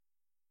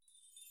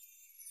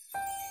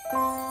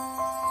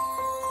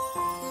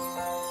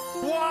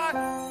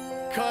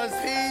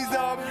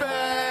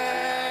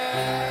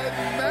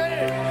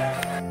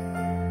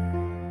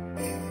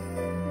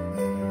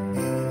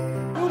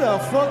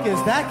fuck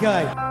is that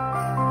guy?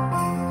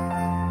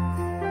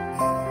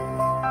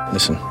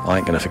 Listen, I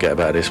ain't going to forget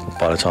about this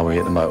by the time we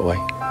hit the motorway.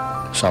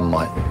 Some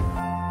might.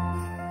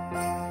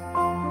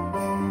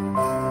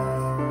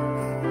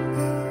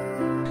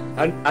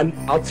 And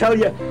I'll tell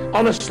you,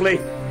 honestly,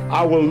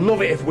 I will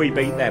love it if we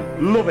beat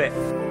them. Love it.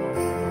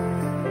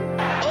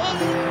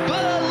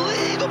 Unbelievable!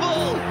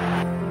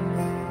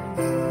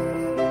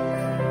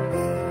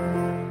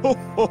 Ho,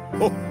 ho,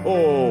 ho,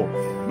 ho!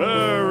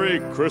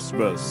 Merry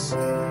Christmas!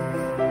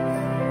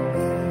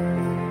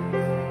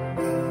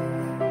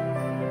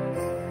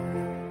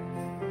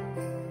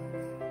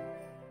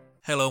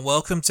 Hello and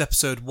welcome to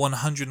episode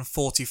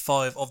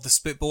 145 of the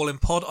Spitballing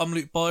Pod. I'm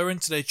Luke Byron,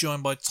 today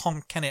joined by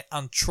Tom Kennett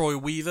and Troy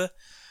Weaver.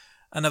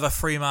 Another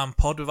three-man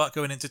pod. Without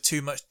going into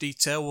too much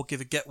detail, we'll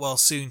give a get well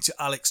soon to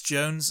Alex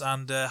Jones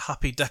and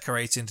happy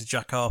decorating to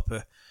Jack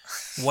Harper.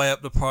 Weigh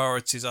up the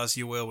priorities as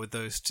you will with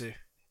those two.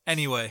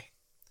 Anyway,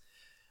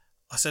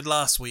 I said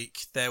last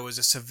week there was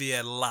a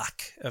severe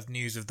lack of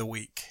news of the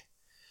week.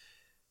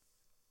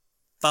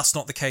 That's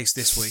not the case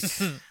this week.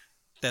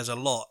 There's a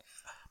lot.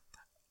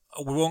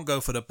 We won't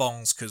go for the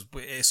bongs because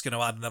it's going to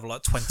add another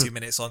 20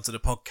 minutes onto the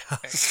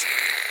podcast.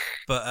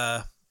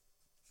 But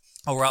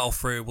I'll rattle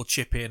through. We'll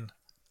chip in,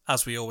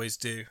 as we always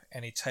do,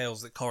 any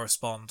tales that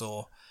correspond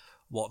or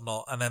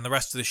whatnot. And then the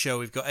rest of the show,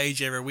 we've got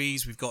AJ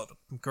Ruiz, we've got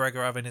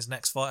McGregor having his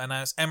next fight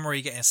announced,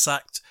 Emery getting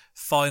sacked,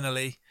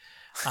 finally,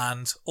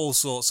 and all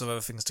sorts of other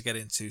things to get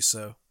into.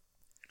 So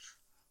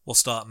we'll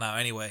start now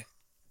anyway.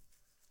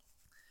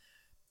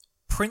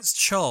 Prince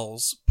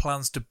Charles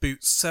plans to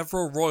boot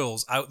several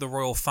royals out the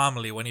royal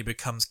family when he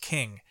becomes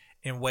king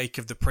in wake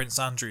of the Prince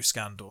Andrew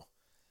scandal.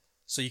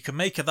 So you can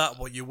make of that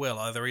what you will.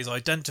 Either he's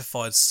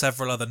identified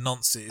several other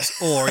nonces,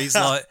 or he's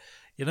like,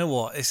 you know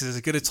what, this is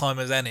as good a time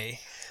as any.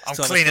 I'm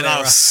cleaning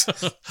house.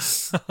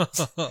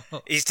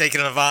 He's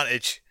taking an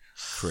advantage.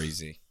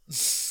 Crazy.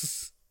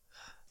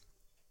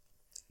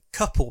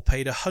 Couple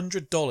paid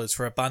 $100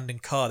 for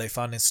abandoned car they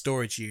found in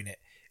storage unit.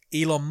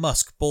 Elon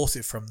Musk bought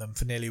it from them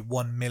for nearly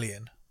 $1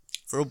 million.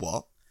 For a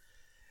what?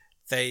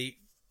 They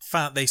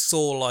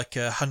saw like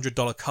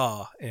 $100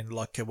 car in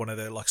like one of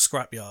the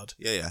scrapyard.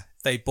 Yeah.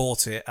 They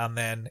bought it, and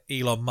then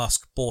Elon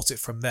Musk bought it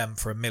from them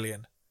for $1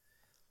 million.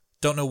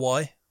 Don't know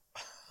why.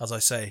 As I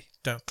say,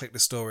 don't click the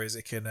stories;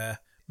 it can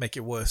make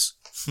it worse.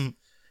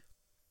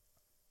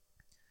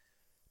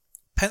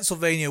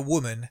 Pennsylvania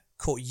woman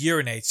caught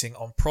urinating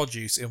on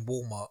produce in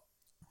Walmart.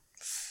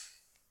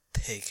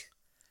 Pig.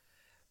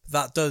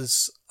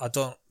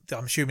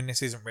 I'm assuming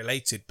this isn't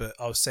related, but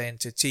I was saying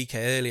to TK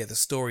earlier the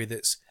story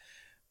that's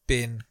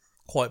been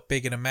quite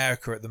big in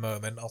America at the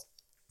moment. I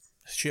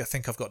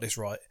think I've got this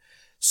right.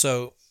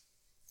 So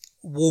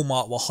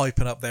Walmart were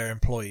hyping up their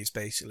employees,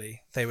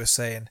 basically. They were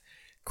saying,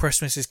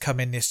 Christmas is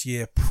coming this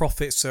year,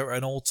 profits are at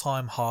an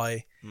all-time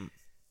high.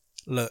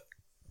 Look,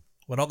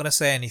 we're not going to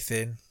say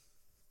anything,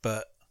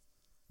 but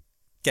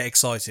get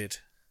excited.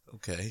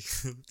 Okay.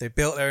 They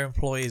built their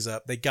employees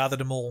up. They gathered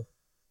them all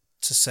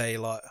to say,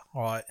 all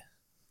right,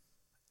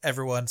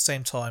 everyone,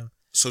 same time.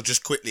 So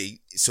just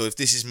quickly, so if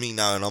this is me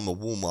now and I'm a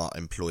Walmart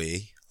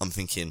employee, I'm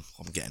thinking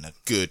I'm getting a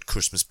good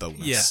Christmas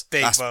bonus.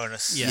 Yeah,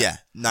 bonus. Yeah,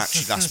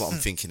 naturally that's what I'm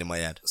thinking in my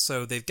head.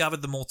 So they've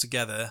gathered them all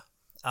together,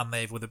 and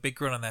they've, with a big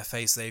grin on their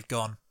face, they've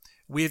gone,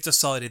 we've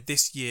decided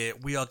this year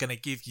we are going to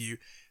give you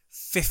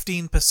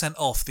 15%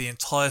 off the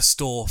entire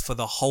store for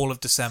the whole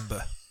of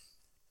December.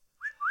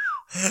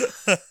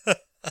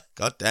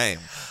 God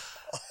damn.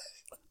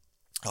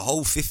 A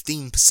whole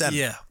 15%.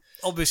 Yeah.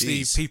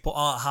 Obviously, Jeez. people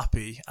aren't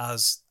happy,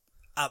 as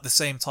at the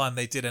same time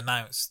they did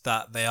announce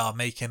that they are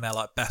making their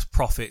best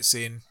profits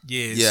in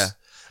years. Yeah.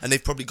 And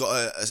they've probably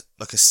got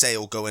a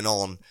sale going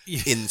on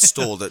in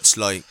store that's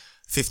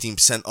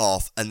 15%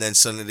 off, and then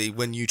suddenly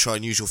when you try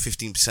and use your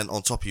 15%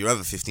 on top of your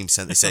other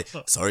 15%, they say,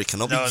 sorry,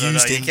 cannot be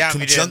used in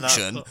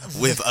conjunction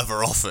with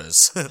other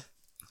offers.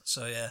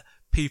 So yeah,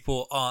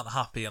 people aren't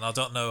happy, and I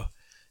don't know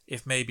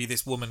if maybe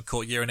this woman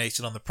caught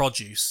urinating on the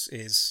produce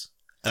is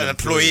an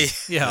employee.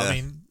 Yeah, I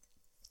mean,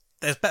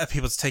 there's better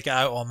people to take it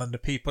out on than the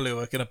people who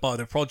are going to buy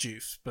the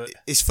produce. But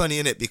it's funny,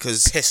 isn't it?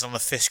 Because pissing on the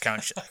fish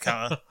counter.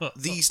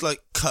 These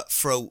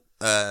cutthroat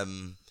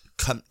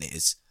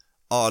companies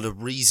are the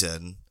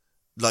reason.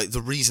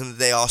 The reason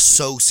they are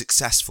so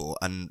successful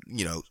and,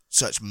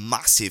 such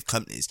massive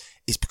companies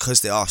is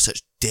because they are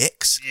such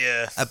dicks.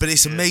 Yeah. But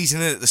it's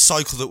amazing, isn't it? The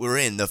cycle that we're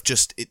in, they've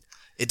just,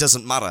 it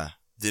doesn't matter.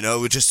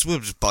 We'll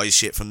just buy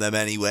shit from them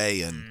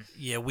anyway. And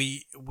yeah,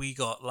 we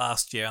got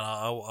last year, and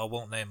I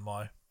won't name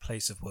my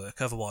place of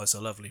work, otherwise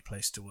a lovely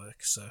place to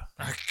work, so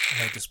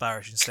no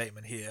disparaging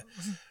statement here.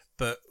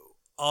 But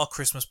our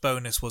Christmas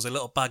bonus was a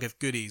little bag of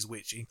goodies,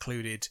 which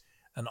included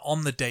an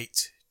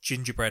on-the-date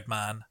gingerbread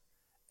man,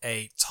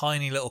 a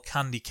tiny little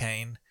candy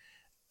cane,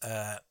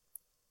 a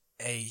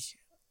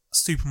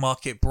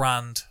supermarket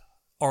brand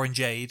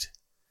orangeade,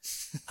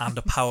 and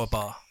a power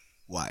bar.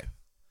 Wow.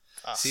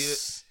 See,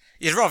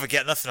 you'd rather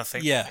get nothing, I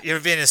think. Yeah.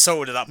 You're being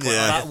insulted at that point.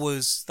 Yeah.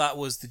 That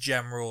was the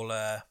general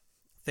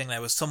thing.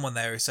 There was someone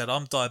there who said,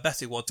 I'm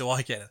diabetic, what do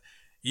I get?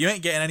 You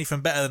ain't getting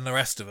anything better than the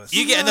rest of us.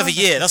 You get another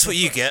year. That's what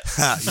you get.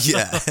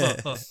 Yeah.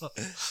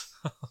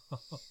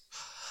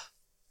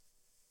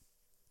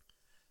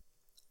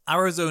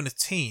 Arizona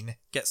teen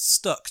gets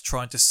stuck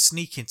trying to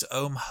sneak into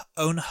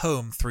own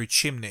home through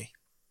chimney.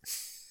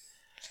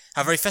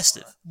 How very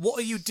festive. What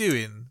are you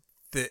doing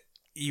that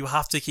you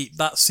have to keep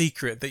that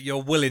secret that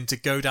you're willing to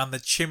go down the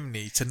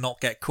chimney to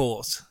not get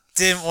caught?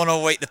 Didn't want to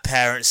wake the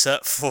parents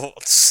up for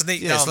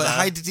sneak Yeah, down it's like, there.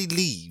 how did he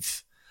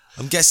leave?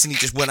 I'm guessing he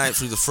just went out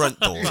through the front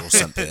door or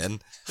something.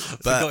 Forgot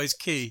But his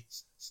key.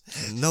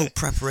 no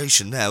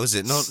preparation there, was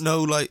it?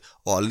 No, like,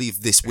 oh, I'll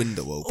leave this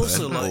window open.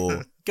 Also, like,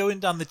 or going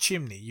down the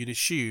chimney, you'd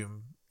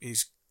assume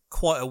is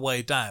quite a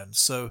way down.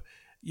 So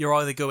you're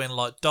either going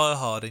like Die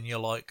Hard and you're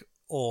like,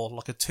 or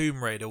like a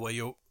Tomb Raider where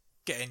you're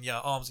getting your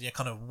arms and you're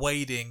kind of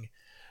wading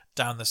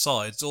down the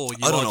sides, or you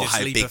I don't might know just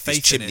how leap big a this faith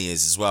in chimney it.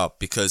 is as well,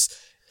 because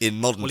in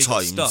modern Well, he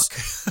got times,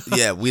 stuck.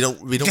 yeah, we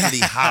don't really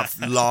have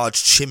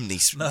large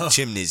chimneys. No.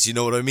 Chimneys, you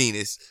know what I mean?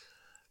 It's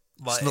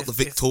Like, not the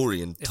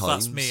Victorian if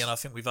times. that's me, and I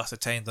think we've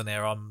ascertained on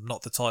here, I'm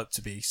not the type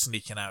to be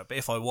sneaking out. But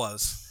if I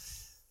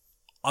was,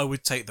 I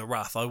would take the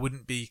wrath. I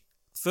wouldn't be,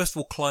 first of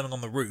all, climbing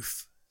on the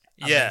roof.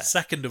 And Yeah, then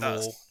second of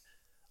that's- all,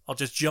 I'll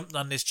just jump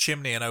down this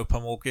chimney and hope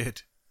I'm all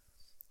good.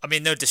 I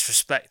mean, no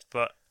disrespect,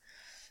 but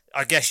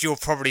I guess you're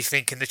probably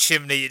thinking the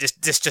chimney,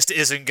 this just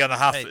isn't going to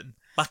Hey, happen.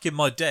 back in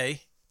my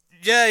day,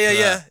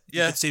 Yeah.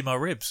 you could see my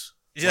ribs.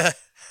 Yeah.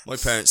 My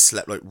parents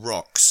slept like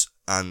rocks,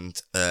 and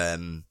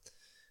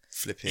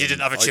flipping. You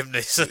didn't have a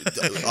chimney, so-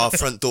 Our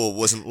front door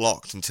wasn't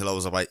locked until I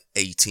was about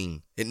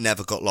 18. It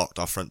never got locked.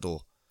 Our front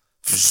door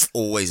it was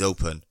always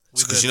open.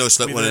 We've Because heard- it's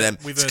like we've one of heard-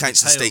 them we've heard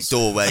council the estate tales.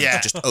 door where Yeah.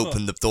 you just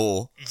open the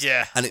door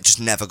Yeah. and it just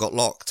never got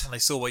locked. And they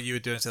saw what you were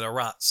doing to the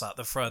rats at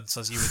the front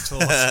as you were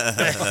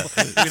taught.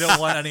 We don't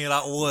want any of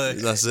that work.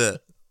 That's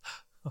it.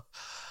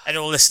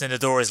 Anyone listening, the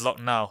door is locked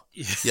now.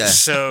 Yeah.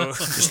 So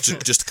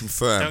just to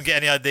confirm. don't get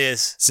any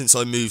ideas. Since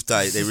I moved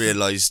out, they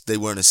realised they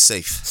weren't as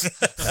safe.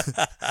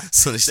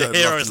 So they started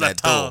heroes locking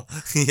their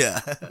left door.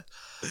 Yeah.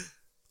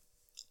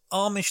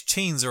 Amish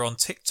teens are on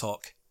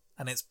TikTok,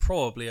 and it's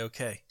probably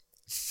okay.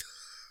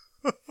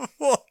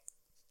 What?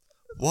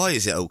 Why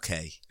is it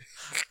okay?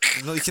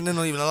 Like, they're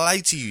not even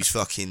allowed to use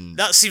fucking...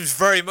 That seems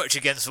very much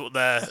against what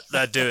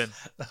they're doing.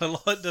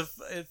 Like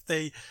if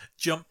they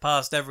jump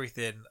past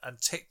everything, and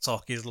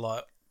TikTok is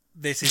like,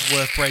 this is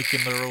worth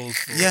breaking the rules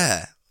for.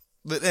 Yeah.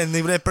 But then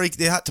they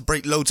had to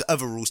break loads of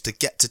other rules to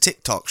get to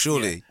TikTok,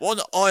 surely. What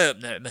an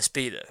eye-opener it must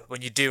be, though,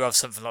 when you do have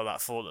something like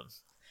that for them.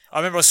 I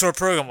remember I saw a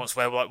program once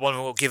where like one of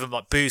them will give him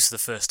like booze for the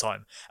first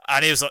time,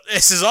 and he was like,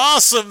 "This is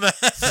awesome, man!"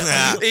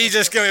 He's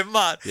just going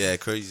mad. Yeah,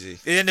 crazy.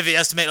 At the end of it, he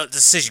has to make like a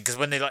decision because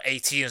when they're like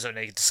 18 or something,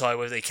 they can decide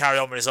whether they carry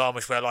on with his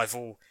Amish way life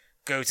or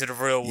go to the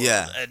real world.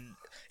 Yeah. And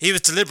he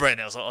was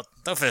deliberating. I was like, I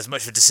don't think there's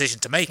much of a decision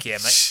to make here,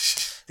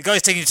 mate. The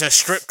guy's taking you to a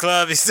strip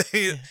club.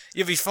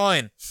 You'll be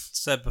fine.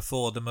 Said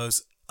before, the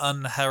most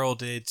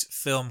unheralded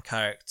film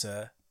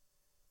character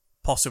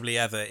possibly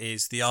ever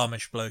is the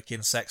Amish bloke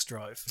in Sex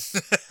Drive.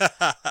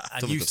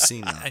 And Don't think I've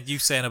seen that. And you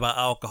saying about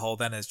alcohol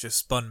then has just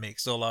spun me,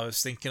 because all I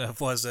was thinking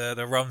of was the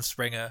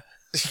Rumspringer.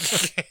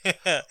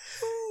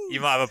 You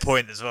might have a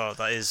point as well.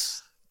 That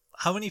is.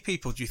 How many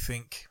people do you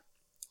think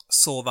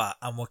saw that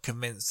and were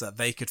convinced that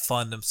they could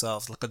find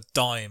themselves like a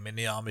dime in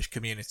the Amish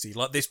community?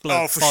 Like this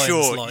bloke Oh, for finds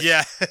sure. like,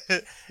 Yeah.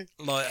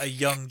 like a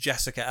young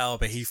Jessica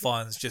Alba he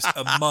finds just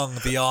among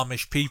the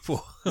Amish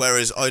people.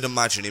 Whereas I'd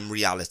imagine in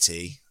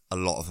reality, a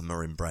lot of them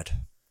are inbred.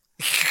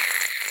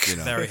 You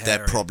know, Very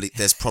hairy.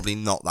 there's probably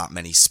not that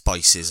many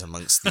spices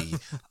amongst the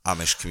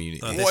Amish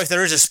community. What if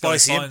there is a This guy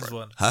spicy finds inbred?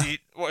 one. Huh?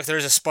 What if there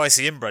is a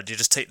spicy inbred? You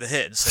just take the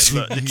hit and say,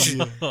 look,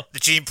 the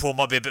gene pool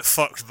might be a bit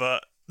fucked,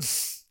 but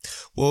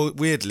Well,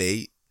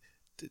 weirdly,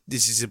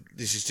 this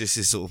is just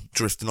this sort of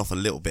drifting off a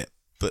little bit,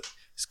 but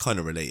it's kind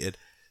of related.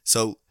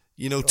 So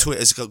you know,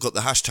 Twitter's got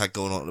the hashtag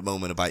going on at the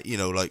moment about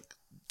like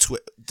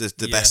the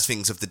Yeah. best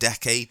things of the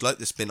decade, like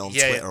that's been on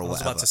Yeah, Twitter I or was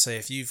whatever. about to say,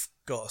 if you've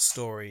got a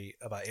story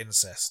about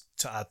incest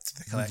to add to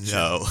the collection,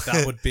 No.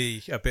 that would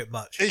be a bit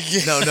much.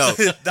 No,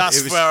 That's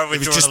it was, where I would it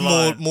was draw just the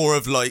line. more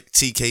of like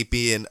TK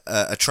being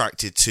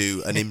attracted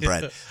to an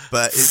inbred,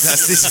 but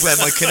this is where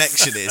my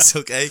connection is.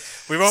 Okay,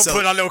 we won't So-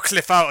 put that little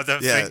clip out of them.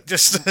 Yeah,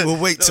 Just we'll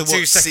wait to little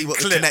 2 see second what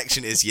the clip.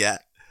 connection is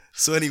yet.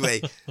 So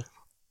anyway,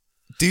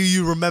 do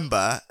you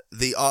remember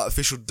the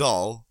artificial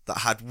doll that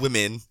had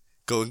women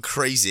going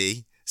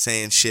crazy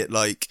saying shit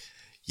like,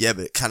 "Yeah,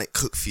 but can it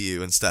cook for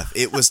you?" and stuff?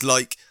 It was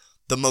like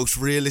the most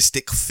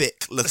realistic,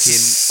 thick looking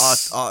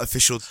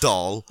artificial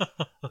doll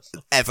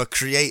ever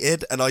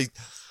created, and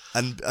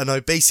I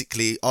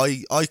basically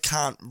I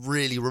can't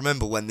really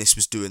remember when this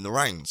was doing the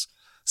rounds.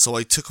 So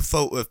I took a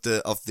photo of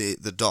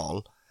the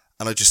doll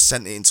and I just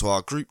sent it into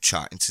our group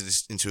chat,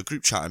 into a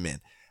group chat I'm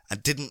in,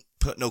 and didn't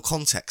put no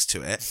context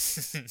to it.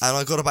 And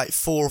I got about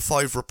 4 or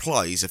 5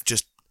 replies of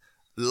just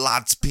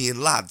lads being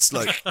lads,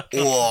 like,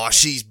 "Oh,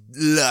 she's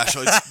lush,"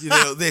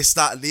 this,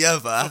 that, and the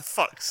other. For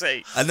fuck's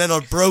sake. And then I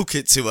broke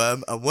it to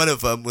them, and one of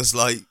them was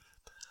like,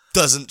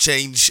 doesn't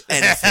change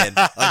anything.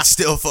 I'd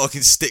still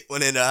fucking stick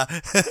one in her.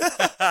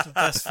 The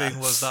best thing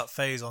was that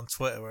phase on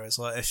Twitter where it's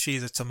like, if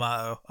she's a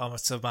tomato, I'm a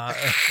tomato.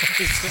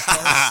 It's just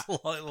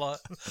like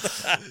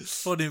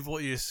funny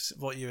what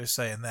you were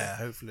saying there.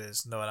 Hopefully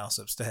there's no one else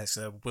upstairs,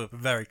 so we're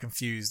very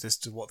confused as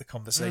to what the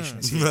conversation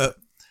is here.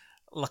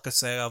 Like I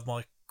say, I have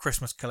my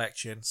Christmas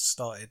collection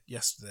started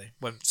yesterday.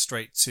 Went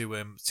straight to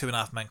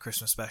 2.5 Men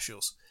Christmas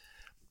specials.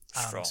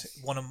 And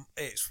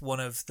it's one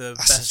of the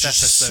best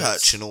episodes.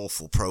 Such an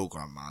awful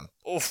program, man.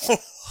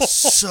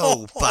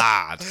 So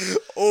bad.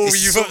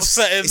 You've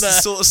upset him it's there.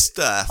 the sort of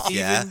stuff,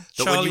 that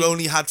Charlie... when you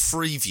only had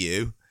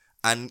Freeview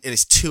and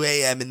it's 2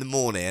 a.m. in the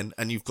morning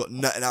and you've got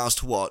nothing else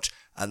to watch,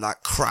 and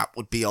that crap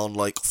would be on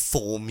like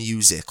 4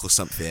 Music or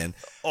something.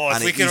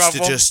 And it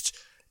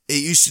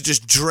used to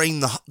just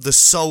drain the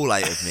soul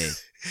out of me.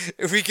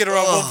 If we could have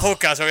had one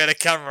podcast where we had a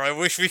camera, I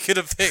wish we could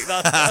have picked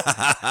that.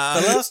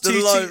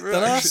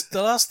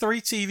 The last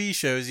 3 TV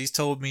shows he's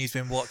told me he's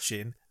been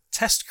watching: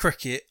 Test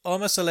Cricket,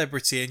 I'm a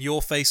Celebrity, and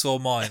Your Face or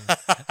Mine.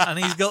 And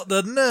he's got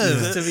the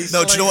nerve to be.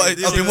 No, do you know what?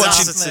 I've been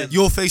watching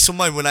Your Face or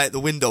Mine went out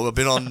the window. I've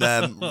been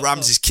on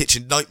Ramsay's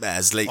Kitchen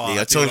Nightmares lately.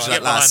 I told you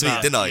that last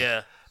week, didn't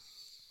I?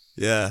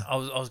 Yeah. I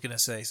was going to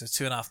say, so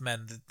 2.5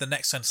 Men, the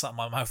next sentence out of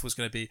my mouth was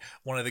going to be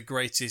one of the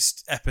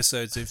greatest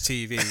episodes of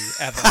TV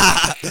ever.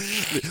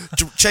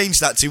 Change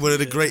that to one of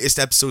the greatest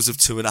episodes of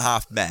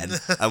 2.5 Men,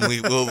 and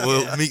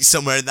we'll meet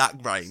somewhere in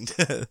that grind.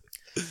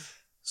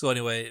 So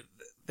anyway,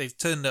 they've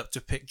turned up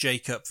to pick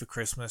Jake up for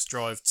Christmas,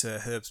 drive to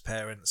Herb's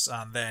parents,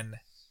 and then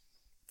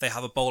they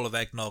have a bowl of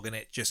eggnog, and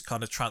it just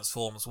kind of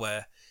transforms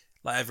where...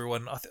 Like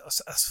everyone, I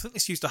think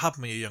this used to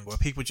happen when you were younger, where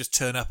people just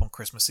turn up on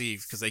Christmas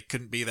Eve because they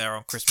couldn't be there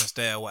on Christmas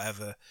Day or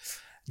whatever.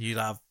 You'd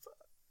have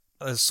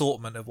an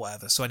assortment of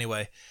whatever. So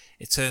anyway,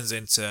 it turns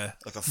into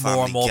like a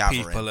more and more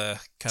gathering. People are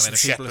coming. And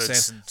people are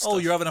saying, "Oh,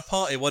 you're having a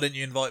party. Why didn't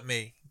you invite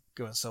me?"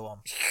 Go and so on.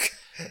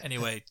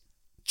 Anyway,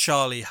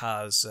 Charlie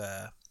has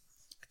a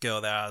girl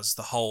there, as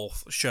the whole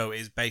show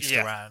is based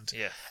around.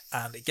 Yeah.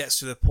 And it gets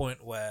to the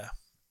point where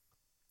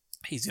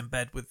he's in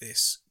bed with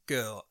this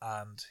girl,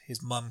 and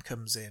his mum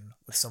comes in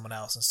with someone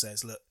else and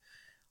says, "Look,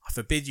 I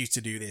forbid you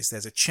to do this.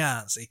 There's a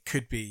chance it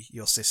could be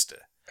your sister."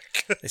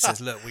 It says,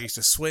 "Look, we used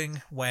to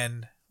swing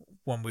when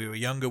we were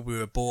younger. We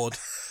were bored,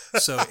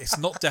 so it's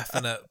not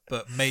definite,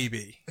 but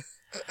maybe."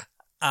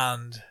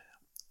 And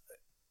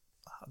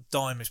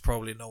Dime is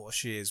probably not what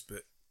she is,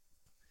 but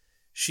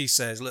she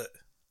says, "Look,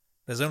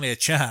 there's only a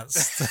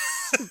chance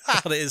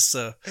that it is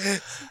so."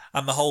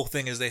 And the whole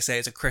thing is, they say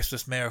it's a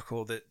Christmas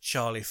miracle that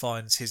Charlie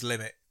finds his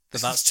limit. But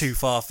that's too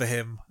far for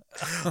him.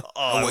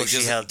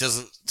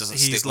 Doesn't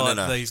He's stick one in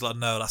her. he's like,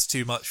 no, that's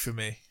too much for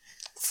me.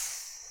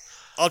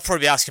 I'd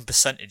probably be asking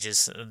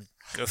percentages and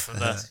go from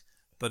there.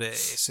 But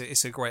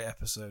it's a great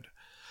episode.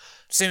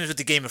 Same as with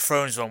the Game of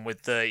Thrones one,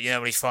 with the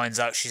when he finds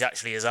out she's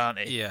actually his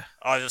auntie. Yeah.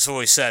 I just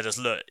always said,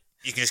 look,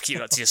 you can just keep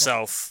that to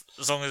yourself.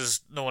 As long as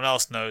no one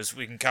else knows,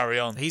 we can carry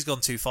on. He's gone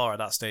too far at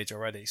that stage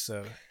already,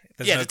 so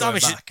there's no the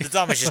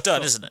damage is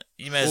done, isn't it?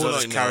 You may as well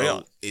just carry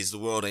on. Is the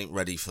world ain't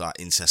ready for that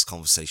incest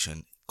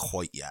conversation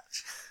quite yet.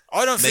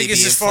 I don't think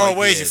it's as far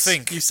away as you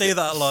think. You say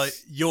that like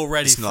you're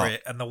ready for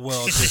it, and the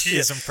world just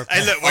isn't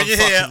prepared. Hey, look, when you're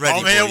here,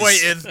 I'm here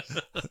waiting.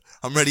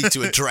 I'm ready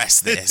to address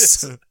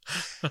this.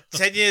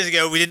 10 years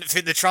ago, we didn't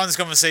think the trans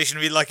conversation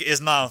would be like it is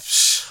now.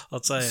 I'll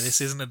tell you,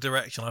 this isn't a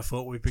direction I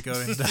thought we'd be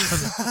going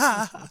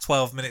down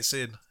 12 minutes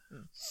in.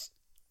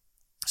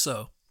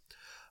 So,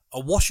 a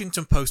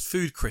Washington Post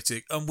food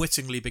critic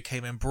unwittingly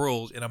became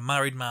embroiled in a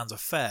married man's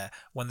affair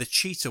when the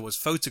cheater was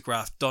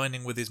photographed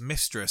dining with his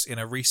mistress in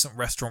a recent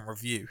restaurant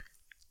review.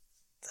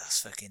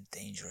 That's fucking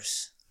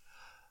dangerous.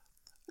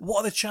 What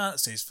are the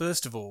chances?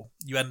 First of all,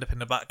 you end up in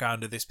the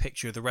background of this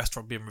picture of the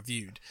restaurant being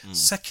reviewed.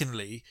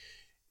 Secondly,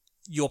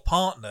 your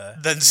partner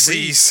then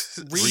reads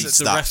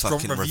the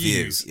restaurant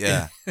reviews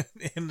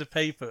in the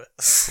paper.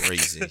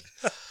 Crazy.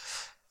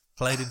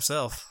 Played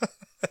himself.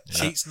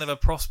 Cheats never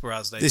prosper,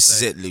 as they say. This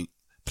is it, Luke.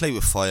 Play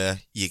with fire,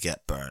 you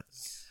get burnt.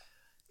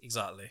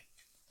 Exactly.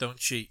 Don't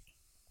cheat.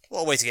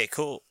 What a way to get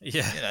caught.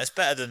 Yeah. It's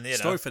better than,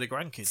 Story for the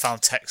grandkids.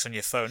 Found text on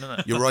your phone, isn't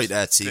it? You're right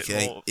there,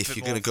 TK. If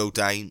you're going to go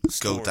down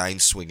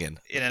swinging.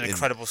 In an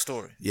incredible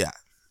story. Yeah.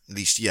 At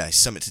least, it's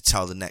something to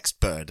tell the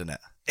next bird, isn't it?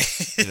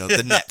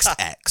 The next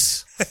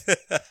X.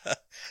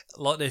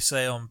 Like they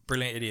say on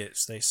Brilliant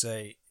Idiots, they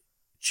say,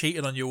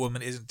 cheating on your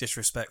woman isn't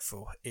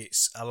disrespectful.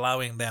 It's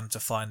allowing them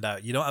to find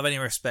out. You don't have any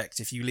respect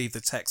if you leave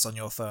the text on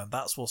your phone.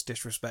 That's what's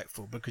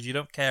disrespectful, because you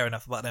don't care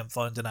enough about them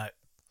finding out.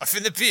 I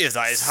think the beauty of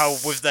that is how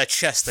with their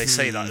chest they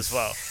say that as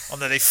well.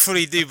 And that they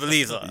fully do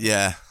believe that.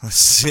 Yeah.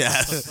 It's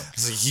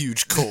a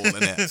huge call,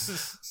 isn't it?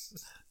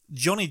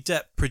 Johnny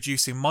Depp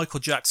producing Michael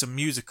Jackson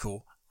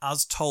musical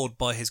as told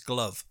by his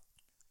glove.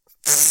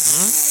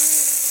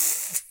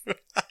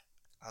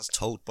 As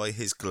told by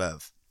his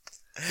glove.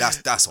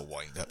 That's a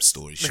wind-up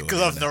story, sure. The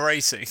glove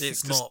narrating.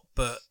 It's not,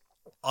 but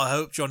I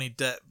hope Johnny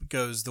Depp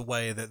goes the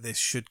way that this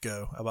should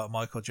go about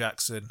Michael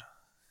Jackson.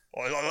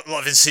 A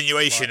lot of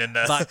insinuation in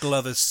there. That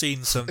glove has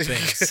seen some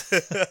things.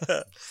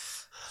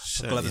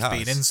 certainly Glover's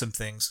been in some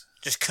things.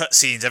 Just cut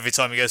scenes every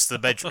time he goes to the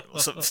bedroom or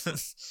something.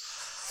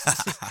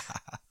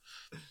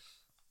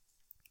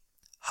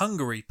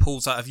 Hungary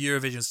pulls out of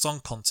Eurovision Song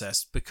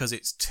Contest because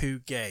it's too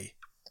gay.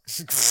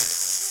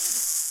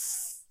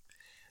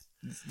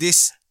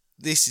 This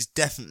is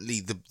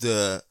definitely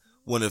the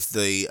one of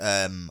the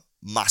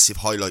massive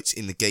highlights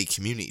in the gay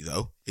community,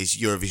 though, is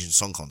Eurovision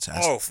Song Contest.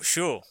 Oh, for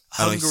sure.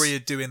 Hungary are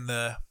doing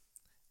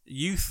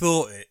you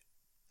thought it.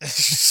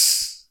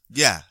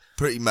 Yeah,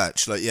 pretty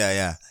much.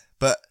 Yeah.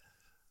 But,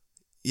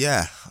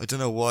 yeah, I don't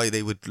know why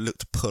they would look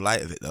to pull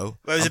out of it, though.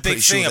 Well, there's a big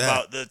thing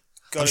about the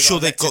guy I'm who sure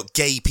got they've elected. got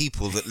gay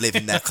people that live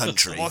in their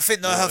country. Well, I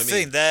think they have a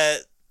thing.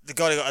 The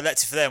guy who got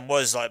elected for them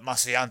was like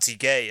massively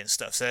anti-gay and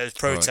stuff. So there's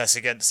protests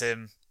against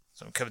him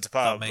coming to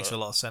power. That makes a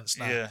lot of sense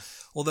now. Yeah.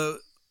 Although,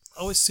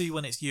 I always see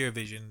when it's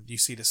Eurovision, you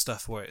see the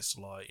stuff where it's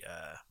like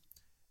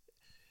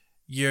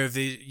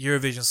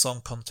Eurovision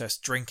Song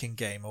Contest drinking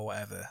game or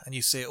whatever. And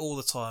you see it all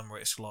the time where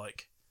it's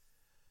like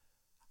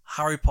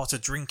Harry Potter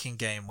drinking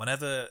game.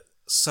 Whenever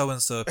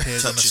so-and-so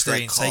appears on the Touches their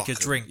screen, take a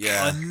cock drink. and-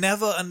 yeah. I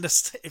never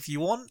understand. If you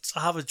want to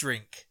have a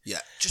drink, Yeah,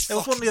 just there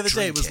was one the other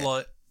day. It was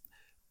like,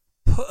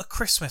 put a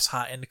Christmas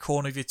hat in the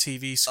corner of your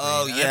TV screen.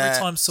 Oh, and yeah. Every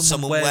time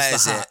someone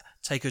wears the hat,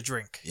 take a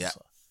drink. Yeah. It's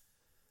like,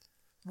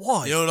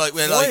 why? You know, like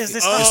we're Why like is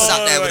this you're happening?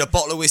 sat there with a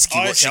bottle of whiskey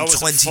I watching wasn't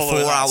 24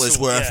 following that hours at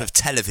all, worth yeah. of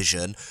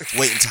television,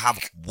 waiting to have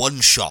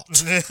one shot.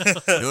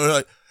 You're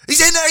like,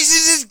 he's in there,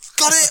 he's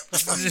got it,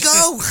 let's fucking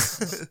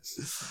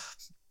go.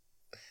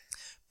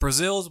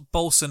 Brazil's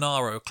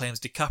Bolsonaro claims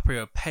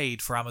DiCaprio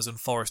paid for Amazon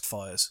forest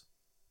fires.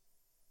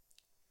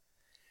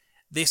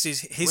 This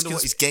is his Wonder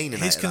what he's gaining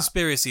his out of that.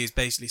 conspiracy is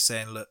basically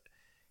saying, look,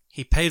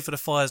 he paid for the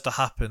fires to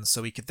happen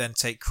so he could then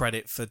take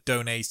credit for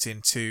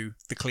donating to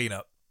the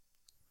cleanup.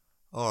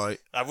 All right,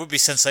 That would be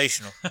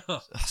sensational.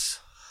 fuck me.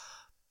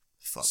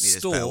 There's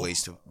Store- better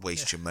ways to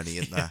waste your money,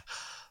 isn't there?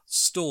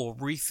 Store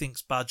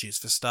rethinks badges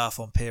for staff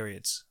on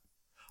periods.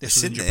 This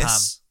was I've in seen Japan.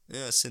 this.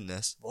 Yeah, I've seen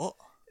this. What?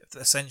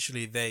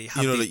 Essentially, they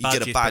have You know these that you get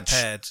badges a badge.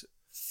 prepared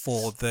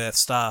for their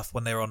staff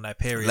when they're on their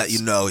periods. Let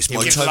you know it's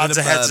my give time in lads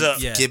the a heads bum.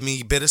 up. Yeah. Give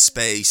me a bit of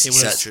space,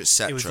 etc.,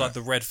 etc. It was like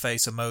the red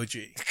face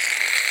emoji.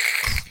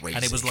 Crazy.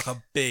 And it was like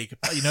a big,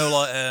 you know,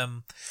 like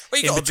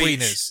Well, you got a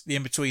beach. the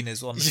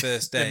in-betweeners on the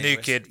first day. The new where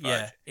it's- kid,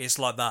 yeah, right. it's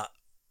like that.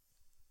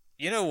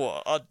 You know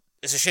what?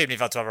 It's a shame you've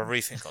had to have a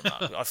rethink on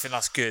that. I think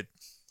that's good.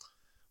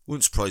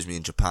 Wouldn't surprise me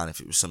in Japan if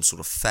it was some sort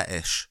of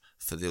fetish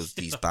for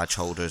these badge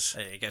holders.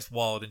 It gets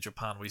wild in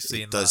Japan. We've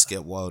seen It does that.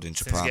 get wild in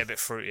Things Japan. get a bit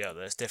fruity out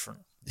there. It's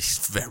different.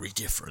 It's very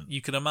different.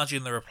 You can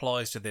imagine the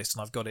replies to this,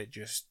 and I've got it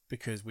just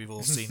because we've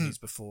all seen these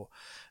before.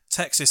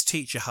 Texas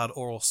teacher had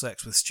oral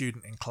sex with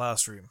student in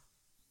classroom.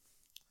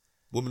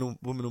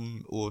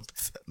 Woman or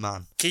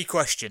man? Key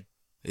question.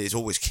 It is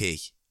always key.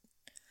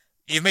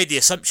 You've made the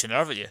assumption,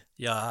 haven't you?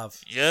 Yeah, I have.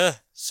 Yeah.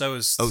 So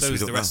is Oh, so so we is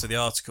the don't rest know. of the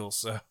article.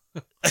 So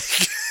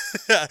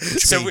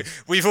So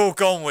we've all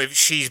gone with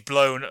she's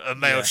blown a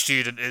male Yeah.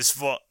 student is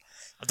what.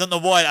 I don't know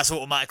why that's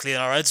automatically in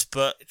our heads,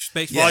 but it just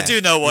makes well, I Yeah.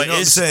 do know what You know it what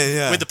I'm is. saying,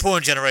 yeah. With the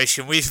porn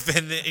generation, we've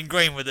been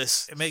ingrained with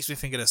this. it makes me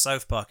think of the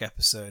South Park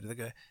episode. They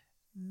go,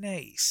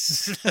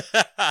 nice.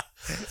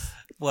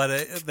 Where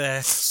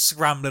they're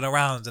scrambling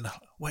around and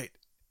wait,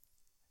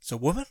 it's a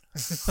woman?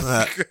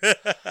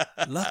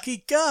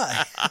 Lucky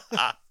guy.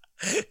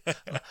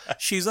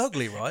 She's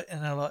ugly, right?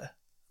 And they're like,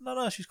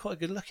 no, she's quite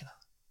good looking.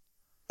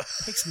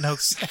 Makes no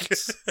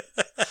sense.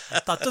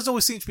 That does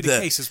always seem to be the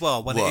case as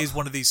well when What? it is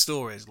one of these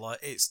stories. Like,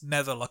 it's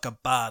never like a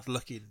bad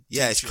looking.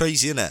 Yeah, it's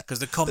crazy, isn't it? Because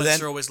the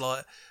comments are always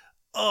like,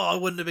 oh, I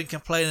wouldn't have been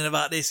complaining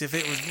about this if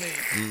it was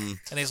me.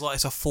 And it's like,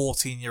 it's a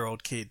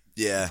 14-year-old kid.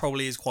 Yeah.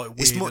 Probably is quite weird.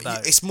 It's more.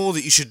 without- It's more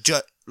that you should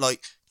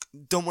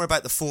don't worry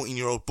about the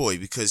 14-year-old boy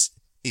because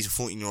he's a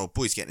 14-year-old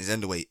boy. He's getting his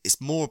end away. It's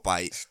more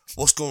about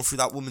what's going through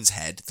that woman's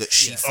head that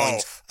she Yeah.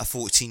 finds a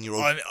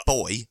 14-year-old I mean,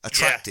 boy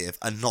attractive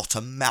and not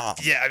a man.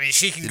 Yeah, I mean,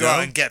 she can You go know?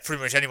 out and get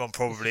pretty much anyone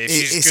probably if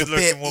she's It's a a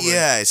good-looking bit, woman.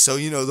 yeah. So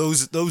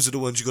those are the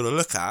ones you got to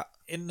look at.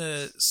 In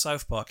the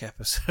South Park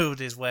episode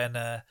is when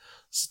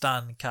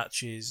Stan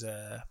catches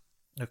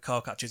the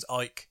car catches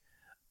Ike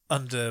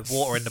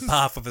underwater in the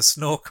path of a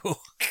snorkel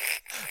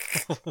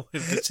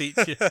with the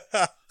teacher.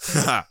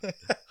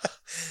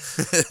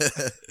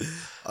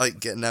 I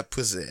getting that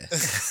pussy.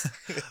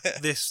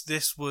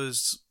 This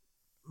was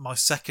my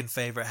second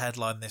favourite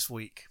headline this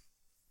week.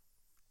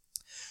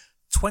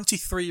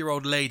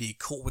 23-year-old lady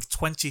caught with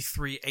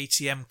 23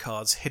 ATM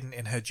cards hidden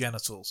in her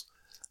genitals.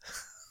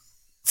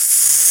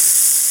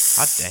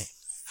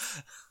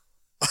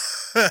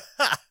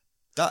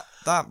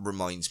 That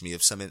reminds me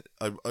of something.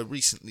 I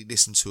recently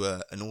listened to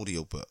an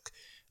audiobook,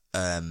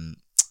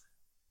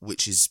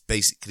 which is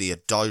basically a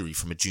diary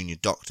from a junior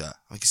doctor.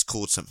 I think it's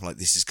called something like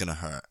 "This Is Gonna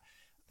Hurt,"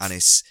 and I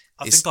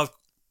think I've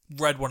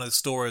read one of the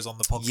stories on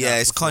the podcast. yeah,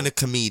 it's before. kind of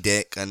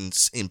comedic and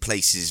in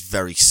places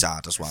very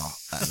sad as well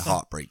and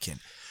heartbreaking.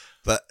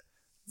 But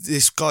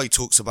this guy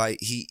talks about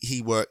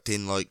he worked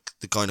in like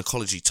the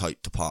gynecology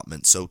type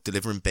department, so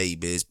delivering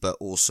babies, but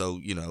also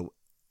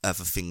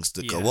other things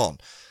that go Yeah. on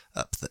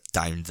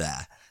down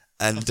there.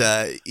 and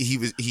he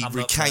I'm not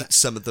recounts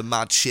some of the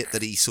mad shit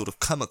that he sort of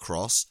come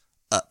across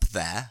up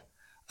there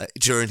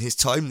during his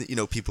time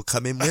that people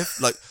come in with,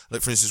 like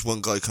for instance,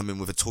 one guy come in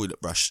with a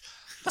toilet brush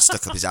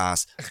stuck up his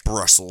ass,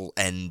 Brussels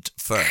end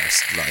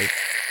first, like.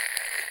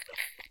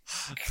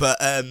 But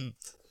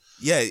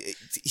yeah,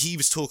 he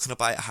was talking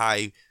about how.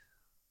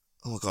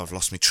 Oh my god, I've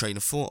lost my train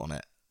of thought on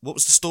it. What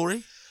was the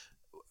story?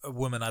 A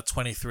woman had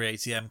 23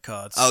 ATM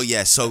cards. Oh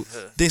yeah, so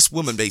this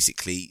woman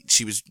basically,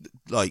 she was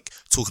like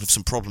talking of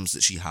some problems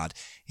that she had.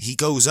 He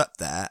goes up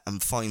there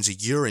and finds a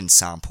urine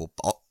sample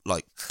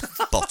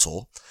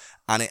bottle,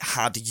 and it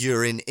had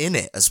urine in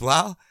it as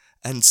well.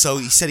 And so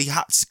he said he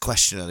had to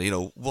question her.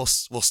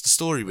 What's the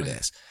story with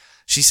this?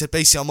 She said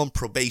basically, I'm on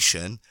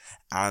probation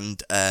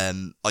and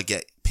I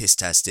get piss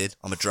tested.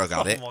 I'm a drug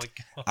addict,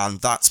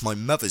 and that's my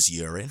mother's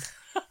urine.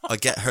 I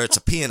get her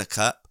to pee in a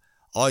cup.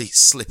 I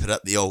slip it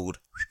up the old.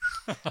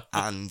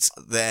 And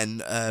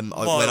then when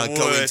I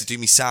go in to do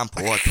my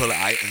sample, I pull it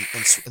out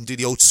and do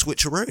the old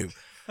switcheroo.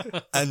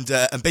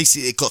 And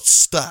basically it got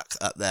stuck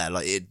up there,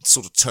 like it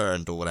sort of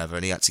turned or whatever,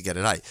 and he had to get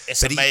it out.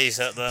 It's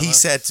amazing up there. He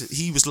said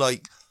he was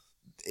like,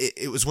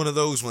 it was one of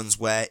those ones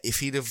where if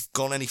he'd have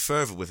gone any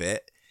further with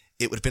it,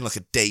 it would have been like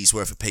a day's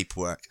worth of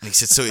paperwork. And he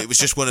said, so it was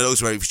just one of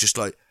those where he was just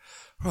like,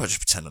 I'll just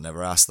pretend I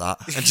never asked that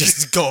and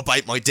just go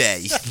about my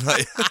day.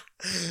 Like,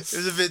 it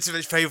was a bit too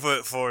much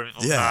paperwork for him.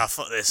 Yeah. Nah,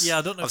 fuck this. Yeah,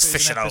 I don't know I if was it was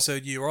fishing an out.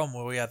 episode you were on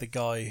where we had the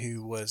guy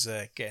who was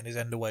getting his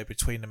end away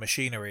between the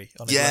machinery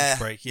on his yeah, lunch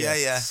break.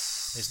 yeah.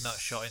 His nut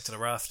shot into the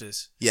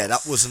rafters. Yeah,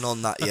 that wasn't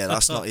on that. Yeah,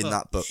 that's not in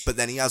that book. But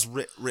then he has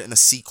written a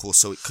sequel,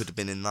 so it could have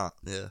been in that.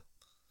 Yeah.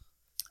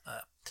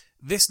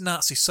 This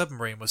Nazi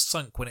submarine was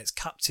sunk when its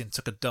captain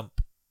took a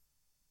dump.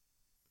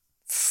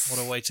 What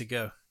a way to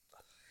go.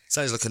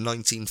 Sounds like a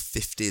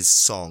 1950s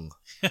song.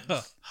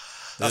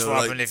 That's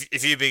what happened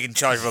if you'd been in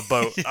charge of a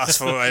boat. That's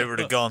where it would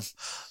have gone.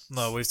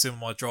 No, with doing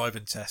my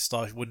driving test,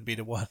 I wouldn't be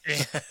the one.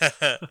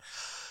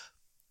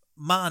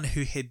 Man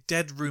who hid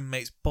dead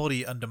roommate's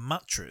body under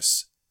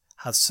mattress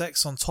had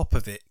sex on top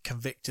of it,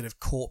 convicted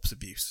of corpse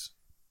abuse.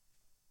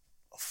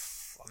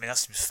 I mean, that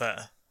seems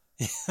fair.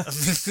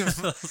 That's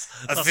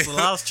the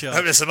last I charge.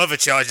 hope there's some other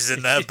charges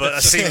in there, but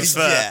that seems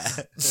fair. Yeah.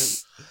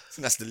 I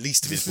think that's the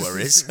least of his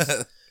worries.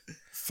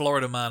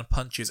 Florida man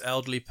punches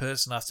elderly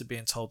person after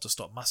being told to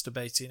stop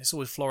masturbating. It's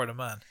always Florida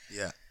man.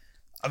 Yeah.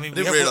 I mean, I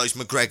didn't realise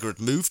McGregor had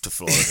moved to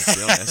Florida, to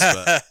be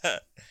honest.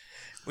 But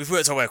we've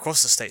worked our way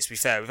across the states, to be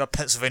fair. We've had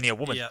Pennsylvania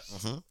woman. Yeah.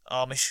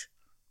 Amish.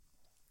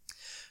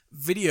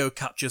 Video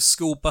captures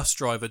school bus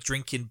driver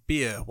drinking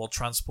beer while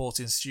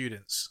transporting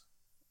students.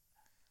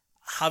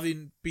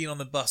 Having been on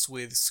the bus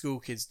with school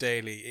kids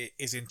daily, it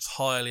is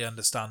entirely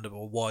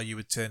understandable why you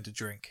would turn to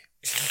drink.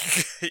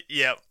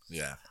 Yep.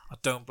 yeah. I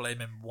don't blame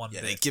him one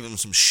Yeah, bit. they give him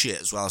some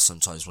shit as well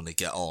sometimes when they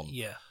get on.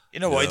 Yeah. You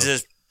know what? Yeah. He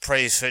deserves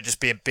praise for it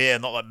just being beer,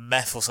 not like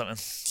meth or something.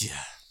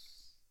 Yeah.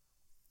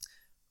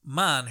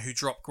 Man who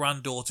dropped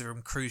granddaughter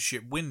from cruise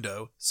ship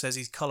window says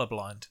he's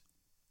colourblind.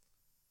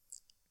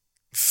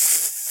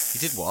 He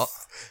did what?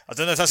 I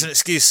don't know if that's an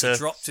excuse, He sir.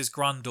 dropped his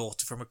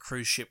granddaughter from a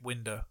cruise ship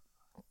window.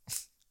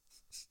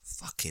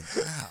 Fucking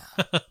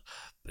hell.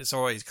 It's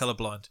alright, he's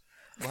colourblind.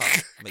 Well,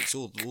 makes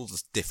all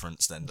the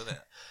difference then, doesn't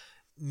it?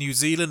 New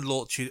Zealand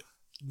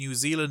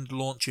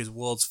launches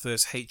world's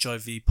first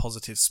HIV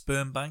positive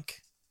sperm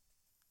bank.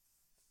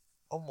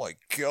 Oh my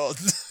god.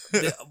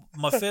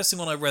 My first thing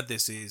when I read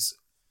this is,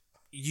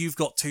 you've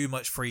got too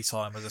much free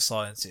time as a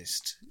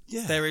scientist.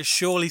 Yeah. There is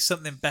surely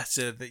something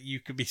better that you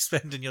could be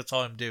spending your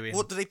time doing.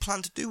 What do they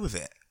plan to do with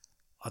it?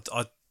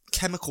 I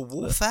Chemical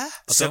warfare?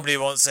 Somebody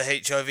wants a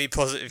HIV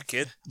positive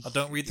kid.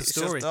 don't read the It's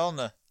story. just down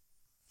there.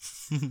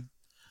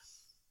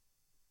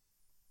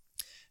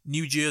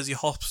 New Jersey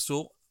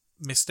hospital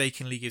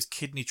mistakenly gives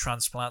kidney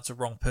transplant to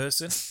wrong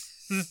person.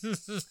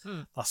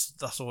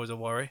 That's always a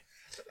worry.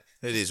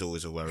 It is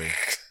always a worry.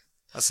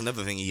 That's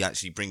another thing he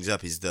actually brings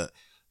up, is that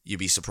you'd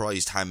be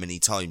surprised how many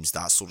times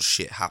that sort of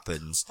shit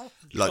happens.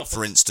 Like,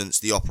 for instance,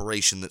 the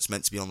operation that's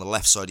meant to be on the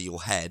left side of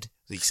your head,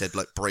 he said,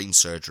 like brain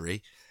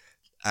surgery,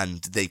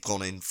 and they've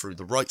gone in through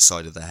the right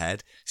side of the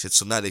head. He said,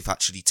 so now they've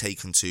actually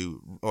taken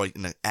to drawing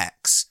an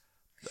X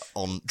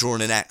on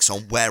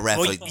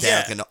wherever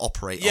they're going to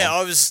operate Yeah, on.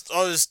 I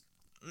was.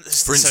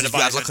 For instance, if you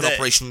had like an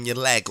operation on your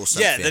leg or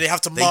something, then they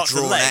have to mark the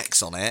draw leg. an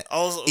X on it, I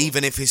was-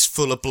 even if it's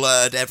full of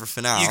blood,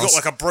 everything else. You got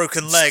like a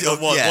broken leg Still-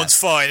 on one. yeah. One's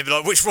fine. You'd be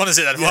like, which one is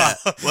it then? Yeah.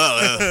 Wow.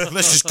 Well,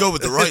 let's just go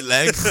with the right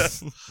leg.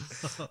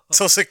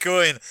 Toss a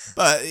coin.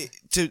 But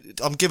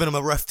I'm giving them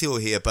a rough deal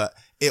here, but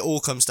it all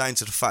comes down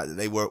to the fact that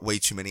they work way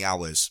too many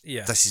hours.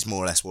 Yeah. This is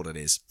more or less what it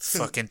is.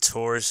 Fucking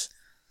tours.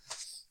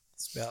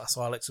 That's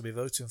what Alex will be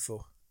voting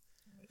for.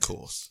 Of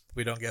course.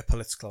 We don't get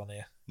political on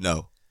here.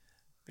 No.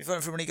 Be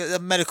voting for when he got the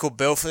medical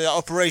bill for the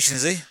operation,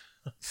 is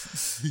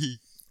he?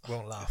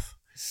 Won't laugh.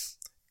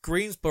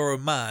 Greensboro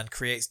man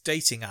creates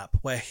dating app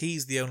where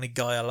he's the only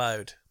guy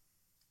allowed.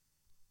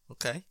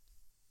 Okay.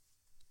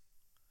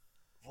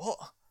 What?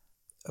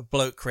 A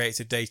bloke creates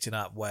a dating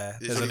app where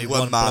There's there's only only one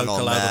one man bloke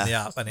on allowed there. on the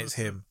app, and it's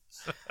him.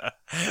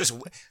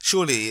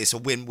 Surely it's a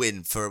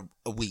win-win for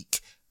a week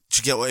Do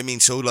you get what I mean?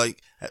 So,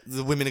 like,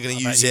 the women are going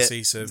to I use bet you it.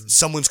 see some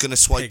Someone's going to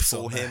swipe pigs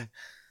for on him.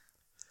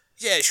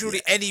 Yeah,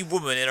 surely any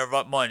woman in her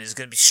right mind is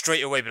going to be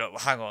straight away be like, well,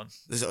 hang on.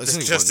 There's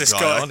It's just this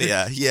guy on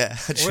here. Yeah.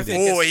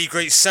 Or he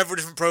creates several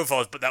different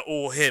profiles, but they're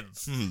all him.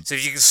 So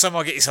if you can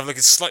somehow get yourself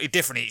looking slightly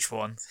different each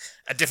one,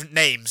 and different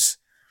names,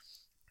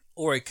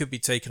 Or it could be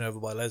taken over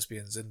by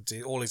lesbians, and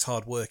all his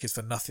hard work is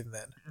for nothing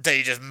then.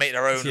 they just make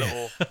their own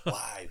little...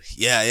 Wow.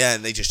 Yeah,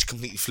 and they just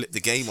completely flip the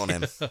game on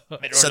him. Make their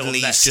own Suddenly little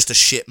he's nest. just a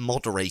shit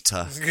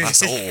moderator.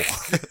 That's all.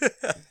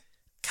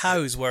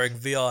 Cows wearing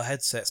VR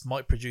headsets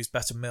might produce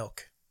better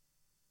milk.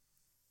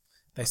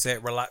 They say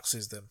it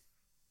relaxes them.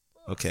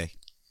 Okay.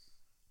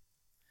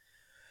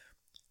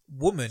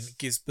 Woman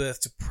gives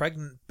birth to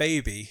pregnant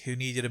baby who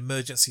needed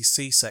emergency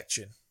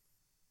C-section.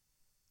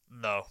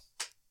 No.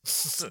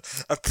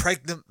 A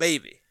pregnant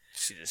baby,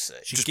 she just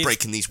said. She Just gives-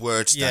 breaking these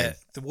words Yeah, down.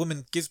 the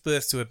woman gives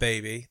birth to a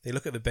baby. They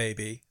look at the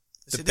baby.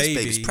 The So this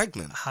baby's baby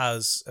pregnant?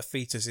 has a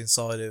fetus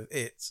inside of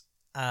it,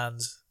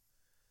 and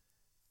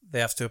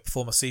they have to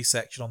perform a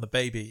C-section on the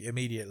baby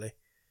immediately.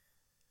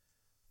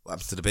 What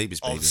happens to the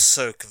baby's baby? I'm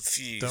so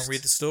confused. Don't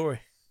read the story.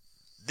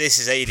 This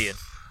is Alien.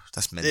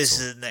 That's mental. This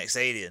is the next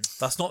Alien.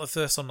 That's not the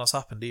first time that's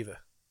happened either.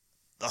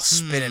 That's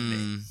spinning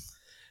me.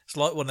 It's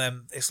like one of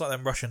them. It's like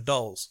them Russian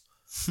dolls.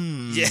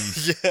 Yeah,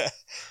 yeah.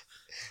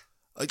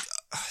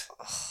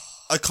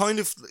 I kind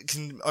of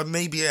can, or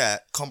maybe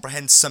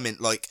comprehend something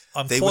like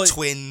I'm they were quite-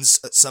 twins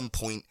at some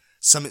point.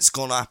 Something's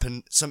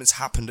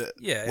happened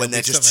Yeah, when it'll they're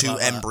be just two something like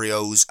that.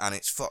 embryos and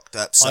it's fucked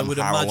up I would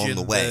somehow imagine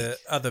along the way. the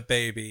other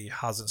baby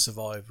hasn't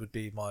survived. Would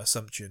be my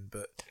assumption,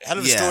 but Hell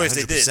of a Yeah, story if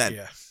they did. 100%.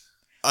 yeah,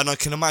 And I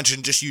can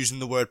imagine just using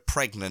the word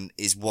pregnant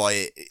is why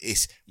it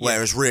is,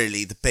 whereas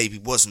really the baby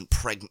wasn't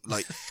pregnant.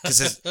 Like,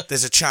 because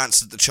there's a chance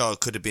that the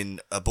child could have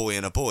been a boy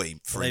and a boy,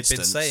 for they've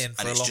instance. been saying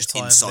for and a it's long just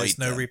time inside there's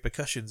no them.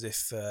 repercussions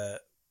if a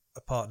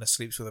partner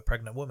sleeps with a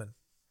pregnant woman.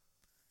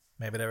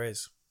 Maybe there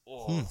is.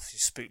 Oh, you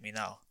spooked me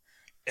now.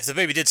 If the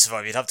baby did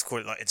survive, you'd have to call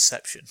it like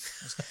Inception.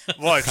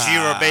 Why? Because you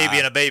were a baby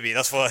and a baby.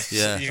 That's why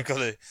Yeah. you've got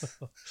to.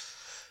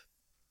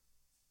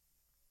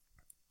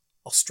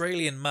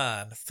 Australian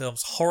man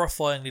films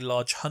horrifyingly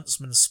large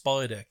huntsman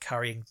spider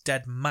carrying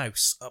dead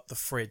mouse up the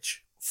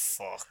fridge.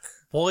 Fuck.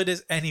 Why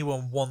does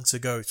anyone want to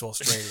go to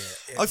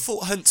Australia? I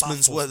thought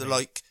huntsmen's were baffles me.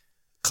 like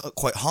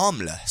quite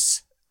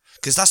harmless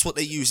because that's what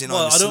they use in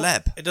Well, I'm a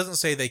Celeb. It doesn't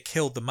say they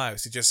killed the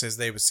mouse. It just says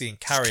they were seen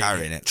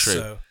carrying it. True.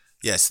 So,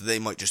 Yeah, so they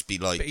might just be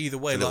like but either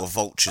way, the little like,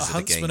 vultures a of the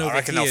huntsman game. over I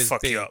reckon here they'll is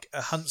fuck big. you up.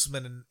 A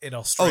huntsman in Oh,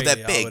 Australia,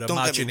 they're I big. would Don't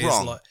get imagine me is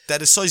wrong. like, They're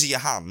the size of your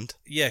hand.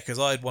 yeah, because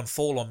I had one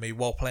fall on me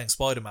while playing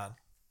Spider-Man,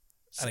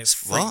 and it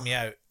freaked What? me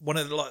out. One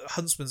of the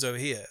huntsmen's over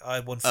here. I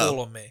had one fall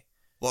on me.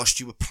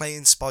 Whilst you were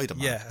playing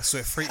Spider-Man. Yeah, so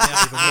it freaked me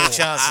out even more.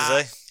 Chances,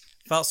 eh?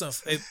 Felt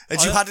something.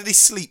 Had you had any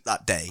sleep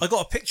that day? I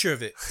got a picture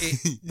of it.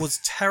 It was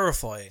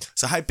terrifying.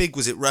 So how big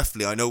was it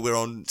roughly? I know we're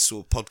on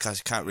sort of podcast,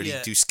 you can't really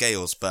Yeah. do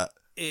scales, but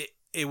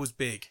It was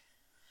big.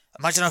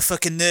 Imagine how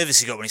fucking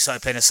nervous he got when he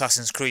started playing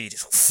Assassin's Creed.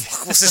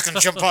 Fuck, what's this going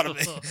to jump out of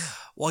me?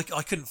 Well,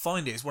 I couldn't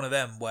find it. It's one of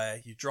them where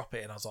you drop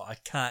it, and I was like, I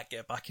can't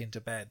get back into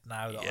bed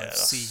now that Yeah, I've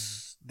seen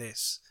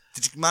this.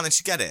 did you manage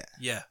to get it?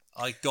 Yeah,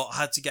 I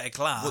had to get a What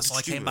glass, did and I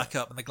you do came with back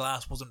up, and the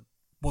glass wasn't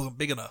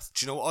big enough.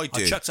 Do you know what I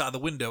do? I chucked it out of the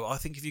window. I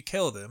think if you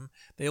kill them,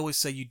 they always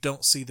say you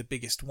don't see the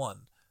biggest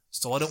one.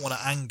 So I don't want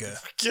to anger.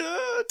 Yeah,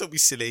 don't be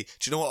silly.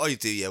 Do you know what I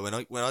do? Yeah, when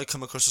I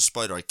come across a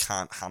spider I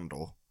can't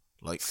handle,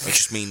 like I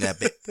just mean they're a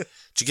bit. Do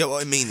you get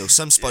what I mean? Though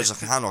some spiders I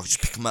can handle, I can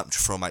just pick them up and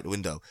just throw them out the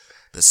window.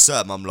 But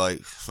some, I'm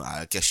like,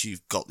 I guess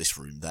you've got this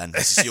room then.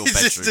 This is your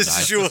bedroom this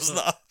now. is yours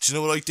now. Do you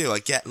know what I do? I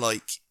get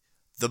like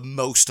the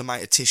most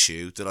amount of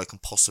tissue that I can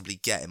possibly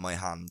get in my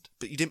hand.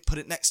 But you didn't put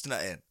it next to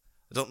nothing.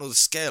 I don't know the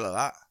scale of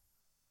that.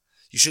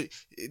 You should,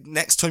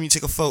 next time you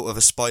take a photo of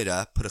a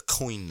spider, put a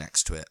coin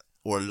next to it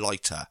or a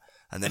lighter,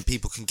 and then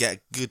people can get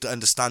a good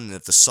understanding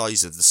of the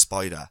size of the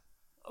spider.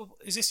 Oh,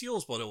 is this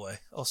yours, by the way?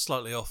 Oh,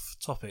 slightly off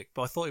topic,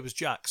 but I thought it was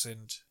Jack's,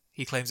 and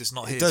he claims it's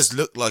not It his. does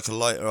look like a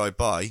lighter I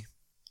buy.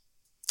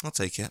 I'll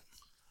take it.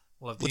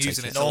 Well, I've been We'll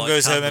using take it. it. to No one light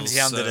goes home candles,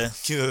 empty-handed.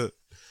 so-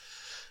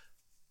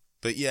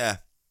 But yeah,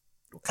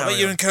 I Carry bet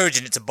you're on.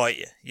 encouraging it to bite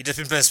you. You've just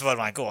been playing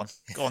Spider-Man. Go on,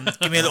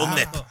 give me a little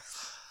nip.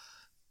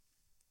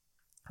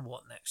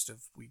 What next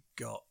have we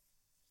got?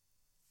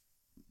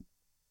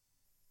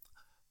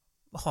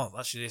 Oh,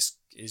 actually, this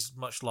is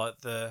much like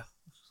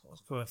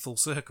going full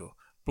circle.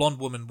 Blonde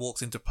woman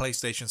walks into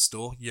PlayStation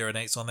store,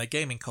 urinates on their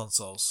gaming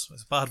consoles.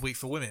 It's a bad week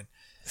for women.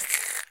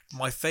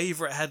 My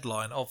favourite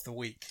headline of the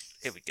week.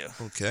 Here we go.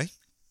 okay.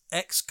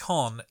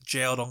 Ex-con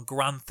jailed on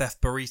Grand Theft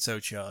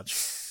Burrito charge.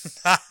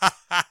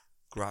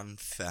 Grand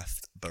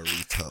Theft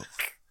Burrito.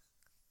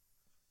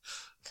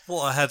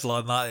 What a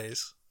headline that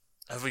is.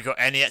 Have we got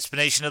any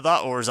explanation of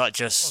that, or is that Well, I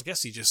just...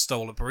 guess he just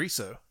stole a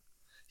burrito.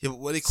 Yeah, but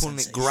what are they calling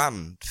it? Sensation.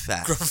 Grand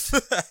Theft.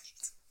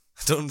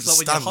 I don't It's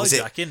like when understand. you Was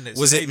it, hijack, isn't it?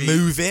 So was it maybe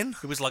moving?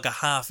 It was like a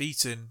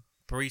half-eaten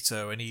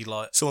burrito, and he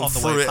Someone on the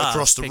threw way it past,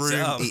 across the picked it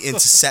room. up. He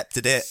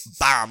intercepted it.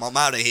 Bam! I'm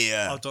out of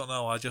here. I don't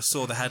know. I just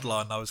saw the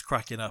headline and I was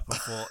cracking up and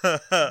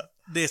thought,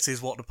 This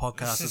is what the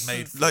podcast is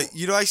made for. Like,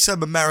 you know how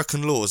some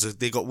American laws,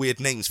 they got weird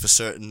names for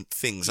certain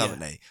things, haven't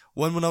they?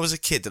 One when I was a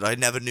kid that I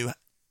never knew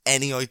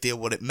any idea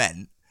what it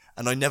meant,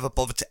 and I never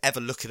bothered to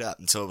ever look it up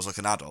until I was like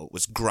an adult,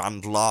 was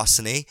grand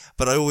larceny,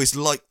 but I always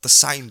liked the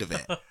sound of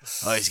it.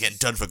 Oh, he's getting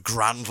done for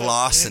grand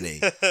larceny.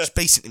 Which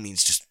basically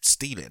means just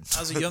stealing.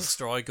 As a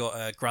youngster, I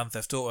got Grand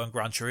Theft Auto and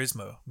Gran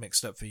Turismo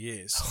mixed up for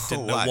years.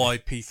 Didn't wow.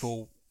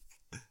 know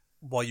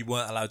why you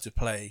weren't allowed to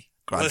play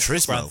Gran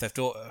Turismo. Grand Theft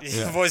Auto.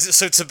 Yeah. Why is it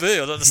so taboo? I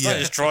don't understand. Yeah.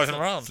 Just driving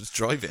around. Just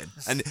driving.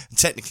 And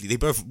technically, they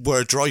both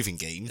were driving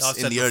games I've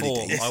in said the early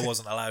before, days. I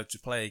wasn't allowed to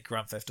play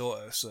Grand Theft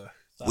Auto, so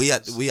We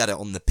had it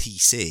on the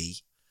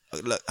PC.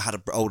 Look, I had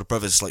an older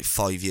brother that's like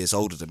 5 years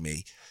older than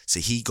me,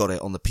 so he got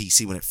it on the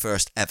PC when it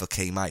first ever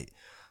came out.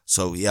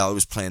 So yeah, I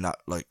was playing that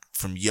like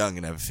from young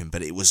and everything,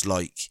 but it was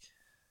like,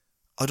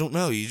 I don't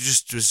know,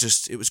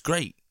 it was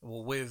great.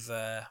 Well, with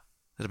Had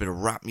a bit of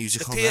rap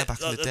music on there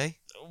back in the day.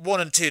 1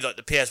 and 2, like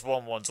the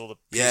PS1 ones or the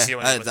Yeah, PC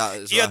I had ones. that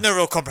as You well. had no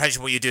real comprehension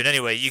of what you're doing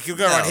anyway. You could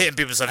go around hitting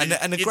people and stuff.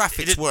 And the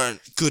graphics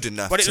weren't good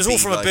enough. But it was to all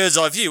be from a like- bird's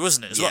eye view,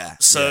 wasn't it? As Yeah, well?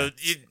 So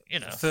yeah. you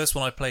know. the first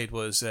one I played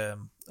was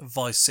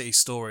Vice City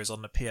Stories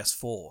on the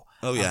PS4.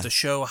 Oh, yeah. And to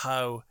show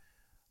how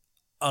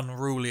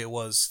unruly it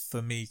was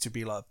for me to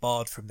be like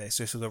barred from this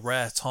was a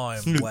rare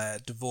time where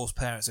divorced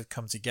parents have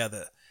come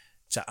together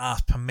to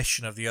ask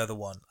permission of the other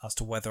one as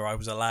to whether I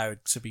was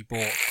allowed to be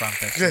bought Grand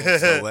Theft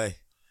Auto. No way.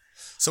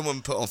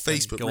 Someone put on and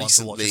Facebook go on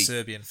to watch a recently.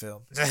 Serbian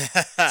film.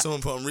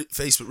 Someone put on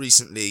Facebook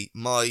recently.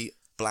 My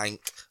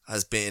blank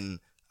has been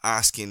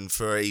asking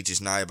for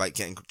ages now about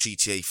getting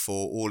GTA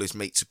 4. All his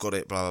mates have got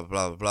it. Blah blah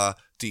blah blah blah.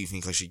 Do you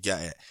think I should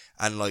get it?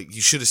 And like,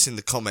 you should have seen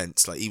the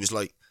comments. Like, he was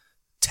like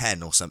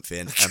 10 or something,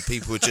 and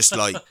people were just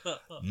like,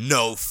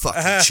 "No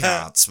fucking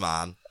chance,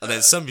 man." And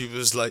then some people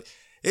was like,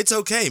 "It's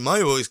okay,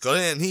 my boy's got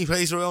it, and he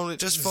plays around it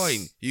just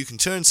fine. You can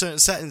turn certain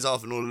settings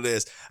off and all of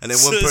this." And then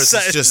one Certain person's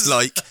settings. just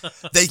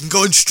like, "They can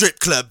go in strip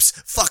clubs.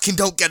 Fucking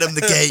don't get them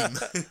the game."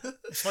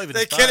 It's not even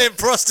They're as bad. killing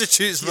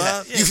prostitutes, man.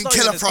 Yeah. Yeah, You it's can not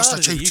kill even a as bad as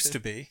prostitute. It used to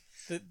be.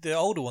 The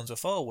older ones are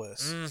far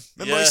worse.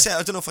 Remember I Yeah. said,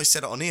 I don't know if I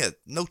said it on here,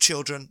 no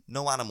children,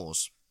 no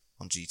animals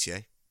on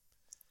GTA.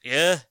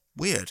 Yeah,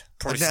 Weird.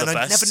 Probably and for the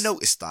I best. never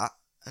noticed that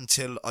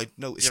until I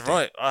noticed you're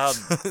it. right.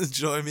 Do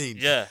you know what I mean?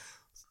 Yeah,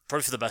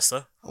 probably for the best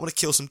though. I want to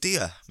kill some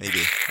deer,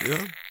 maybe. You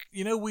know?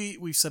 You know,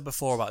 we've said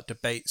before about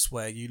debates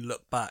where you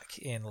look back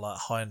in like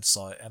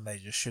hindsight and they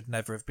just should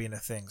never have been a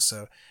thing.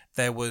 So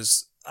there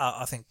was,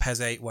 I think, PES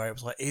 8 where it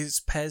was like,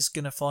 is PES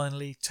going to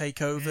finally take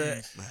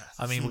over?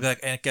 I mean, we're going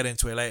to get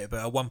into it later,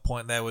 but at one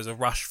point there was a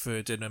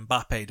Rashford and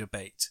Mbappe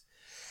debate.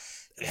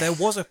 There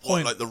was a Or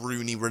point... like the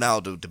Rooney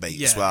Ronaldo debate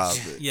yeah, as well.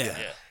 yeah.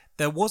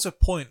 There was a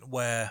point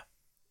where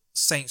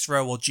Saints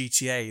Row or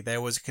GTA, there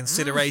was a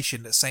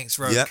consideration that Saints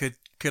Row Yeah.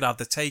 could have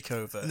the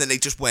takeover. And then they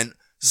just went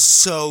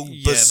so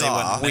yeah,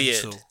 bizarre. they went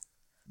Weird. mental.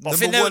 I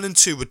think Number they- 1 and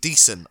 2 were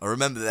decent. I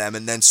remember them,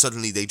 and then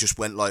suddenly they just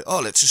went like, "Oh,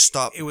 let's just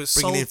start It was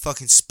bringing in sold-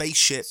 fucking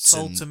spaceships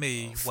Sold and to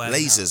me when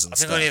lasers and I think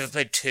stuff." I only ever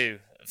played 2.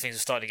 Things are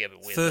starting to get a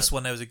bit weird. First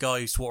one, there was a guy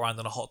who used to walk around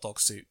in a hot dog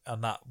suit,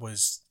 and that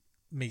was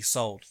me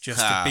sold just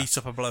Ah. to beat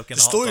up a bloke in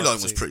The a hot dog storyline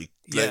was suit. pretty.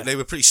 Yeah. They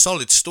were pretty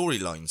solid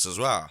storylines as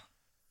well.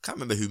 Can't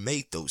remember who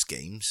made those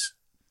games.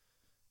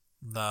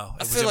 No,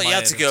 I feel like you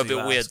had to go a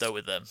bit weird though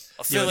with them.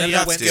 I feel Yeah, like then you they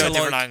had went to go to, a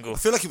different like- angle. I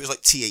feel like it was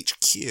like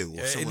THQ or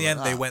Yeah, something in the end,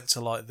 like they that. went to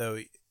like though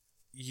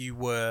you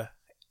were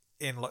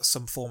in like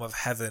some form of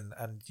heaven,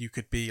 and you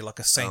could be like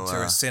a saint Oh, or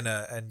wow. a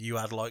sinner, and you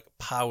had like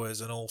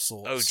powers and all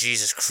sorts. Oh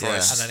Jesus Yeah.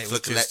 Christ! And then it was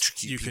Like just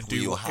electrocute you can people with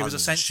do. your It was hands and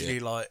essentially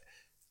shit. like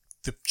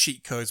the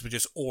cheat codes were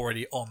just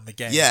already on the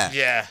game. Yeah.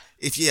 Yeah,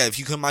 If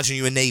you can imagine,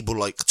 you enable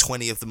like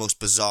 20 of the most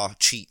bizarre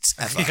cheats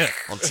ever Yeah.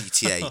 on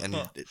GTA, and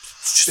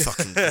just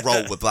fucking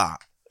roll with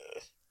that.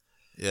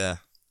 Yeah.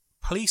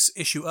 Police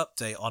issue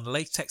update on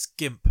latex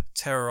gimp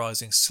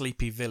terrorizing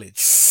Sleepy Village.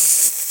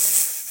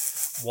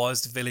 Why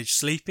is the village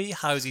sleepy?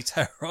 How is he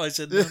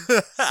terrorizing them?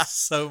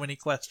 So many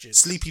questions.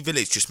 Sleepy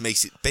Village just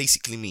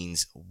basically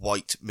means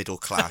white middle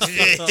class,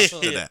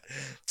 doesn't it?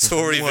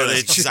 Tory More or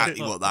less village.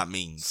 exactly what that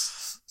means.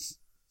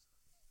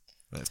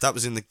 If that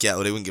was in the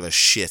ghetto, they wouldn't give a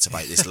shit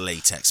about this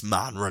latex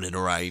man running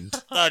around.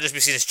 That'd just be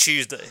seen as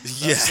Tuesday.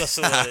 That's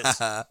all it is.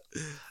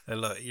 Hey,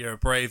 look, you're a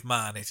brave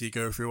man if you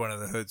go through one of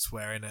the hoods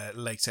wearing a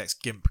latex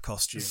gimp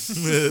costume.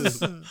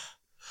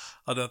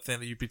 I don't think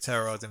that you'd be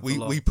terrorising for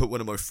long. We put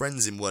one of my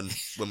friends in one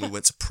when we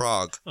went to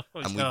Prague,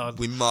 and God.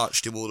 we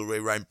marched him all the way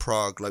around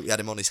Prague. Like, we had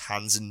him on his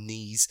hands and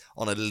knees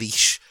on a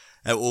leash,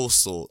 all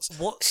sorts.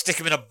 What Stick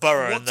him in a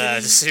burrow What in there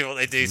did to he- see what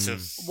they do to him.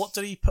 what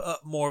did he put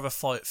up more of a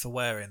fight for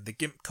wearing? The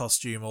gimp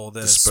costume or the,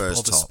 The Spurs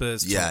or the top.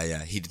 Spurs top?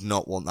 Yeah, he did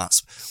not want that.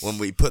 When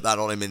we put that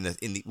on him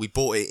we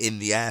bought it in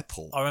the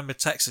airport. I remember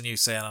texting you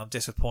saying, I'm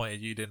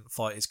disappointed you didn't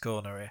fight his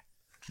corner here.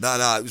 No,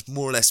 it was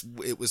more or less,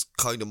 it was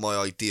kind of my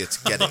idea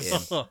to get it in,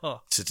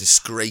 to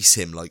disgrace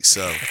him like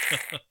so.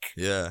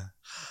 Yeah.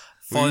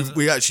 Fine.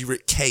 We actually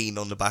writ Kane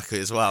on the back of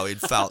it as well in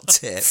felt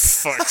tip.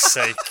 Fuck's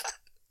sake.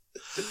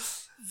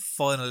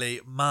 Finally,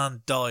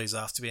 man dies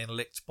after being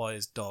licked by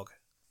his dog.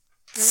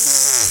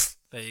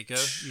 There you go.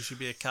 You should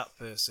be a cat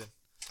person.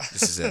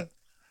 This is it.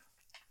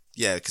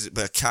 Yeah,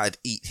 but a cat would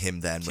eat him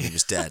then when he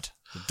was dead.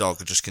 The dog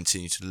would just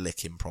continue to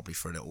lick him probably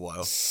for a little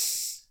while.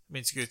 I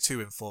mean, to go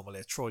too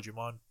informally, Troy, do you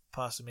mind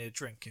passing me a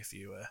drink if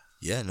you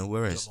Yeah, no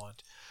worries. don't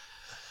mind?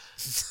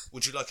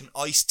 Would you like an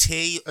iced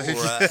tea or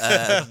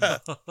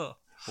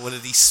one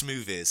of these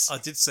smoothies? I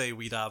did say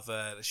we'd have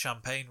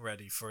champagne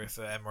ready for if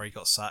Emery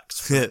got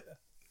sacked. To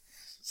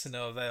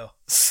no avail.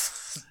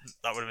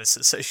 That would have been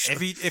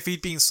sensational. If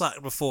he'd been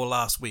sacked before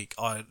last week,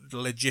 I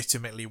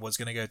legitimately was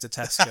going to go to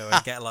Tesco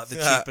and get like the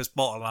cheapest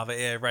bottle and have it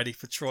here ready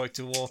for Troy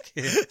to walk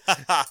in.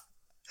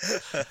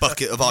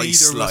 Bucket of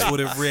ice. Neither of us like, would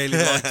have really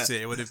liked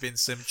it. It would have been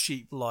some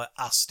cheap like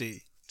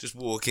Asti. just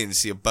walk in and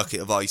see a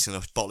bucket of ice and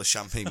a bottle of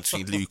champagne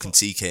between Luke and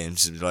TK and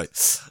just be like,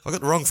 I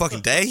got the wrong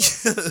fucking day.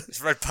 It's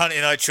red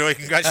panty night, Troy.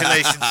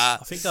 Congratulations. I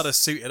think I'd have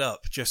suited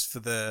up just for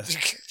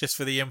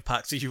the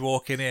impact of you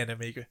walking in and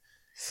me go,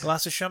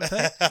 glass of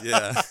champagne.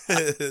 Yeah.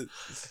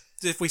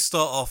 If we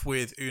start off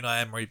with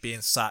Unai Emery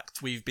being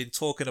sacked, we've been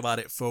talking about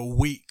it for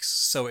weeks,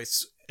 so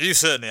You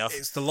certainly have.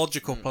 it's the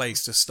logical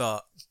place to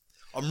start.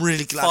 I'm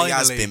really glad he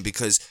has Finally. been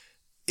because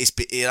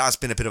it has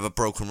been a bit of a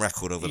broken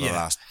record over the Yeah.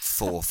 last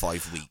 4 or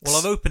 5 weeks. Well,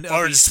 I've opened it up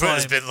Orange each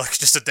Twitter's time. been like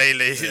just a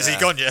daily. Is he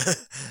gone yet?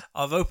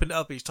 I've opened it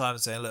up each time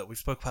saying, look, we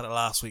spoke about it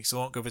last week, so I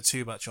won't go over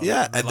too much on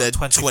yeah, it. and Like then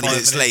 20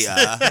 minutes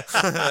later,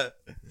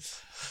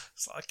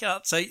 It's like, I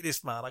can't take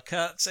this, man. I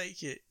can't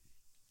take it.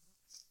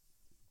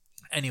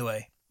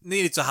 Anyway,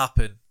 needed to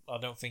happen. I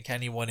don't think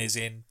anyone is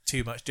in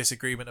too much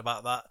disagreement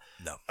about that.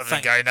 no, Other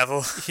than Gary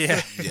Neville.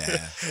 Yeah. yeah,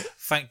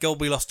 Thank God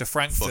we lost to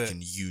Frankfurt.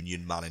 fucking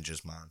union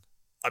managers, man.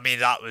 I mean,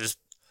 that was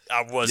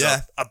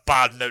Yeah. a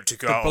bad note to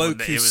go The out bloke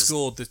on. who It was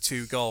scored the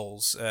 2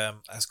 goals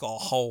has got a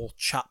whole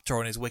chapter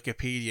on his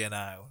Wikipedia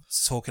now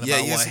talking Yeah,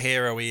 about he what is- a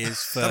hero he is.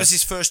 For, That was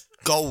his first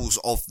goals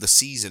of the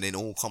season in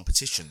all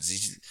competitions.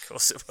 of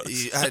course it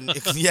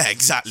was. Yeah,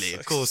 exactly.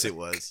 Of course it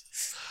was.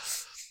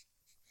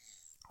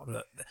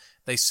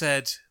 They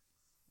said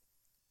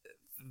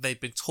they'd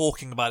been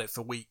talking about it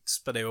for weeks,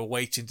 but they were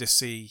waiting to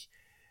see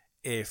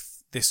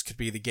if this could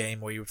be the game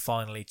where he would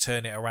finally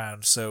turn it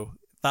around. So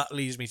that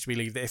leads me to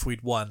believe that if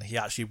we'd won, he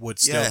actually would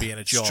still be in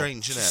a job.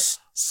 Strange, isn't it?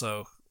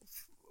 So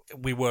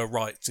we were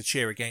right to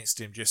cheer against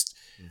him. Just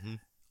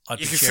I'd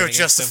be You can cheering feel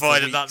against them for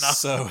justified in that weeks, now.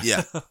 So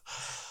Yeah.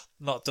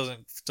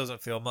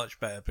 doesn't feel much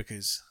better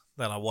because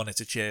then I wanted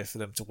to cheer for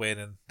them to win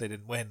and they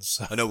didn't win.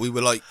 So I know we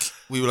were like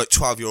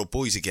 12-year-old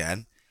boys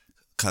again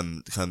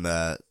come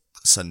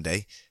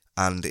Sunday,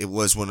 and it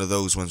was one of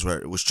those ones where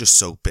it was just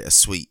so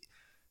bittersweet.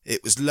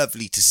 It was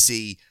lovely to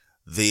see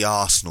the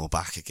Arsenal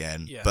back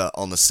again, Yeah. but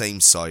on the same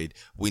side,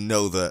 we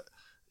know that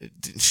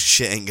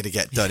shit ain't gonna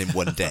get done in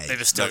one day. They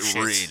were still Like, shit.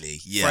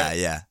 really,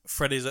 yeah.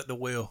 Freddie's at the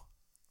wheel.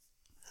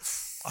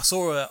 I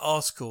saw an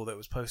article that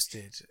was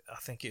posted. I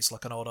think it's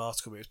like an old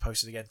article, but it was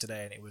posted again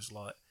today, and it was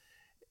like,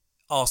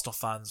 Arsenal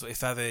fans,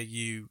 if ever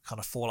you kind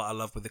of fall out of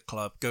love with the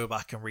club, go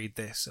back and read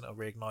this and it'll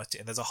reignite it.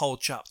 And there's a whole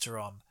chapter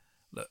on,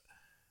 look,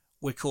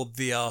 we're called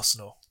the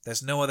Arsenal.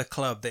 There's no other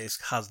club that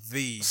has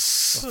the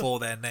before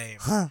their name.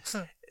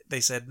 They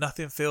said,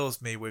 nothing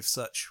fills me with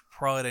such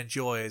pride and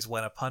joy as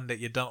when a pundit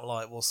you don't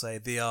like will say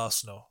the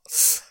Arsenal.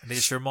 And it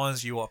just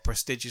reminds you what a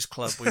prestigious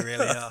club we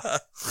really are.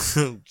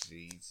 Oh,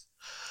 jeez.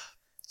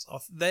 So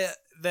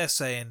they're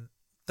saying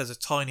there's a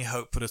tiny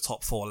hope for the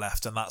top 4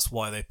 left, and that's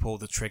why they pulled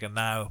the trigger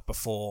now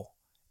before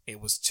it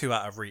was too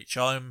out of reach.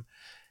 I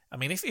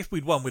mean, if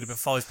we'd won, we'd have been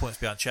 5 points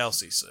behind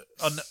Chelsea. So,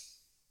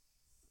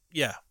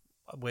 yeah,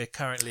 we're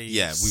currently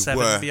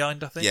 7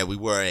 behind, I think. Yeah, we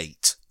were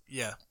 8.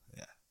 Yeah.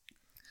 Yeah.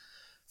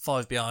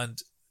 5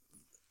 behind.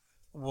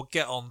 We'll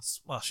get on.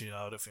 Well, actually, no,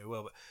 I don't think we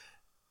will. But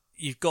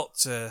you've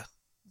got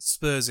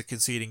Spurs are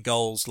conceding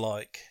goals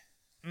like.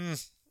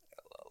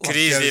 Could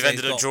easily have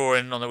ended up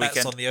drawing on the bets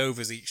weekend. on the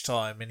overs each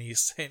time, and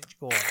he's saying,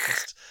 "Go on,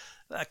 just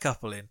let a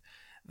couple in."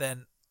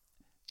 Then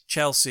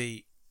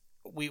Chelsea,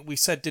 we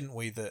said, didn't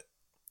we, that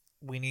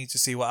we need to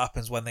see what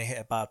happens when they hit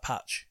a bad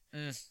patch,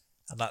 and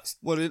that's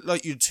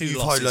Like you've losses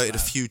highlighted now. a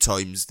few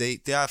times, they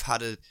have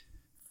had a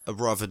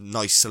rather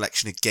nice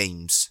selection of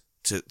games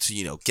to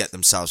get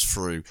themselves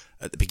through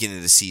at the beginning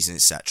of the season,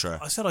 etc.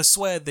 I said I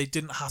swear they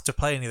didn't have to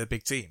play any of the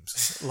big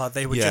teams. Like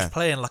they were Yeah. just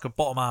playing like a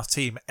bottom half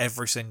team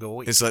every single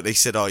week. It's like they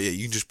said, oh yeah,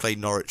 you can just play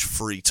Norwich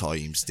 3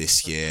 times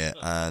this year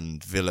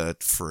and Villa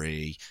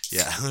 3.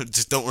 Yeah,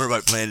 just don't worry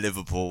about playing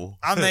Liverpool.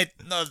 And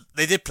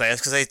they did play us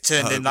because they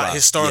turned in that well,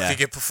 historically yeah.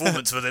 good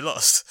performance where they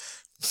lost.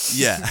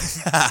 Yeah.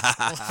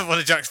 One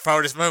of Jack's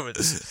proudest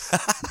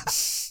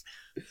moments.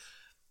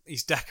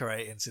 He's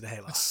decorating today.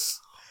 Like he's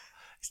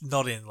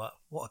nodding. Like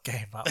what a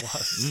game that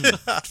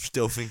was.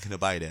 Still thinking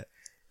about it.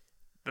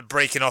 But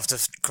breaking off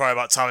to cry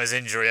about Tammy's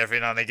injury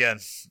every now and again.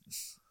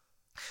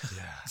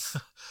 Yeah.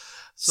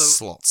 So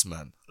Slots,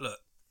 man. look,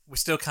 we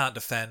still can't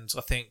defend.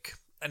 I think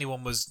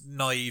anyone was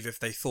naive if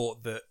they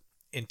thought that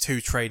in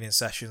 2 training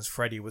sessions,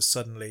 Freddie was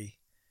suddenly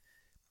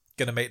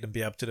going to make them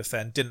be able to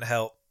defend. Didn't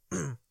help.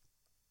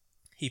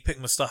 He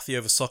picked Mustafi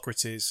over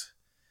Socrates.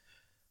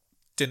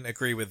 Didn't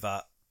agree with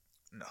that.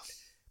 No.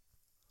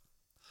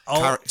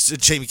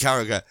 Jamie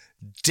Carragher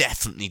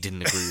definitely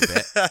didn't agree with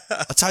it.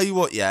 I'll tell you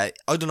what, yeah,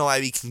 I don't know how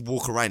he can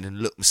walk around and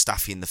look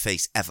Mustafi in the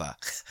face ever.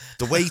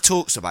 The way he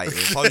talks about it,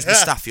 if I was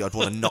Mustafi, I'd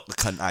want to knock the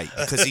cunt out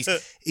because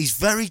he's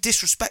very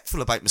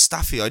disrespectful about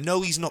Mustafi. I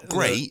know he's not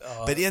great,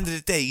 but at the end of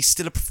the day, he's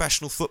still a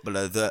professional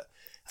footballer that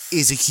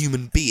is a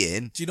human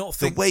being. Do you not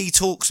think the way he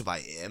talks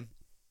about him?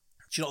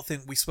 Do you not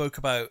think we spoke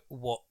about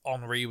what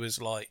Henry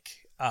was like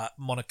at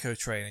Monaco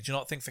training? Do you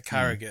not think for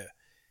Carragher,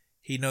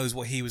 he knows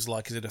what he was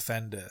like as a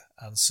defender,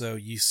 and so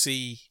you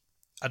see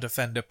a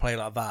defender play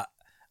like that,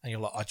 and you're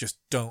like, I just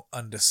don't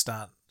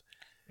understand.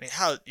 I mean,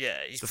 how? Yeah,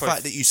 he's the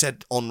fact that you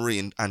said Henry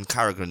and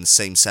Carragher in the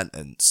same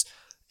sentence,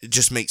 it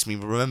just makes me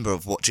remember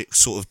of what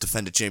sort of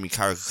defender Jamie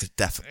Carragher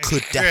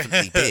could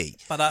definitely be,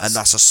 and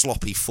that's a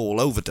sloppy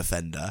fall over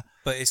defender.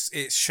 But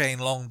it's Shane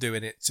Long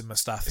doing it to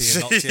Mustafi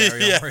and not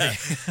Thierry Henry.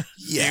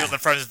 Yeah, you got the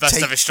Prem's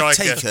best ever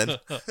striker. Taken.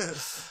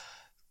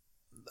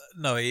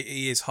 No,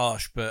 he is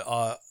harsh, but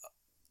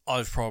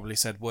I've probably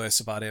said worse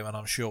about him, and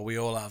I'm sure we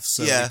all have.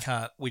 So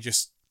we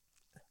just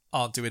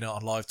aren't doing it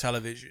on live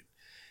television.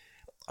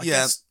 I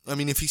guess, I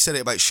mean, if he said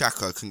it about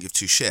Xhaka, I couldn't give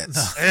two shits.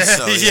 No.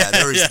 So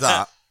there is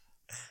that.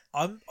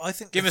 I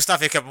think give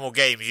Mustafi a couple more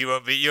games. You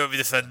won't be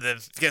defending him.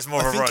 If he gets more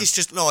of a run. I think it's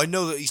just I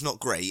know that he's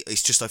not great.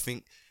 It's just I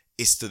think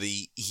it's that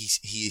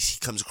he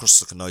comes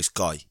across like a nice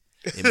guy,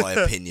 in my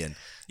opinion.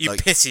 You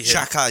pity him.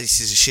 Xhaka is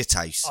a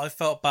shithouse. I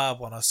felt bad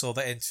when I saw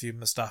that interview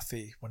with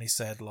Mustafi when he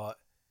said like,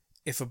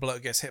 if a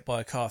bloke gets hit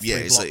by a car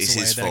 3 blocks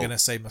away, they're going to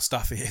say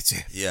Mustafi hit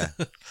him. Yeah.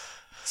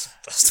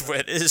 That's the way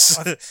it is.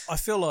 I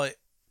feel like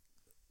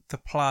the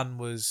plan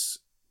was,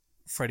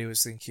 Freddie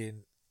was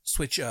thinking,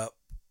 switch it up.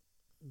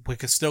 We're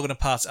still going to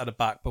pass it out the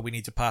back, but we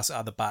need to pass it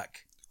out the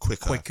back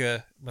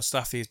quicker.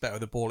 Mustafi is better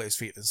with the ball at his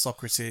feet than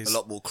Socrates. A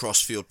lot more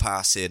cross-field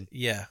passing.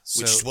 Yeah.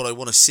 Which is what I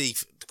want to see,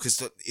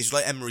 because it's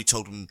like Emery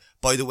told him,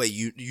 by the way,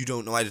 you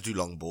don't know how to do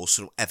long balls,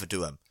 so don't ever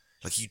do them.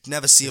 Like, you'd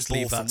never see a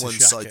ball from one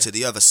side to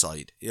the other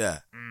side. Yeah.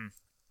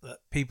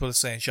 People are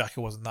saying Xhaka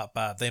wasn't that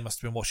bad. They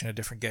must have been watching a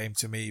different game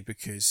to me,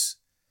 because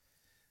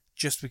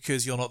just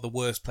because you're not the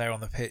worst player on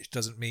the pitch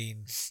doesn't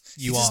mean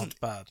you aren't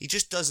bad. He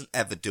just doesn't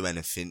ever do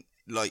anything.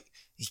 Like,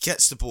 he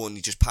gets the ball and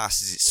he just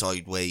passes it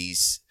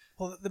sideways.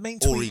 Well, the main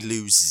tweet, or he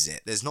loses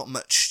it. There's not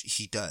much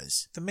he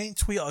does. The main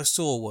tweet I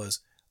saw was,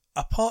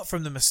 apart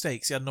from the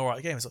mistakes, he had an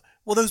alright game. It's like,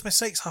 well, those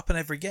mistakes happen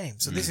every game,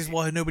 so this is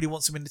why nobody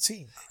wants him in the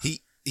team.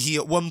 He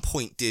at one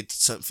point did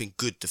something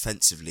good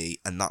defensively,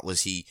 and that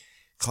was he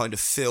kind of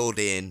filled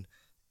in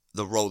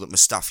the role that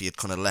Mustafi had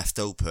kind of left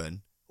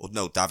open, or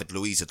no, David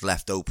Luiz had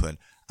left open,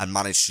 and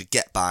managed to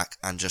get back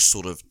and just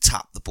sort of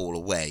tap the ball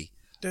away.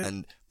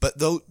 But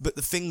the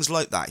things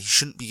like that he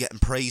shouldn't be getting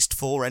praised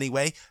for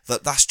anyway.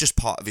 That's just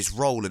part of his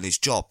role and his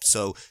job.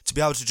 So to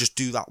be able to just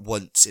do that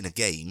once in a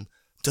game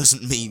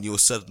doesn't mean you're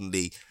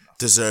suddenly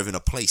deserving a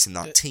place in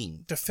that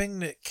team. The thing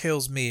that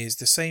kills me is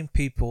the same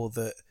people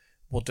that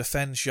will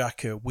defend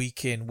Xhaka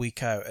week in,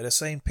 week out are the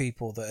same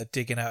people that are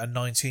digging out a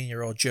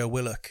 19-year-old Joe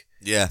Willock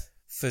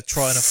for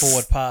trying a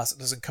forward pass that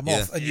doesn't come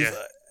off. And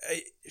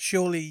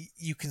surely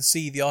you can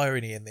see the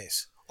irony in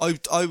this.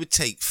 I would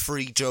take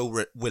 3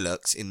 Joe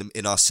Willocks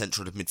in our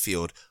central of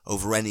midfield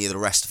over any of the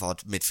rest of our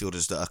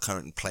midfielders that are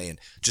currently playing,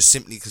 just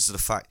simply because of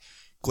the fact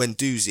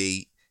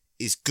Guendouzi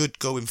is good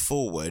going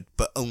forward,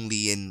 but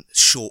only in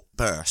short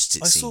bursts,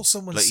 it seems. I saw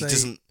someone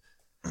say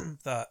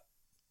that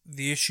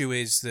the issue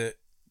is that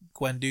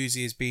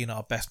Guendouzi has been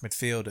our best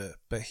midfielder,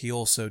 but he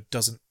also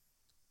doesn't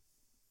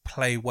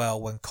play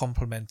well when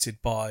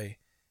complemented by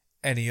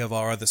any of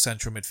our other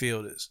central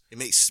midfielders. He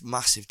makes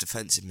massive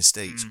defensive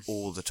mistakes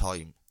all the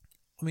time.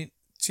 I mean,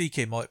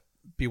 TK might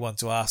be one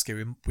to ask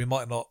him. We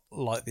might not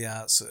like the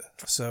answer.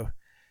 So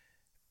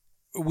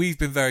we've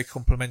been very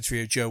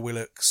complimentary of Joe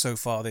Willock so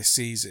far this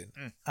season.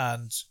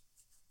 And,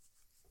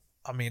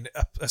 I mean,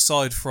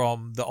 aside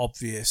from the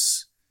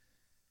obvious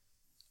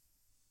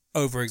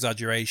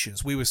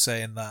over-exaggerations, we were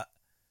saying that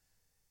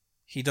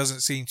he doesn't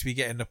seem to be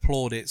getting the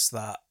plaudits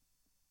that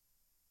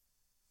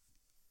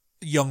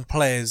young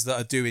players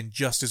that are doing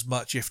just as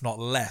much, if not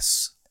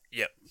less,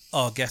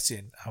 are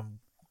getting.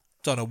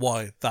 Don't know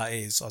why that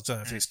is. I don't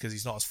know if it's because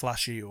he's not as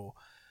flashy or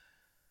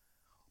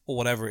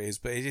whatever it is,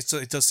 but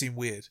it does seem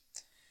weird.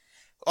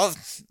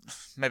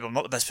 Maybe I'm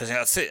not the best person.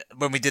 I think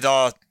when we did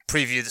our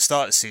preview at the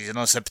start of the season,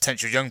 I said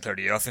potential young player of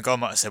the year. I think I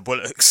might have said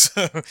Willock.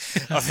 So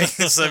I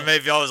think so.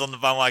 Maybe I was on the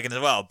bandwagon as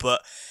well.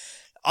 But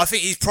I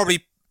think he's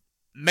probably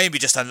maybe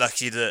just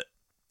unlucky that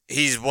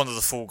he's one of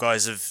the fall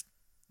guys of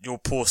your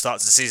poor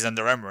start to the season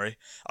under Emery.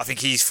 I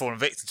think he's fallen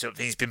victim to it. I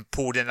think he's been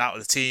pulled in and out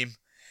of the team.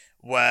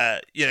 Where,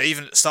 you know,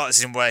 even at the start of the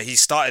season where he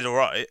started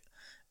alright,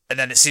 and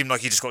then it seemed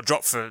like he just got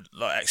dropped for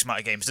like X amount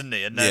of games, didn't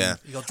he? And then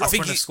he got dropped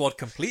from the squad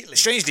completely.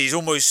 Strangely, I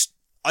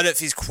don't think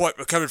he's quite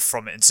recovered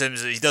from it in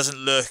terms of he doesn't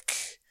look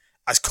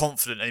as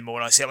confident anymore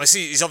when I see him. I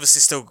see he's obviously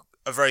still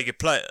a very good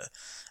player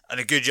and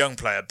a good young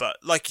player, but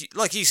like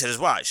you said as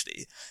well,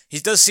 actually, he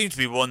does seem to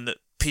be one that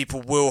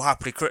people will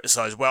happily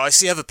criticise, where I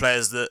see other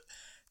players that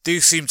do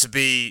seem to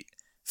be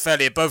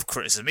fairly above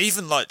criticism,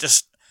 even like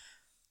just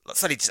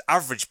fairly just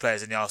average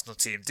players in the Arsenal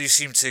team do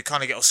seem to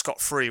kind of get off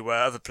scot-free,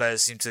 where other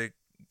players seem to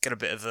get a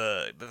bit of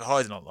a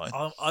hiding online.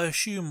 I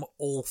assume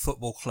all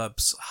football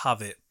clubs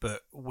have it,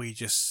 but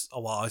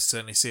I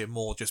certainly see it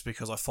more just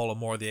because I follow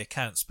more of the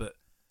accounts. But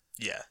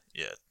Yeah.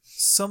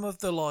 some of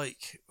the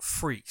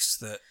freaks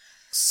that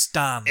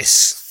stand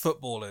It's-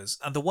 footballers,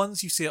 and the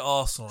ones you see at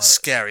Arsenal,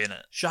 Scary, isn't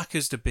it?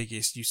 Xhaka's the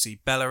biggest. You see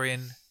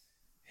Bellerin,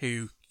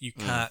 who you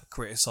can't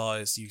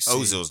criticise. You see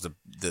Ozil's the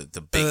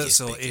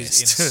biggest. Özil is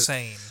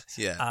insane.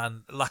 Yeah.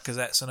 And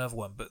Lacazette's another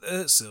one. But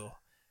Özil,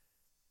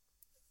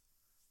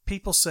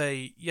 people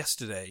say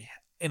yesterday,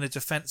 in a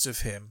defence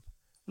of him,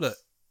 look,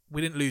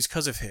 we didn't lose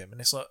because of him. And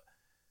it's like,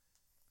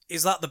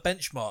 is that the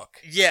benchmark?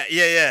 Yeah.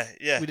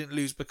 We didn't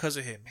lose because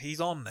of him.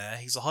 He's on there.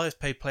 He's the highest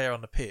paid player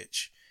on the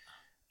pitch.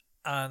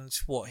 And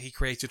he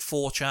created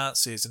 4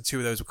 chances and 2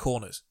 of those were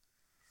corners.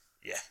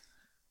 Yeah.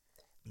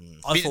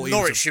 I thought he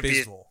was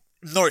abysmal.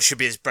 Norwich should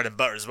be his bread and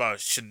butter as well,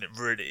 shouldn't it,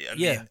 really? I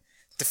mean,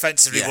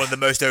 defensively, one of the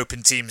most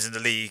open teams in the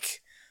league.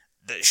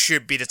 That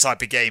should be the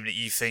type of game that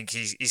you think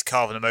he's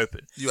carving them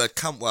open. You had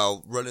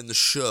Campbell running the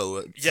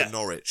show for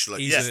Norwich.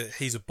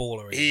 He's a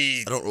baller.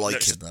 I don't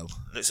like him, though.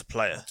 Looks a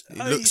player. He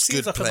looks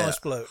seems good like player. a nice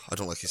bloke. I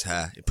don't like his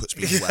hair. It puts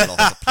me well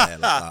off a player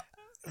like that.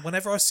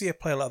 Whenever I see a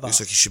player like that, Looks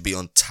like he should be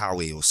on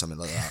Towie or something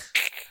like that.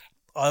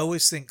 I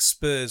always think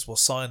Spurs will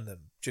sign them.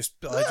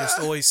 I just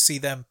always see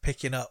them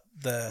picking up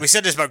the. We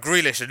said this about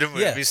Grealish, didn't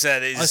we? Yeah. We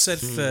said I said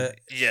for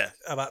yeah.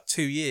 about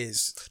 2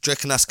 years. Do you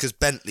reckon that's because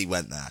Bentley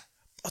went there?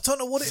 I don't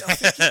know what it.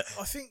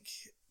 I think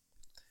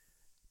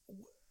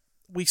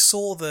we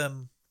saw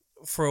them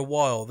for a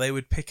while. They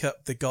would pick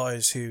up the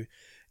guys who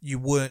you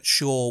weren't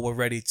sure were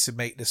ready to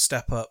make the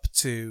step up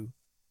to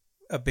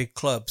a big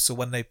club. So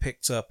when they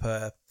picked up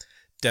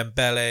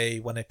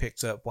Dembele, when they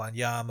picked up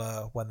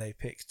Wanyama, when they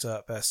picked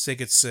up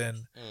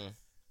Sigurdsson,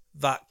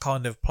 that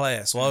kind of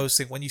player. So I always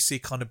think when you see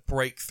kind of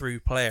breakthrough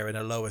player in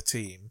a lower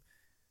team,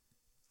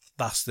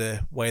 that's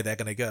the way they're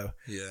going to go.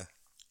 Yeah.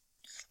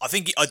 I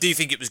do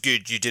think it was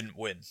good you didn't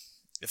win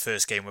the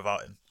first game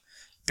without him,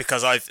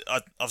 because I've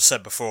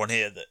said before on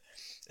here that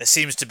there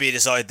seems to be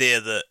this idea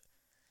that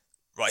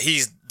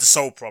he's the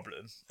sole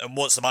problem, and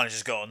once the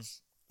manager's gone,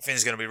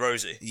 things are going to be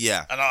rosy.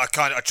 Yeah. And I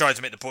tried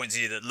to make the point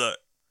to you that look,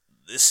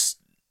 this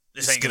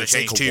ain't going to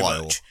change too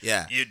much.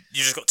 Yeah. You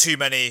just got too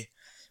many,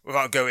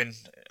 without going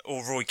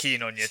all Roy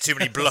Keane on you, too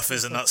many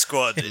bluffers in that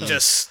squad. It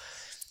just,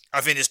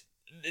 I think it's,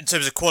 in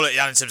terms of quality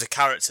and in terms of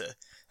character,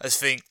 I just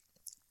think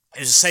it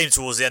was the same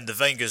towards the end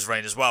of Wenger's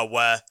reign as well,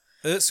 where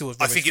I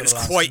think it was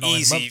quite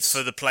easy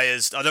for the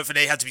players. I don't think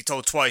they had to be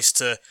told twice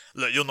to,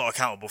 look, you're not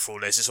accountable for all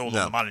this, it's all on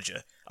the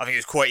manager. I think it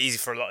was quite easy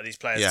for a lot of these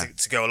players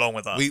to go along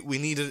with that. We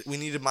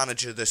need a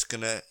manager that's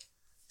going to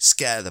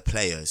scare the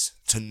players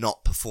to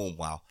not perform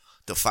well.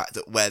 The fact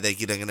that where they're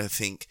going to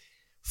think,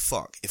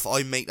 fuck, if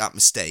I make that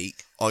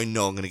mistake, I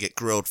know I'm going to get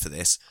grilled for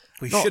this.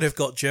 We should have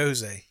got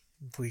Jose.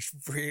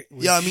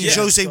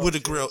 Jose would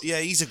have grilled. Yeah,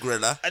 he's a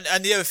griller.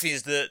 And the other thing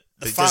is that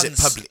the he fans does it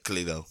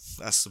publicly, though.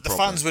 That's the problem.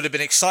 The fans would have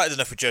been excited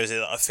enough with Jose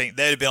that I think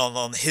they'd have been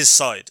on his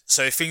side.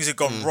 So if things had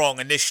gone wrong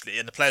initially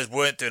and the players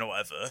weren't doing it or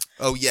whatever,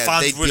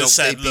 fans would have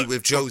said, look,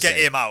 with Jose. get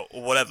him out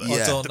or whatever.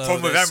 Yeah. The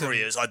problem with Emery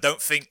is I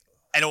don't think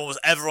anyone was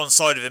ever on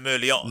side of him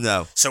early on.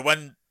 No. So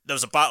when there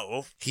was a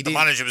battle, the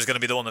manager was going to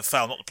be the one that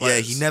fell, not the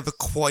players. Yeah, he never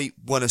quite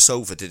won us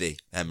over, did he,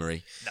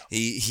 Emery? No.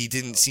 He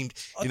didn't seem...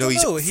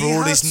 he's for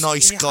all his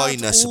nice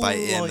guyness about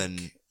him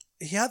and...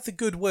 He had the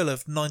goodwill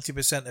of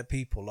 90% of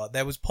people. Like,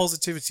 there was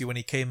positivity when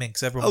he came in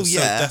because everyone was so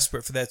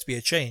desperate for there to be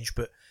a change.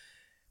 But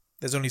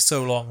there's only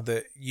so long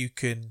that you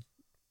can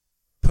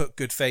put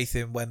good faith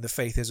in when the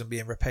faith isn't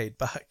being repaid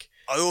back.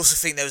 I also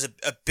think there was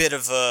a bit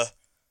of a...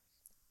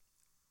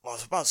 Well, I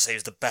was about to say it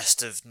was the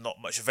best of not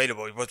much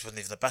available. He wasn't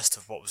even the best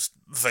of what was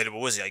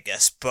available, was he, I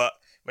guess? But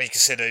when you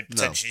consider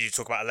potentially you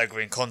talk about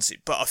Allegri and Conte.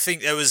 But I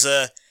think there was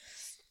a...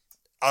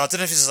 I don't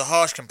know if this is a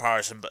harsh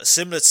comparison, but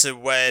similar to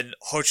when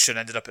Hodgson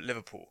ended up at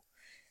Liverpool,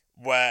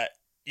 where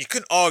you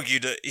couldn't argue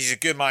that he's a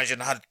good manager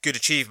and had good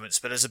achievements,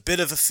 but there's a bit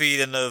of a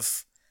feeling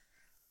of,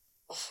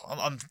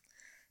 I'm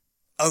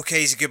okay,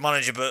 he's a good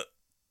manager, but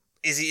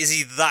is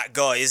he that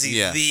guy? Is he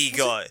the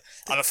guy?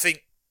 And I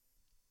think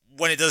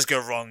when it does go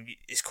wrong,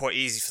 it's quite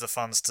easy for the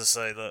fans to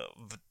say that,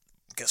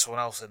 get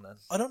someone else in then.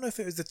 I don't know if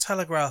it was the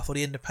Telegraph or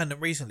the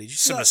Independent recently. Did you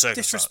see Similar that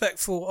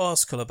disrespectful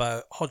article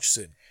about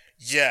Hodgson?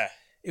 Yeah.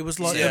 It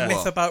was like a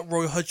myth about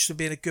Roy Hodgson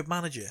being a good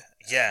manager.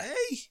 Yeah.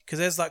 Because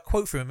there's that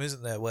quote from him,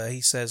 isn't there, where he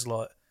says,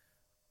 like,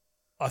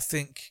 I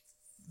think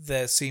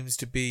there seems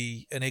to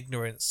be an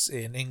ignorance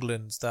in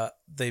England that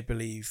they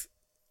believe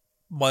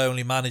my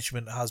only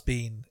management has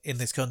been in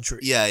this country.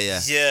 Yeah.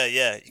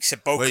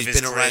 Except both of his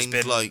been around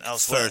like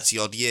elsewhere. 30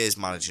 odd years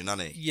managing,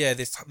 hasn't he? Yeah,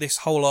 this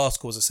whole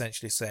article was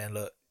essentially saying,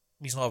 look,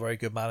 he's not a very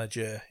good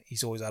manager.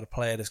 He's always had a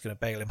player that's going to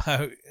bail him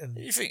out. And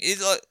you think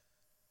he's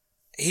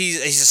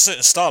a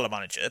certain style of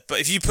manager, but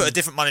if you put a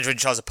different manager in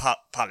charge of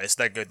Palace,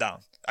 they'd go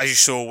down. As you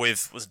saw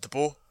with De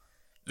Boer,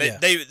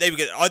 they would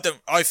get.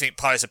 I think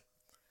Palace are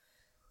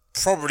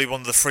probably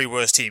one of the 3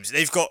 worst teams.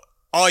 They've got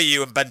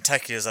Ayew and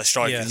Benteke as their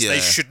strikers. Yeah. They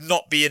should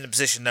not be in the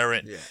position they're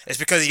in. Yeah. It's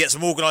because he gets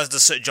them organised in a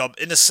certain job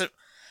in a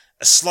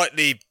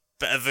slightly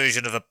better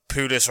version of a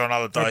Pulis or an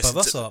They're Allardyce.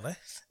 above us, aren't they?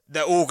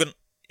 They're I think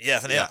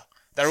they are.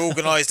 They're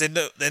organised.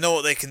 They know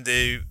what they can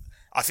do.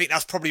 I think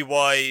that's probably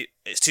why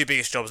its two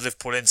biggest jobs,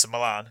 Liverpool, Inter,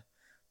 Milan,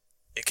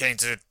 it came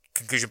to a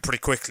conclusion pretty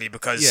quickly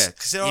because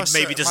there are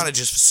certain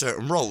managers for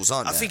certain roles,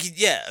 aren't there? I think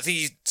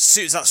he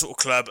suits that sort of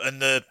club,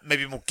 and the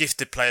maybe more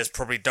gifted players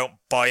probably don't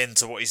buy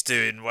into what he's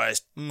doing, where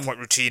it's quite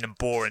routine and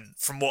boring,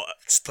 from what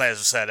players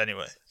have said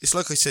anyway. It's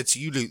like I said to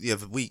you, Luke, the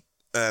other week,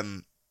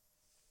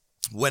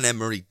 when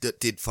Emery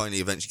did finally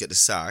eventually get the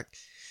sack,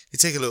 he'd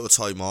take a little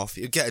time off,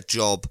 he'd get a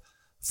job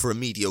for a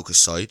mediocre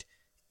side,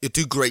 he'd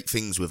do great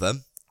things with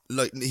them.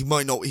 Like he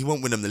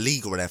won't win them the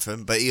league or whatever,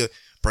 but he'll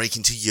break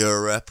into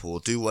Europe or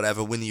do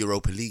whatever, win the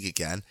Europa League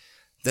again.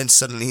 Then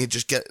suddenly he'd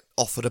just get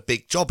offered a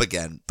big job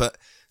again. But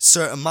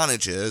certain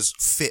managers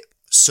fit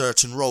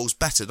certain roles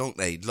better, don't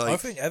they? Like, I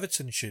think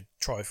Everton should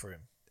try for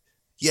him.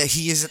 Yeah,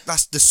 he is.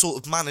 That's the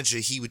sort of manager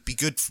he would be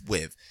good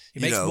with. He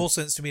makes more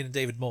sense to me than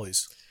David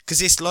Moyes.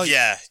 Because it's like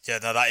no,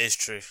 that is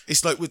true.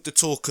 It's like with the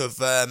talk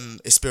of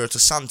Espirito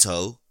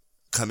Santo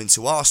coming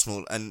to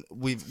Arsenal, and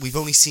we've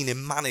only seen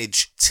him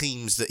manage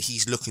teams that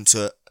he's looking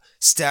to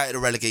stay out of the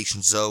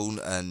relegation zone,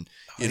 and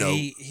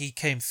he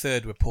came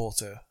third with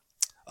Porto.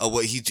 Oh,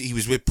 well, he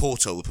was with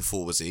Porto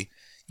before, was he?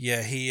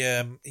 Yeah,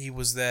 he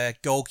was their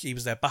he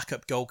was their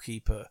backup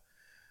goalkeeper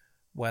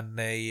when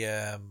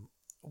they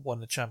won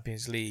the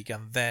Champions League,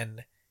 and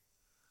then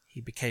he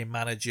became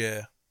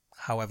manager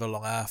however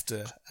long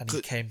after, and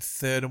he came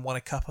third and won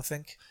a cup, I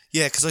think.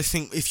 Yeah, because I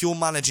think if you're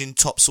managing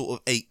top sort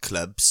of 8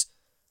 clubs,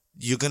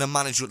 you're going to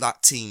manage with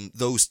that team,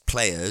 those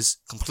players,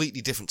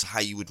 completely different to how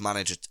you would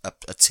manage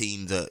a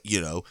team that,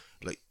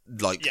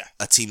 like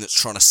a team that's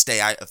trying to stay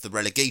out of the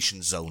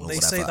relegation zone or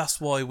whatever. They say that's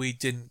why we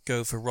didn't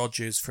go for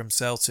Rodgers from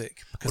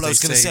Celtic. Because I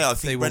was going to say, I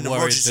think Brendan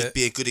Rodgers would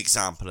be a good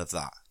example of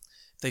that.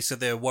 They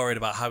said they were worried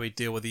about how he'd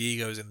deal with the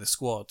egos in the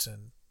squad,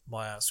 and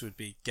my answer would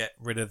be get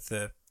rid of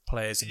the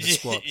players in the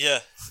squad. Yeah.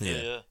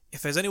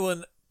 If there's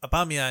anyone,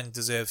 Aubameyang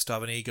deserves to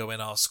have an ego in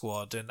our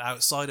squad, and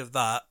outside of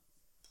that,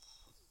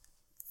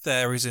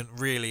 there isn't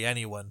really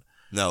anyone.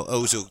 No,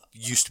 Ozil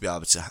used to be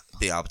able to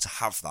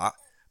have that,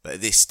 but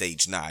at this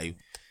stage now,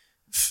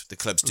 the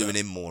club's doing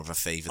him more of a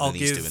favour than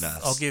he's doing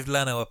us. I'll give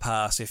Leno a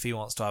pass if he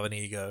wants to have an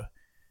ego.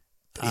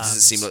 He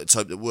doesn't seem like the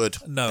type that would.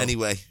 No,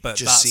 anyway, but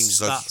just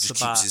seems like he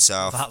just keeps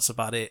himself. That's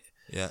about it.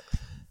 Yeah.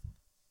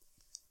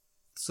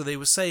 So they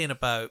were saying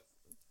about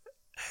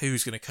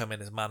who's going to come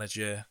in as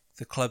manager.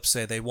 The club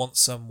say they want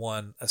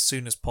someone as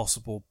soon as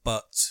possible,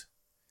 but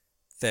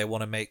they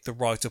want to make the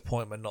right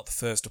appointment, not the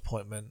first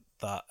appointment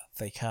that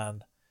they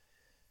can.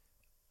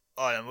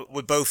 All right,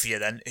 with both of you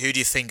then, who do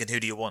you think and who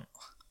do you want?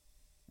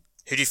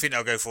 Who do you think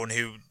they'll go for, and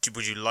who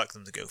would you like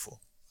them to go for?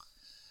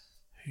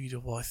 Who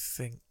do I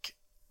think?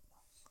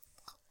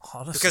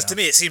 Honestly, because to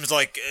me it seems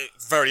like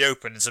very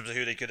open in terms of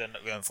who they could end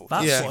up going for.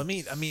 That's what I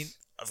mean.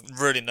 I've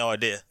really no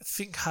idea.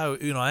 Think how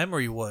Unai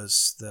Emery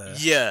was there.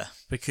 Yeah.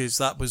 Because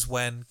that was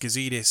when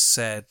Gazidis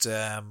said,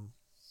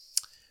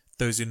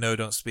 those who know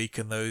don't speak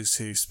and those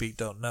who speak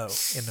don't know,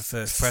 in the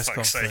first press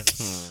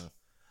conference.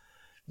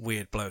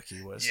 Weird bloke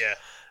he was. Yeah.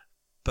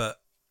 But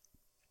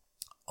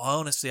I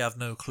honestly have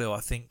no clue.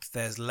 I think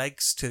there's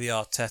legs to the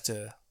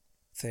Arteta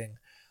thing.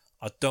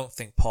 I don't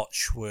think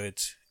Poch would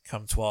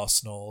come to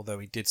Arsenal, although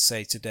he did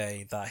say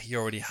today that he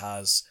already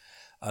has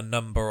a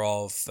number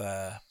of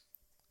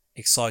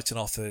exciting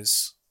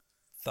offers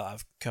that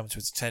have come to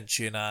his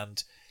attention,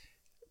 and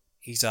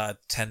he's had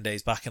 10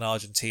 days back in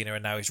Argentina,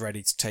 and now he's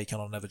ready to take on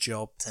another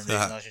job. 10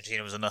 days in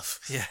Argentina was enough.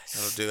 Yeah,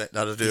 that'll do it.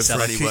 That'll do it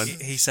for anyone.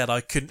 He said, "I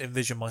couldn't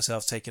envision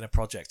myself taking a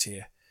project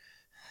here."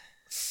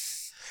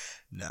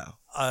 No.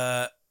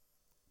 I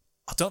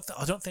don't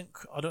think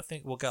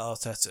we'll get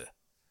Arteta.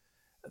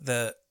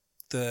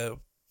 The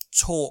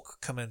talk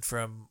coming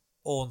from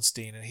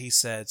Ornstein, and he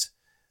said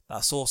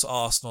that source at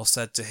Arsenal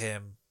said to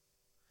him,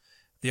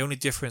 the only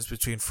difference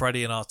between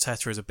Freddie and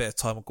Arteta is a bit of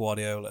time with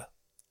Guardiola.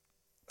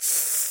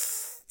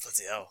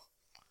 Bloody hell.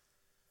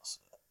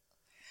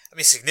 I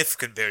mean,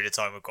 significant period of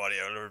time with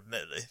Guardiola,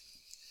 admittedly.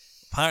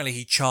 Apparently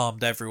he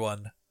charmed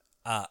everyone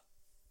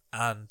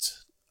and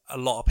a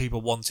lot of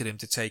people wanted him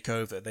to take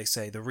over. They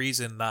say the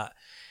reason that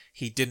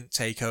he didn't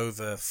take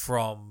over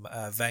from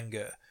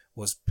Wenger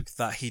was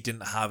that he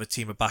didn't have a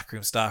team of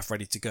backroom staff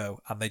ready to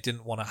go, and they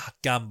didn't want to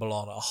gamble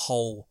on a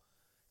whole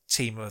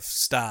team of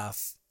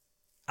staff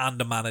and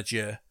a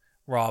manager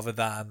rather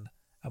than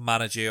a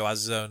manager who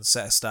has his own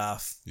set of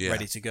staff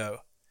ready to go,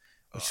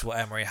 which is what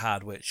Emery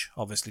had, which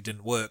obviously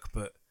didn't work.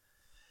 But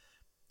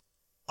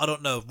I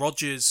don't know,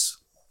 Rodgers,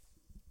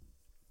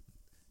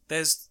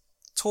 there's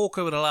talk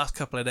over the last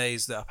couple of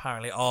days that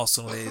apparently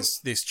Arsenal is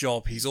this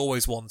job he's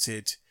always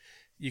wanted.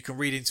 You can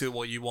read into it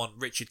what you want.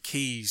 Richard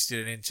Keys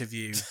did an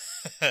interview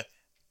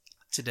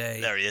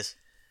today. There he is.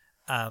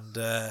 And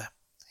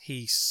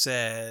he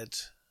said,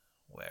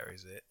 where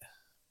is it?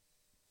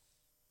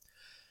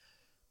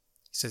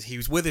 He says he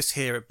was with us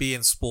here at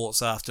beIN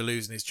Sports after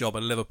losing his job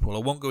at Liverpool. I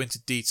won't go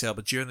into detail,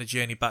 but during the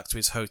journey back to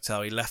his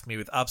hotel, he left me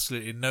with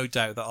absolutely no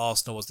doubt that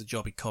Arsenal was the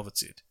job he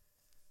coveted.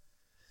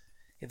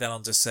 He then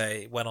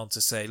went on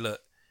to say,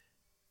 look,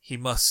 he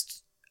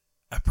must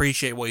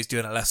appreciate what he's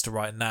doing at Leicester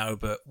right now,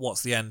 but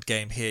what's the end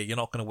game here? You're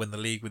not going to win the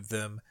league with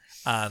them.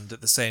 And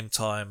at the same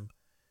time,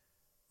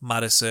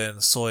 Maddison,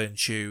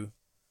 Soyuncu,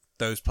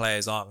 those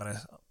players aren't going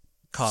to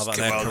carve out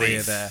their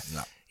career there.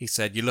 No. He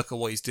said, you look at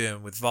what he's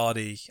doing with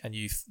Vardy and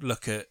you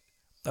look at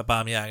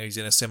Aubameyang, who's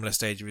in a similar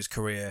stage of his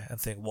career, and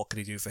think, what could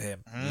he do for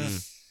him?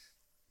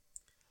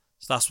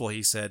 So that's what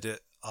he said.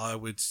 I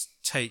would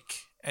take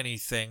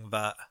anything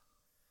that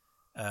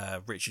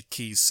Richard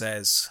Keys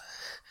says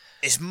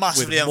it's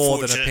massively with more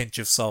unfortunate than a pinch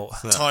of salt.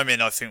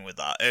 Timing, I think, with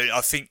that.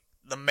 I think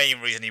the main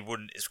reason he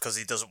wouldn't is because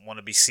he doesn't want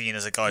to be seen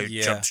as a guy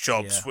who jumps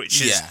jobs,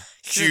 which is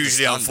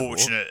hugely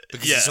unfortunate.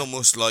 Because it's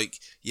almost like,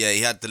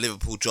 he had the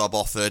Liverpool job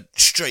offered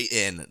straight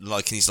in,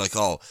 and he's like,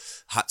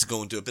 had to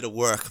go and do a bit of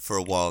work for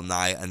a while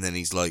now, and then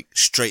he's like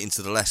straight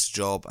into the Leicester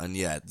job, and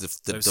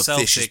the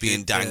fish is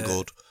being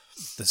dangled.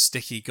 The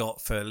stick he got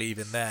for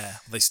leaving there,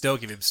 they still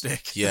give him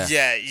stick. Yeah,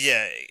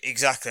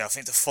 exactly. I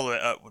think to follow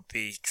it up would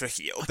be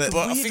tricky, but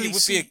I think it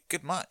would be a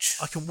good match.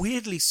 I can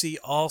weirdly see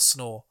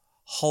Arsenal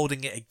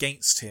holding it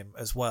against him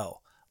as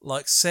well.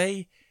 Like,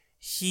 say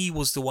he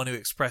was the one who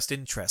expressed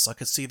interest, I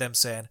could see them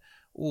saying,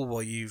 "Oh,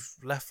 well, you've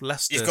left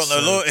Leicester. You've got no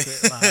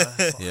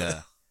loyalty."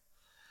 Yeah.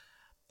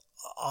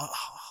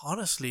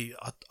 Honestly,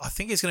 I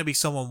think it's going to be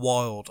someone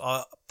wild.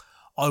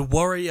 I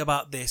worry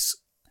about this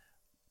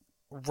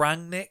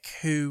Rangnick,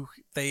 who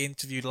they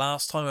interviewed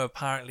last time, who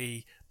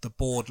apparently the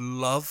board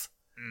love,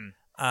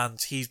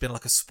 and he's been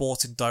like a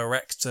sporting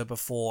director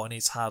before, and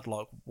he's had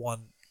like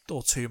 1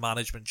 or 2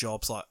 management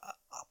jobs. Like,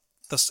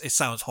 it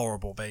sounds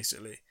horrible,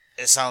 basically.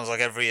 It sounds like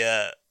every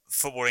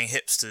footballing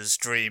hipster's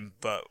dream,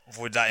 but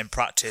would that in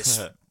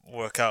practice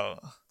work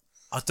out?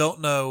 I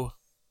don't know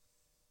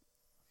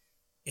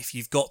if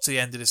you've got to the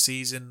end of the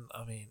season.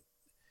 I mean,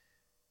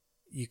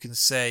 you can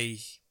say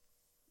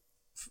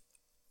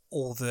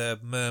all the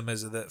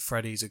murmurs are that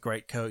Freddie's a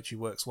great coach, he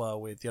works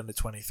well with the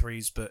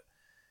under-23s, but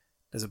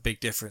there's a big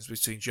difference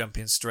between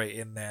jumping straight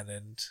in then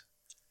and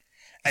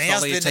he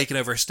has been taking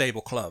over a stable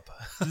club.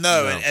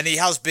 No, and he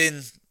has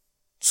been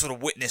sort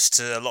of witness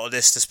to a lot of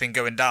this that's been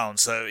going down,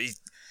 so he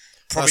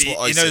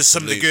knows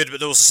some of the good,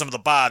 but also some of the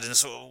bad. And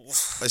sort of,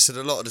 I said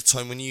a lot of the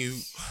time when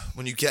you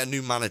get a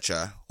new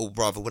manager, or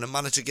rather when a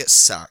manager gets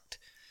sacked,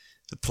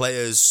 the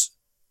players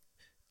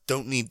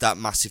don't need that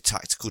massive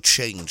tactical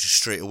change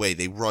straight away.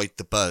 They ride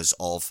the buzz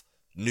of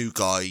new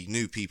guy,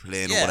 new people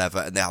in, or whatever,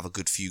 and they have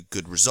a few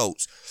good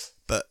results.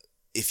 But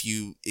if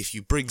you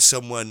bring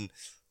someone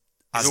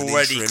as an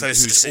interim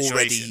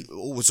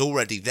who's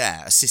already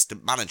there,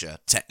 assistant manager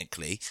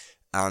technically,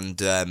 and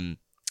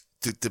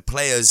the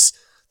players,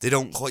 they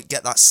don't quite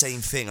get that same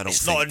thing. I don't think.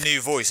 It's not a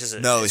new voice, is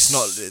it? No, it's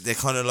not. They're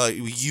kind of like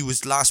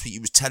last week.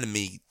 You was telling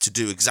me to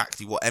do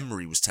exactly what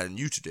Emery was telling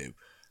you to do.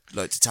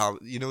 Like to tell,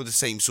 the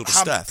same sort of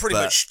stuff. Pretty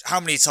much, how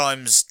many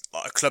times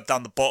a club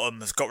down the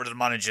bottom has got rid of the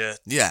manager?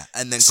 Yeah,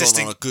 and then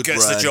gone on a good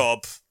gets run. the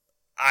job,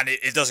 and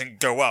it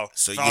doesn't go well.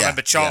 So I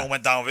remember Charlton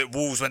went down with it.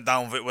 Wolves went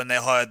down with it when they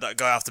hired that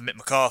guy after Mick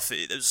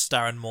McCarthy. It was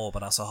Darren Moore,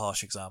 but that's a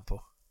harsh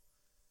example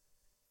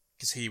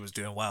because he was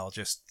doing well.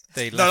 That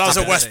was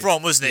at West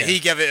Brom, wasn't it? Yeah. He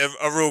gave it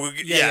a real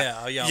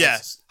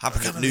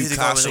Happened at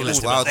Newcastle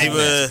as well. They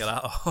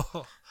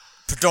were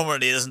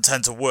predominantly. It doesn't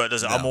tend to work,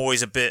 does it? No. I'm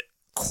always a bit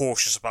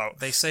cautious about.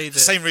 They say the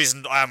same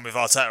reason I am with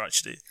Arteta,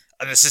 actually.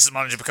 An assistant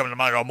manager becoming a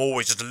manager, I'm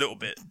always just a little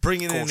bit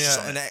bringing in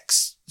an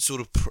ex sort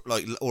of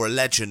or a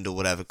legend or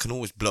whatever can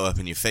always blow up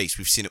in your face.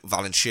 We've seen it with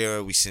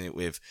Valencia, we've seen it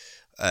with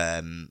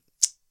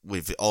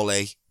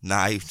Ole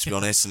now, to be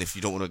honest. And if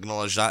you don't want to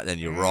acknowledge that, then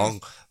you're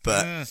wrong.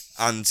 But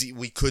and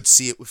we could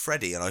see it with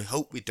Freddie, and I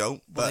hope we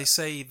don't. But they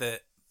say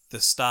that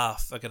the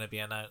staff are going to be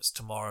announced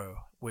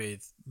tomorrow,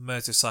 with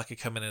Mertesacker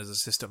coming in as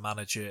assistant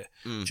manager,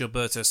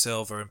 Gilberto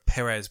Silva and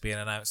Perez being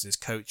announced as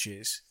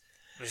coaches.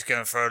 He's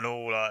going for an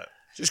all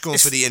just going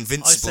for the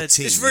invincible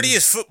team. It's really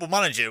his football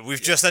manager.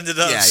 We've just ended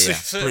up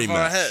pretty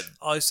far ahead.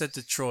 I said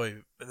to Troy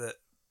that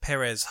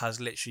Perez has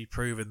literally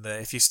proven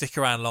that if you stick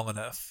around long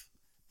enough,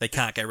 they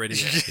can't get rid of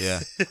you.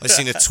 Yeah, I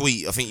seen a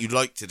tweet. I think you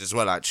liked it as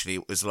well. Actually,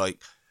 it was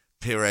like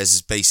Perez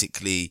is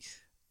basically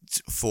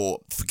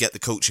forget the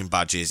coaching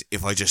badges.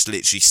 If I just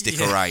literally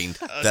stick around,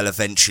 they'll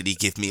eventually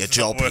give me a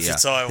job here.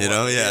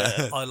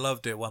 I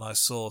loved it when I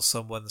saw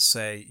someone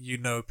say,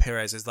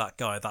 Perez is that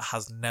guy that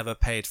has never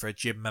paid for a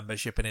gym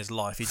membership in his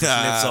life. He just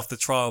lives off the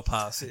trial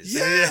passes.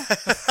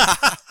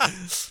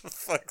 For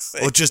fuck's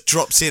sake. Or just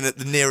drops in at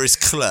the nearest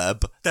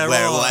club,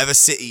 whatever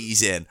city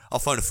he's in. I'll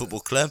find a football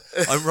club.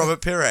 I'm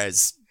Robert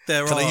Perez.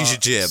 Can I use your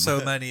gym?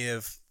 So many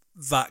of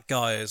that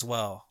guy as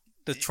well.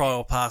 The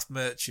trial pass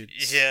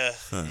merchants.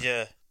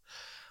 Yeah.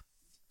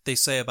 They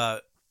say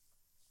about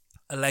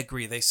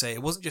Allegri, they say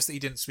it wasn't just that he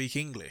didn't speak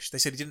English. They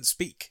said he didn't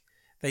speak.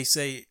 They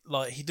say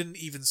he didn't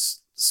even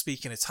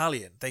speak in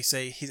Italian. They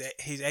say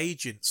his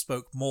agent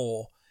spoke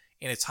more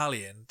in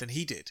Italian than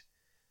he did.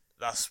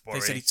 That's They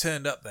worrying. said he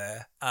turned up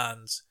there,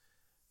 and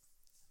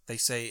they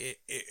say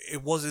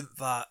it wasn't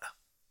that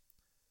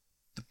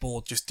the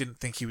board just didn't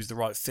think he was the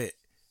right fit.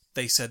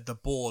 They said the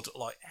board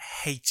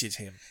hated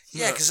him.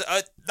 Yeah, because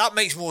that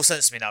makes more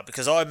sense to me now,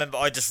 because I remember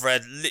I just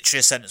read literally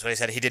a sentence where he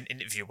said he didn't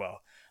interview well.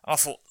 And I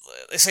thought,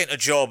 this ain't a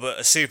job at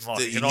a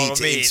supermarket, That you know what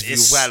I mean? interview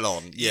well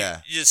on,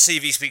 yeah. Your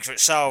CV speaks for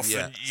itself,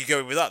 Yeah. and you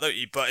go with that, don't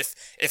you? But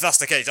if that's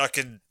the case, I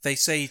can... They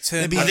say he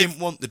turned Maybe up. he didn't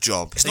want the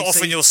job. It's not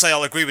often you'll say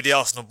I'll agree with the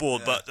Arsenal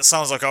board, but it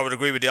sounds like I would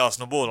agree with the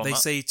Arsenal board on They that.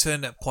 say he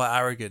turned up quite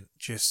arrogant,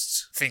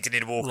 just Thinking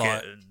he'd walk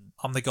like, it. And...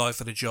 I'm the guy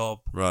for the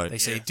job. Right. They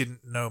say he didn't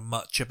know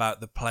much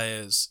about the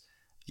players.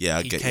 Yeah,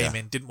 I He get came you.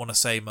 in, didn't want to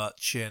say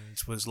much, and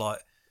was like,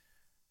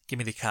 give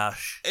me the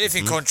cash. And if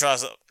in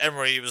contrast,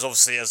 Emery was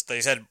obviously, as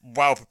they said,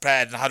 well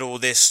prepared and had all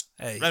this...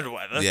 Hey. Remember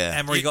whatever? Yeah.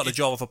 Emery got the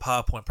job of a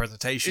PowerPoint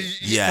presentation.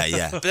 Yeah,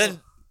 yeah. But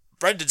then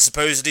Brendan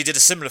supposedly did a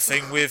similar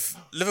thing with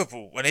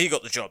Liverpool when he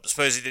got the job.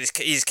 Supposedly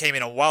he just came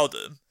in on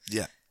Wildham.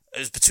 Yeah. It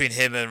was between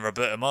him and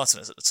Roberto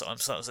Martinez at the time,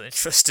 so that was an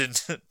interesting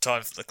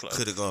time for the club.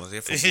 Could have gone a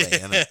different way,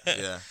 innit?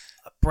 Yeah.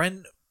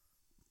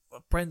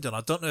 Brendan,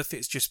 I don't know if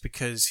it's just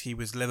because he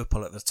was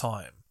Liverpool at the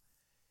time.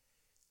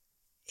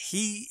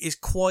 He is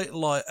quite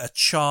like a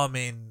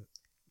charming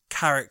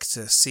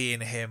character,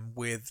 seeing him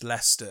with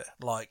Leicester,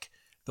 like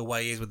the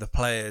way he is with the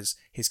players.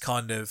 His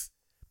kind of,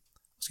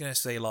 I was going to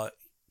say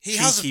He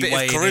has a cheeky bit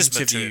way of in charisma to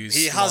him. interviews,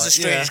 He has a like-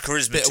 strange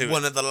charisma Bit to of him.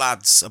 one of the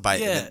lads about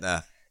him, Yeah. isn't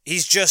there?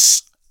 He's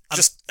just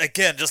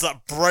again, just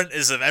that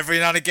Brentism. Every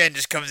now and again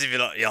just comes in and be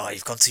like, yeah,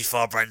 you've gone too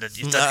far, Brendan.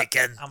 You've done it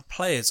again. And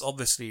players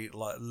obviously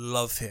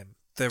love him.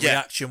 The Yeah.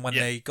 reaction when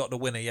they got the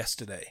winner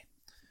yesterday.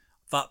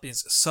 That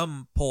means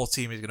some poor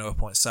team is going to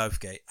appoint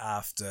Southgate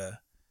after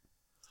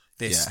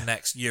this Yeah.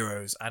 next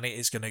Euros, and it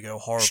is going to go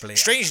horribly.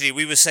 Strangely,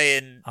 we were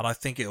saying... And I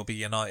think it'll be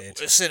United.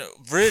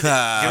 Really?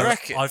 You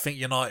reckon? I think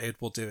United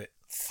will do it.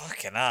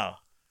 Fucking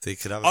hell. They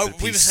could have Oh, a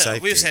bit we were piece of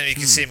saying we safety.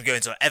 could see him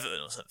going to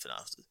Everton or something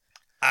after.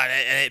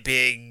 And it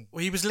being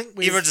Well, he was linked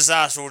with either a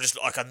disaster or just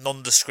like a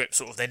nondescript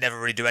sort of, they never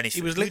really do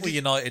anything. he was linked with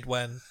United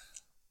when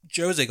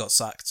Jose got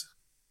sacked.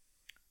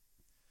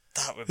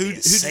 That would Who be did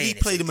insane. he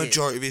if play the did.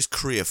 majority of his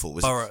career for?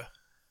 Was Borough.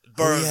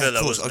 Borough yeah, Villa,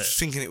 of course. wasn't I was it? just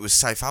thinking it was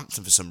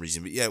Southampton for some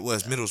reason, but yeah, it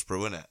was Middlesbrough,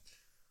 wasn't it?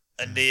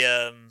 And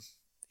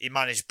he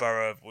managed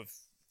Borough with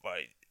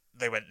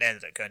they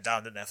ended up going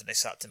down, didn't they? I think they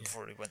sacked him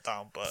before he went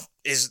down. But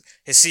his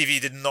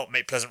CV did not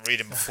make pleasant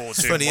reading before.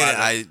 It's doing funny, well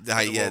isn't it?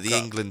 at the World The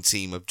Cup. England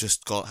team have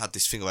just had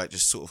this thing about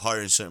just sort of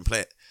hiring certain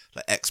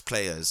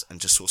ex-players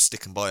and just sort of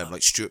sticking by them,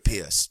 like Stuart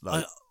Pearce.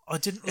 Like, I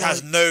didn't He like...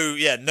 has no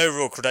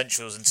real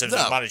credentials in terms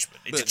of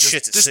management. He but did just,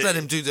 shit at just City. let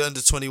him do the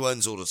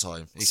under-21s all the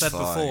time. He's said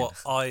fine. before,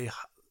 I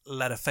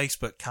led a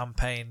Facebook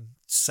campaign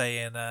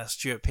saying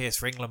Stuart Pearce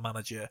for England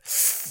manager,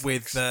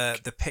 with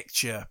the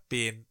picture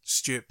being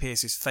Stuart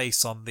Pearce's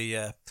face on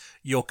the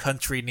 "Your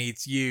country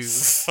needs you."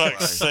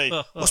 Fuck's sake.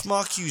 What's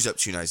Mark Hughes up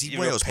to now? Is he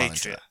You're a Wales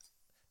patriot. manager?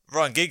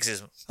 Ryan Giggs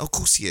is. Of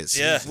course he is.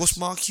 Yeah. What's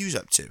Mark Hughes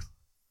up to?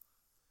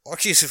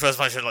 Mark Hughes was Wales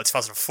manager in like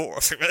 2004, I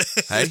think.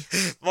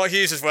 Hey? Mark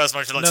Hughes was Wales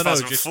manager in like No,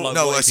 2004. just like-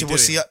 No, what I is he said,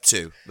 what's doing? he up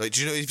to? Like,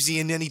 do you know, is he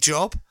in any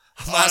job?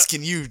 I'm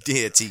asking you,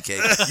 dear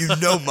TK. You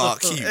know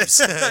Mark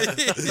Hughes.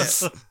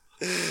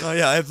 Oh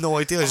yeah, I have no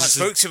idea. I haven't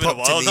spoke to him in a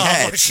popped while. my No, I'm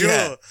head. not sure.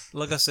 Yeah.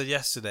 Like I said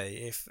yesterday,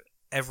 if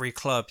every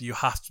club you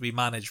have to be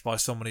managed by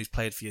someone who's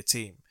played for your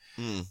team,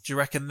 do you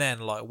reckon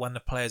then, like when the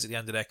players at the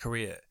end of their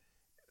career,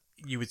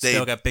 you would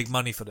still get big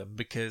money for them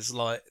because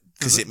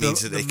Because it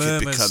means that they could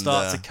murmurs become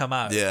start to come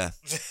out. Yeah,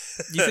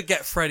 You could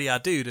get Freddie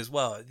Adu as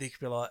well. They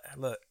could be like,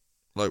 look,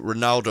 like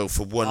Ronaldo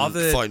for one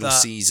Other final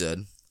that-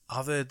 season.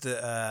 I've heard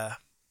that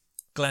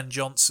Glenn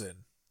Johnson,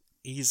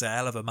 he's a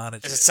hell of a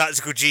manager. He's a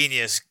tactical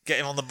genius. Get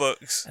him on the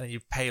books. And you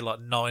pay like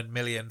 9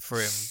 million for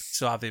him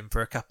to have him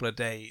for a couple of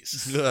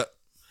days. Look,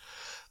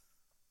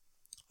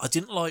 I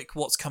didn't like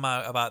what's come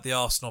out about the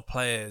Arsenal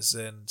players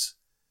and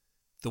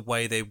the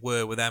way they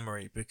were with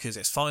Emery, because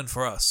it's fine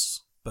for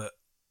us, but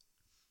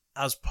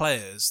as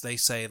players, they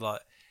say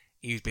like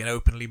he's been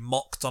openly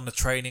mocked on the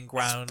training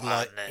ground, bad,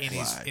 like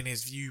isn't it? in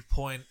his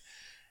viewpoint.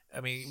 I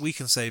mean, we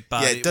can say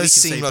bad. yeah, it we does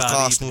can seem say like bad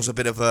Arsenal's either. a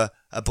bit of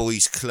a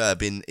boys'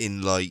 club in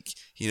like,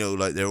 you know,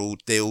 like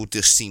they all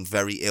just seem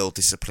very ill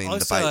disciplined I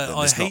about say, them.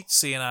 I It's hate not,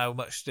 seeing how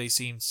much they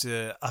seem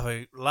to have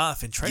a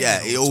laugh in training. yeah,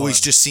 all it the always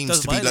time. just seems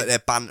Doesn't to be matter. like they're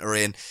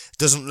bantering.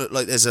 Doesn't look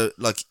like there's a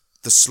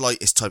the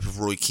slightest type of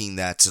Roy Keane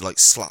there to like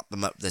slap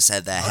them up their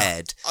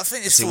head. I think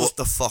and it's say, falls, what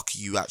the fuck are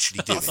you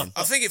actually doing?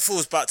 I think it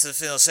falls back to the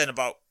thing I was saying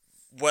about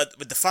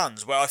with the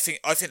fans, where I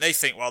think they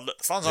think, well, look,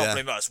 the fans aren't Yeah.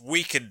 playing us.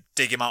 We can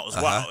dig him out as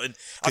well, and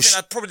I think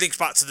that probably links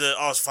back to the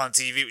Arsenal fan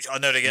TV, which I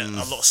know they get a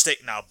lot of stick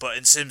now, but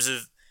in terms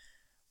of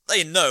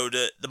they know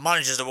that the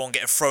manager's the one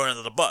getting thrown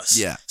under the bus.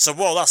 Yeah. So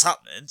while that's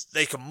happening,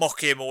 they can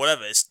mock him or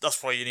whatever.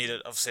 That's why you need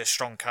obviously a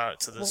strong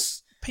character.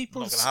 That's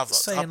People not gonna have that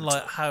saying happen to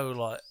like them. how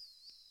like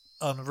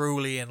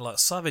unruly and like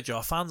savage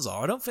our fans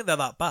are. I don't think they're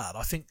that bad.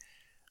 I think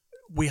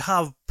we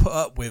have put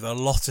up with a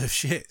lot of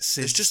shit since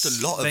There's just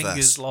a lot of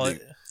Wenger's us, like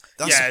Luke.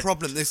 That's the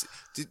problem. There's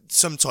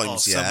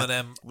sometimes, some of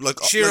them like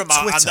cheer them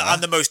out, Twitter,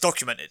 and the most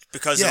documented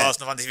because of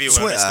Arsenal Fan TV.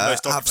 Where it's the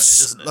most documented,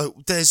 isn't it?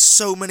 Like, there's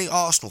so many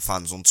Arsenal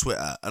fans on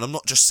Twitter, and I'm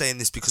not just saying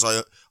this because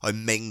I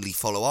mainly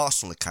follow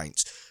Arsenal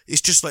accounts.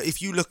 It's just like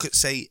if you look at,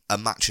 say, a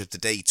match of the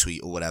day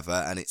tweet or whatever,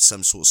 and it's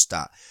some sort of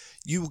stat,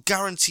 you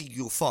guarantee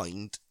you'll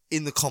find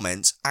in the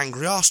comments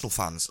angry Arsenal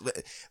fans.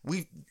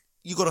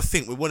 You got to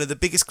think we're one of the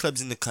biggest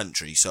clubs in the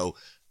country, so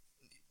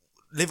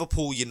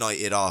Liverpool,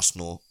 United,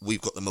 Arsenal,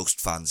 we've got the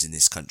most fans in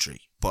this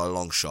country by a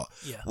long shot.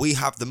 Yeah. We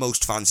have the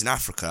most fans in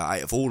Africa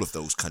out of all of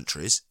those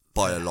countries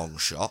by a long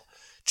shot.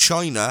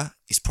 China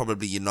is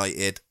probably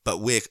United, but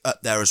we're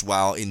up there as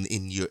well in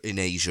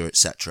Asia,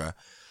 etc.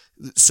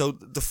 So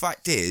the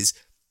fact is,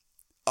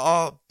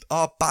 our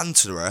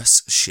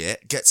banterous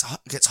shit gets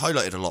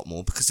highlighted a lot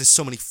more because there's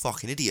so many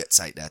fucking idiots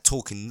out there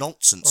talking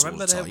nonsense all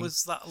the time. Remember there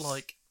was that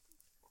like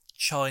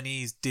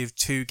Chinese Div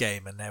 2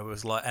 game and there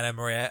was like an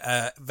Emery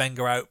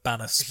Wenger out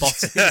banner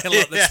spotted.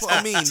 That's what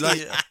I mean.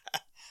 Like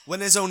when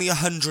there's only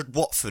 100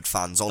 Watford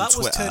fans on that was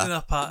Twitter, turning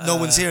up at, no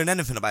one's hearing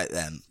anything about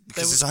them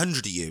because there's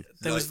 100 of you.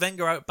 There was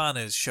Wenger out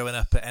banners showing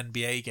up at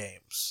NBA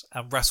games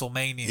and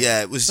WrestleMania.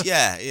 Yeah, it was.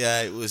 Yeah,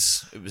 it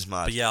was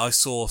mad. But yeah, I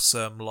saw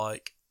some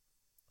like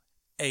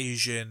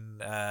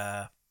Asian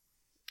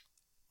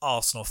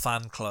Arsenal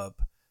fan club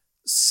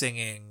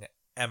singing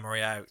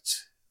Emery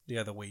out the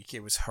other week.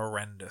 It was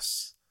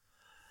horrendous.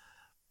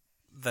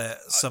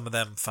 Some of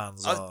them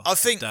fans are I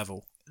think the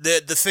devil.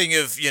 The thing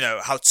of,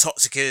 how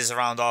toxic it is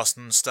around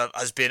Arsenal and stuff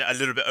has been a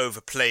little bit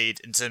overplayed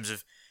in terms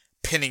of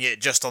pinning it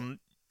just on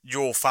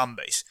your fan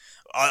base.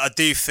 I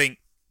do think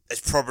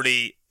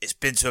it's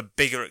been to a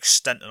bigger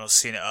extent than I've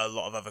seen it at a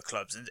lot of other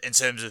clubs in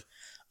terms of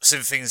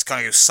some things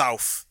kind of go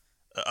south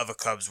at other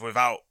clubs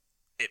without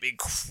it being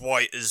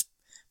quite as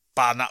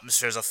bad an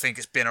atmosphere as I think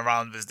it's been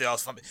around with the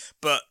Arsenal fan base.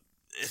 But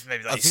it's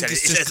maybe like you said,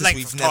 it's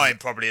length of time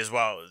probably as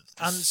well.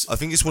 And I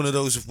think it's one of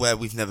those of where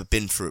we've never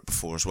been through it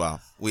before as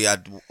well. We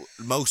had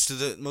most of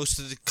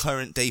the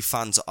current day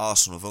fans at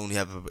Arsenal have only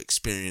ever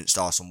experienced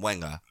Arsene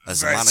Wenger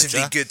as a manager.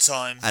 Relatively good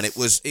time, and it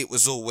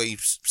was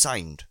always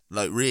sound,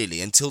 like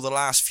really until the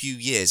last few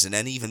years, and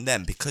then even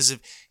then because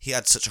he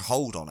had such a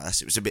hold on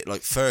us, it was a bit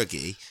like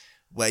Fergie.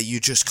 Where you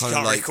just kind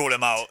of like call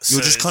him out.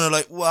 You're just kind of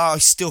like, well, I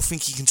still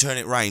think he can turn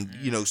it round,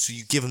 so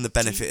you give him the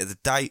benefit of the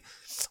doubt.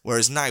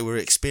 Whereas now we're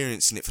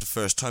experiencing it for the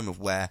first time of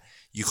where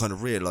you kind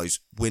of realise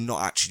we're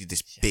not actually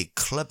this big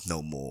club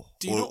no more,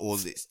 or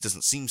it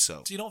doesn't seem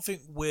so. Do you not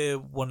think we're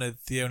one of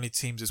the only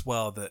teams as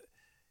well that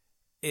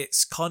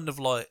it's kind of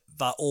like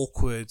that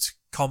awkward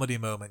comedy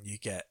moment you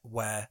get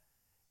where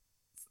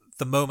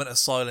the moment of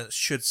silence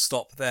should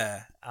stop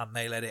there and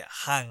they let it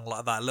hang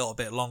like that a little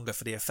bit longer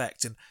for the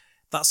effect? And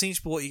that seems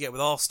to be what you get with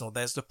Arsenal.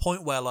 There's the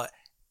point where like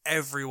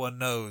everyone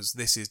knows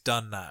this is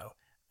done now,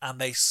 and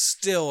they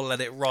still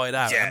let it ride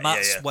out, and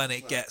that's when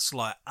it gets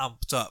like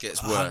amped up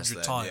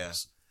 100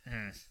 times.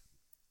 Yeah.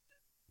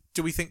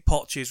 Do we think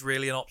Poch is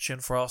really an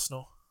option for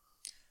Arsenal?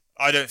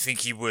 I don't think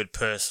he would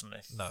personally.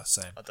 No,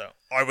 same. I don't.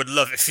 I would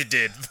love it if he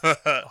did.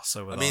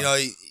 So would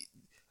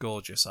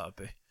gorgeous that would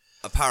be.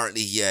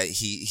 Apparently, yeah,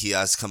 he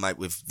has come out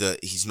with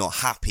he's not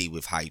happy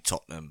with how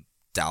Tottenham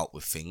dealt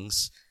with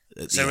things.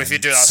 So if you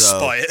do that,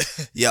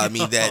 spite. Yeah, I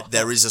mean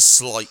there is a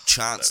slight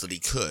chance that he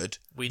could,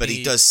 but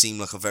he does seem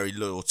like a very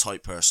loyal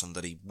type person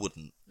that he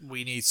wouldn't.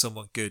 We need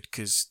someone good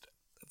because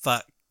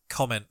that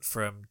comment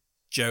from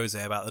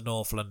Jose about the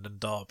North London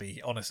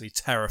derby honestly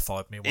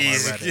terrified me when I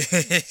read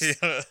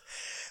it.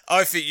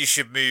 I think you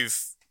should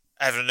move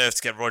Heaven and Earth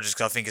to get Rodgers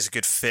because I think it's a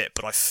good fit,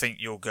 but I think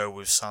you'll go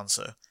with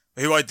Sanso,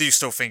 who I do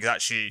still think is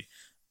actually.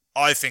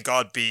 I think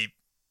I'd be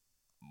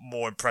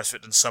more impressed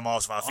with than some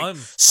Arsenal. I think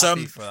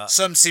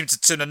some seem to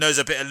turn their nose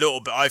up a little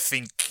bit. I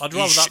think I'd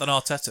rather that than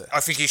Arteta.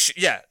 I think he should.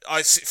 Yeah,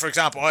 for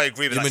example, I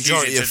agree with that. The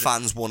majority of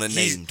fans want a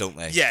name, don't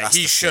they? Yeah,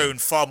 he's shown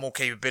far more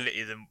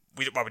capability than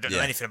we don't know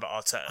anything about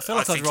Arteta. I feel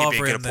like I'd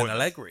rather him than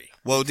Allegri.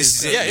 Well,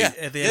 this is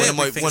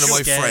it. One of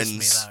my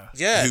friends,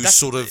 who's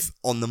sort of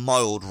on the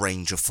mild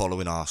range of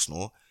following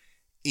Arsenal,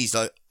 he's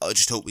like, I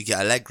just hope we get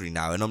Allegri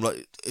now, and I'm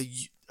like,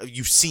 have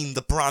you seen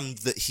the brand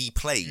that he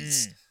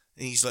plays?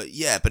 And he's like,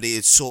 yeah, but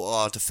he'd sort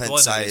our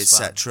defence out,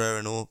 etc.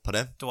 and all.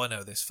 Pardon? Do I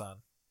know this fan?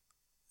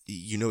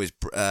 You know his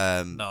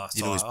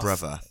his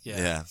brother.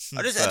 Yeah.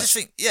 I just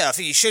think, I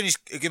think he's shown he's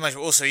a good manager,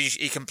 but also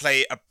he can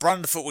play a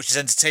brand of football which is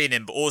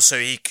entertaining, but also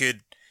he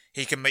can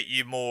make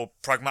you more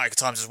pragmatic at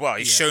times as well.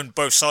 He's shown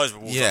both sides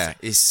of Wolves. Yeah,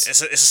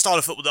 it's a style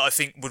of football that I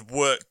think would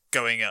work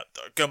going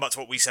back to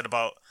what we said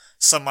about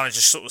some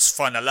managers sort of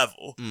find their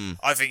level.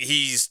 I think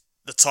he's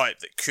the type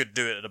that could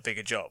do it at a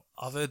bigger job.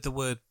 I've heard the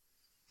word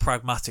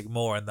pragmatic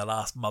more in the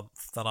last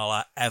month than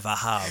I'll ever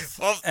have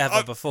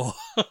before.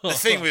 The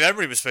thing with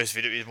Emery was supposed to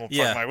be that he was more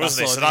pragmatic,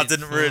 wasn't he? So that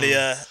didn't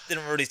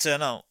really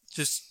turn out.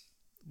 Just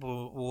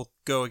we'll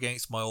go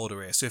against my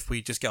order here. So if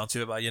we just get onto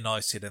it about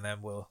United and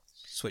then we'll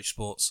switch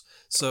sports.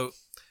 So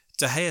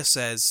De Gea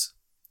says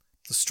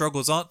the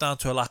struggles aren't down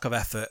to a lack of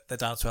effort; they're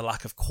down to a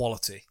lack of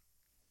quality.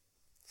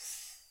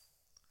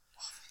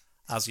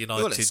 As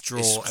United draw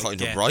it's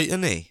kind again. of right,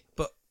 isn't he?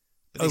 But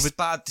But it's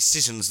bad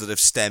decisions that have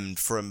stemmed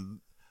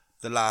from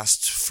the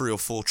last 3 or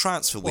 4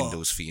 transfer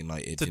windows for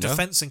United. The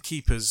defence and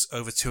keepers,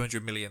 over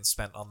 200 million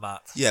spent on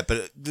that. Yeah,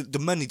 but the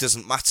money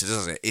doesn't matter,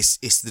 does it?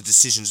 It's the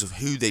decisions of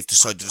who they've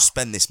decided to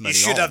spend this money on. You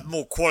should have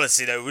more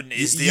quality, though, wouldn't you?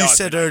 You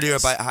said earlier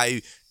about how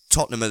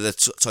Tottenham are the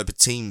type of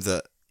team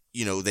that,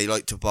 they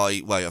like to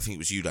buy. Well, I think it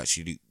was you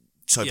actually.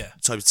 Type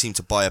of team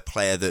to buy a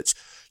player that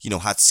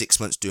had 6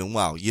 months doing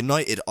well.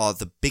 United are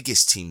the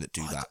biggest team that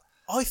do that.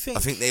 I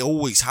think they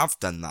always have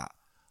done that.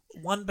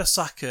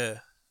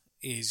 Wan-Bissaka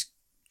is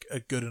a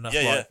good enough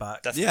right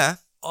back. Definitely. Yeah.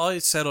 I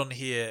said on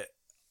here,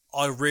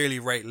 I really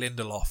rate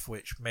Lindelof,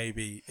 which may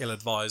be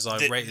ill-advised.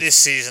 This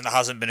season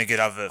hasn't been a good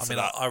advert for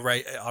that.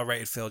 I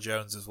rated Phil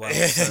Jones as well.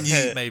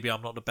 So maybe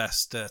I'm not the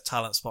best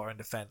talent spotter in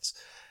defence.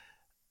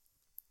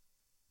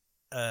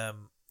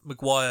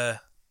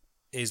 Maguire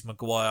is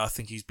Maguire. I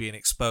think he's being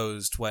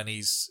exposed when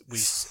I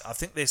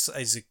think this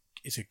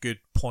is a good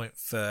point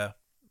for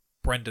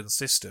Brendan's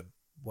system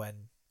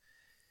when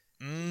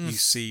you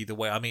see the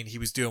way. I mean, he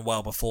was doing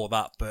well before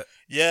that, but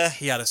he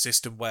had a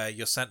system where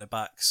your centre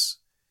backs,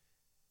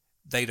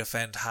 they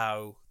defend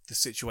how the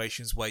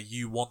situations where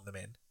you want them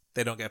in.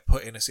 They don't get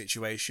put in a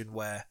situation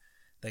where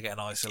they're getting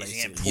isolated.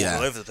 He's getting pulled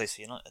all over the place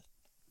for United.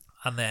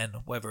 And then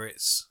whether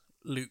it's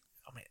Luke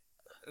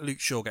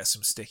Shaw gets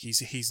some stick.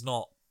 He's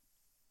not.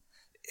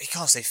 He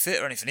can't stay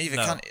fit or anything either,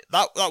 No. can he?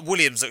 That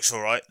Williams looks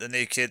all right. The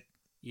new kid,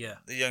 Yeah.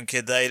 the young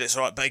kid there, he looks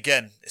all right. But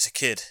again, it's a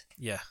kid.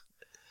 Yeah.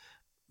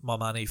 My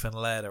man Ethan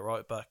Laird at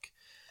right back.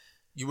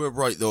 You were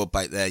right though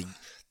about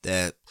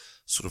their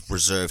sort of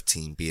reserve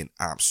team being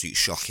absolutely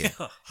shocking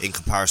in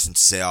comparison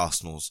to say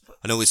Arsenal's.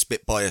 I know it's a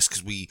bit biased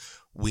because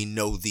we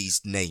know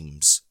these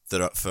names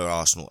that are for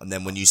Arsenal, and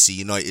then when you see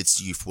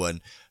United's youth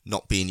one,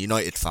 not being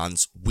United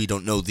fans, we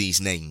don't know these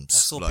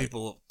names.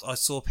 I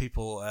saw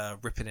people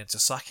ripping into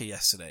Saka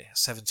yesterday, a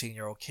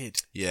 17-year-old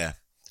kid. Yeah,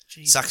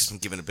 Jesus. Saka's been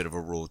given a bit of a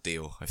raw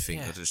deal, I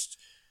think. Yeah.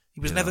 He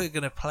was never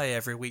going to play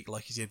every week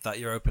like he did that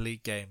Europa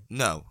League game.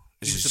 No,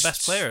 He was the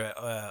best player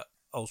at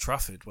Old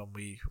Trafford when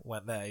we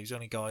went there. He was the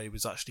only guy who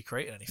was actually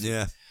creating anything.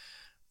 Yeah.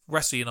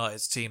 Rest of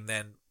United's team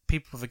then,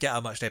 people forget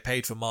how much they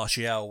paid for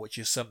Martial, which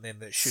is something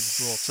that should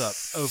be brought up.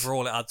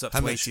 Overall, it adds up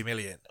to 80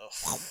 million.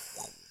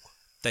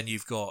 Then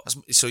you've got...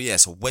 So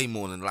way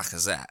more than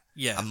Lacazette.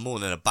 Yeah. And more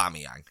than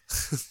Aubameyang.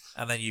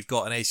 And then you've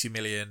got an 80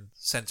 million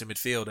centre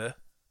midfielder.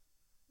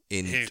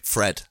 In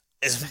Fred.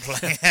 Isn't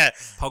playing.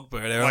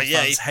 Pogba, their own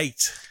fans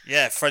hate.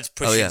 Yeah, Fred's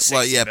pushing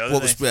 60 mil,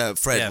 what was Fred?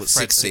 Fred's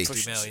 60?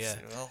 60 mil, yeah.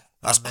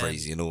 That's And then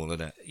crazy and all,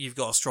 isn't it? You've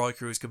got a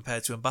striker who's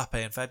compared to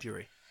Mbappe in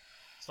February.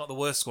 It's not the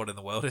worst squad in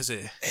the world, is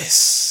it?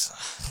 It's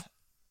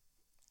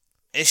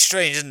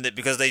strange, isn't it?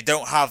 Because they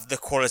don't have the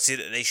quality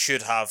that they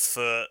should have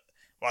for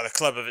the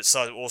club of its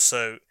size.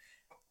 Also,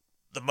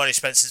 the money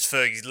spent since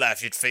Fergie's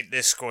left, you'd think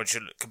this squad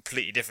should look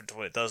completely different to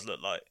what it does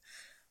look like.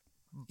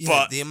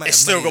 Yeah, but it's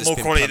still got more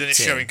quality than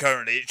it's showing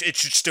currently. It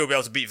should still be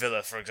able to beat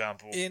Villa, for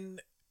example. In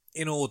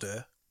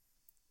order,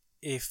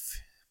 if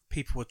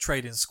people were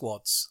trading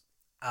squads,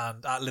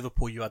 and at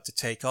Liverpool you had to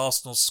take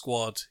Arsenal's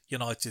squad,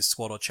 United's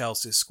squad, or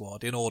Chelsea's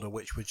squad, in order,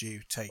 which would you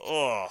take?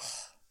 Oh,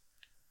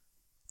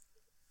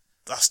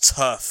 that's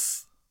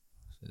tough.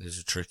 It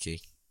is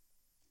tricky.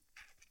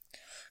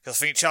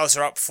 Because I think Chelsea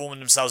are outperforming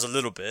themselves a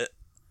little bit,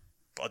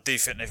 but I do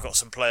think they've got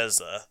some players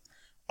there.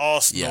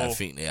 Arsenal, yeah, I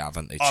think they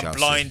haven't. I'm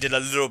blinded a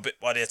little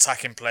bit by the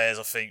attacking players,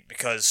 I think,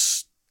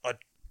 because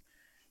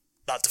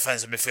that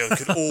defensive midfield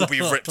could all be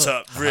ripped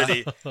up,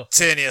 really.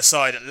 Tierney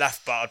aside at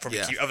left back, I'd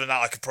probably keep. Other than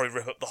that, I could probably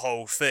rip up the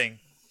whole thing.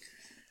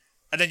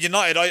 And then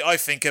United, I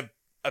think, are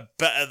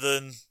better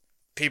than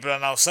people are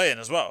now saying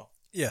as well.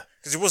 Yeah.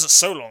 Because it wasn't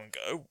so long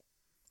ago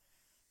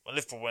when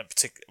Liverpool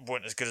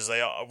weren't as good as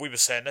they are. We were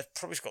saying they've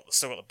probably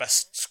still got the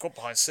best squad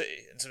behind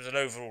City in terms of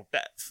overall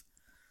depth.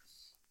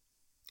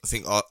 I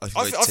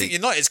think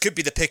United's could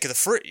be the pick of the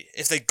three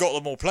if they got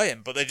them all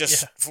playing, but they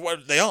just for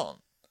what they aren't.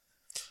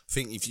 I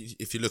think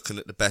if you're looking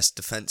at the best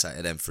defence out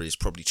of them three, it's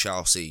probably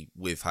Chelsea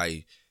with how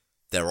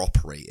they're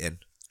operating.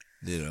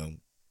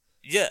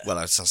 Yeah. Well,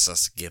 that's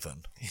a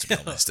given, to be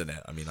honest, isn't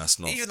it? I mean, that's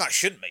not... Even that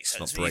shouldn't make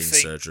sense. It's not brain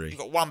surgery. You've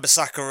got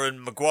Wan-Bissaka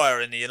and Maguire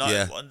in the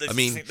United one. I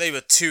think they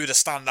were two of the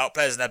standout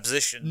players in their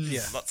position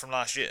from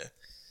last year.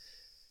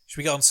 Should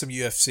we get on some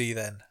UFC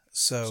then?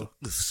 So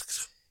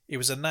it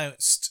was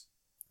announced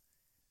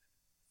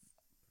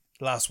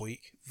last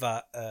week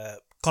that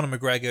Conor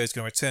McGregor is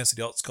going to return to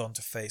the Octagon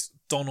to face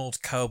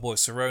Donald Cowboy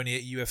Cerrone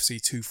at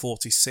UFC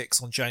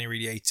 246 on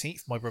January the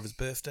 18th, my brother's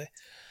birthday.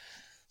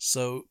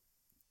 So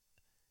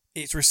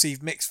it's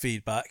received mixed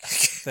feedback.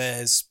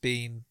 There's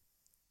been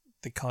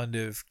the kind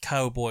of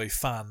Cowboy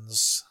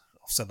fans,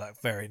 I've said that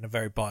in a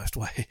very biased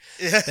way.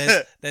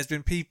 There's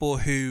been people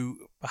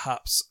who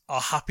perhaps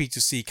are happy to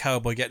see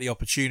Cowboy get the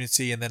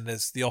opportunity, and then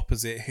there's the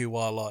opposite who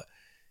are like,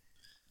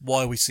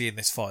 why are we seeing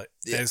this fight?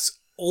 Yeah. There's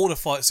all the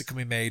fights that can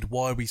be made.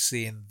 Why are we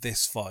seeing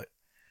this fight?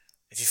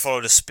 If you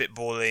follow the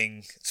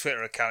Spitballing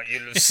Twitter account,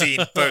 you'll have seen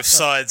both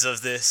sides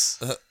of this.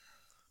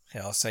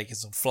 Yeah, I was taking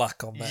some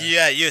flack on that.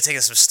 Yeah, you were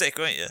taking some stick,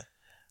 weren't you?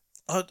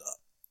 I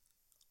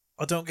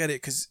don't get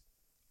it, because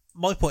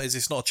my point is,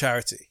 it's not a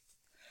charity.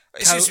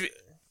 It seems to be,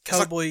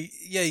 Cowboy,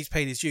 he's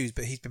paid his dues,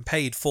 but he's been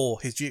paid for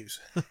his dues.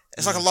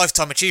 it's like a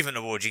lifetime achievement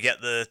award. You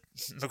get the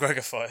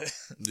McGregor fight.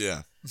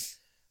 Yeah.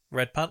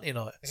 Red Panty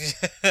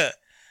Night.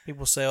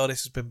 People say, "Oh,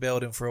 this has been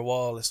building for a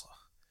while." It's like,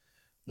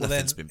 well,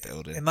 Nothing's then, been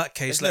building. in that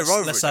case, There's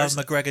no let's rivalry,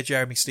 have McGregor,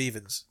 Jeremy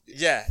Stevens.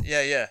 Yeah.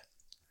 Yeah,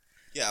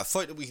 a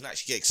fight that we can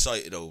actually get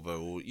excited over,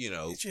 or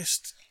It's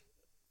just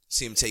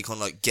see him take on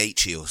like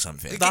Gaethje or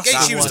something.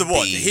 Gaethje was the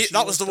one. Be,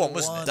 That was the one,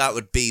 wasn't it? that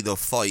would be the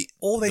fight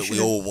that we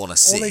all want to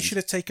see. Or they should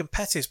have taken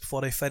Pettis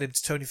before they fed him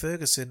to Tony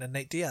Ferguson and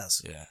Nate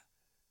Diaz. Yeah.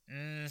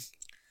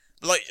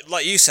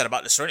 Like you said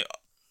about the Cerrone,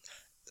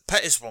 the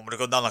Pettis one would have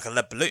gone down like a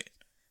lead balloon.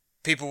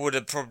 People would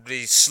have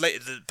probably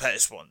slated the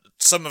Pettis one.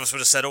 Some of us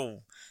would have said,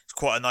 "Oh, it's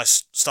quite a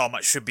nice style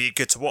match, should be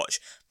good to watch."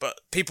 But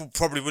people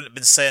probably wouldn't have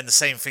been saying the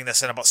same thing they're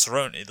saying about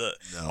Cerrone,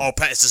 that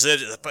Pettis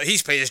deserved it, but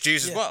he's paid his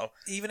dues as well.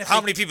 Even if How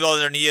many people are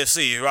there in the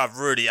UFC who have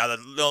really had a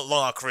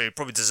long career who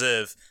probably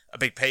deserve a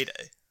big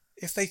payday?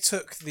 If they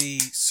took the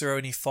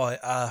Cerrone fight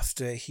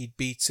after he'd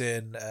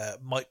beaten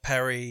Mike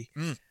Perry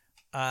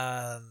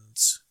and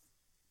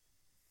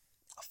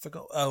I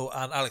forgot. Oh,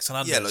 and Alex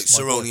Hernandez. Yeah, like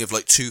Cerrone of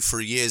like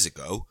 2-3 years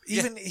ago.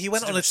 Even he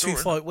went on a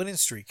 2-fight winning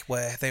streak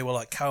where they were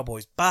like,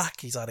 Cowboy's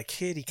back. He's had a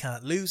kid. He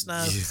can't lose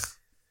now.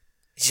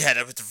 Yeah,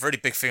 that was a really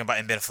big thing about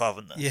him being a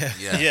father, wasn't there?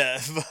 Yeah.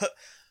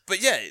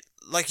 But yeah,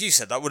 like you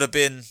said, that would have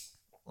been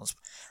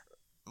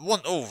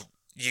one. Oh,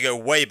 you go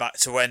way back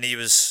to when he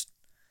was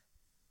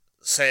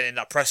saying in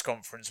that press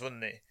conference,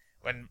 wasn't he?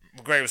 When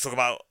McGregor was talking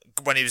about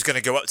when he was going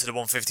to go up to the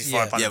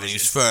 155 pound when he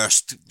was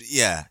first.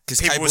 Yeah, because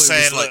people Cowboy were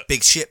saying was like look,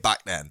 big shit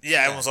back then.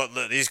 Yeah, everyone was like,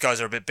 look, these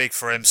guys are a bit big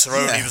for him.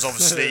 Cerrone was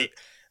obviously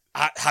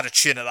had a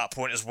chin at that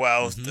point as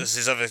well. There's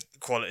his other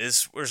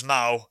qualities. Whereas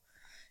now,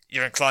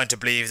 you're inclined to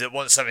believe that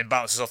once something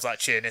bounces off that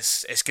chin,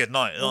 it's good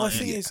night. Well, the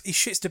thing is, he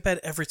shits to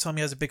bed every time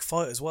he has a big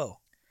fight as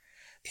well.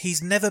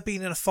 He's never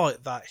been in a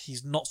fight that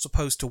he's not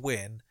supposed to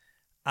win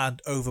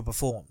and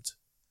overperformed.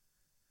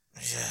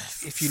 Yeah,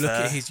 if you look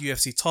at his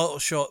UFC title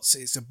shots,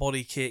 it's a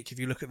body kick. If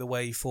you look at the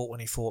way he fought when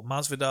he fought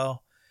Masvidal,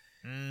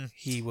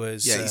 he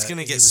was he's going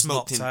to get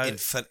smoked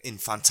in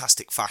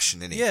fantastic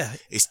fashion, isn't he? Yeah,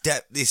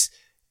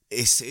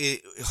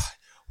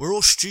 we're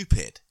all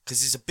stupid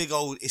because it's a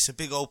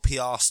big old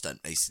PR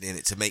stunt basically in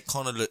it to make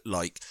Conor look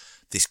like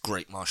this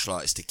great martial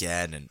artist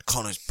again, and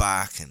Conor's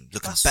back and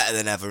looking better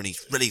than ever, and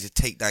he's ready to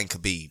take down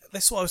Khabib.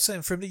 That's what I was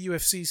saying from the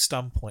UFC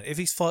standpoint. If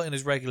he's fighting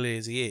as regularly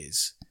as he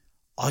is,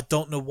 I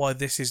don't know why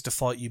this is the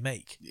fight you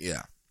make.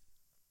 Yeah.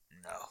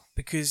 No.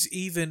 Because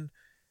even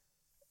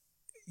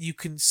you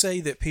can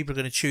say that people are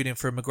going to tune in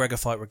for a McGregor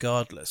fight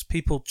regardless.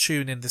 People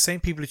tune in, the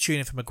same people who tune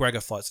in for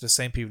McGregor fights are the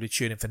same people who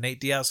tune in for Nate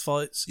Diaz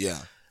fights.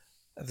 Yeah.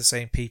 Are the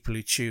same people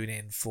who tune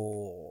in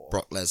for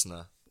Brock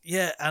Lesnar.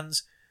 Yeah,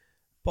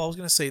 but I was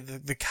going to say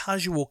the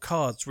casual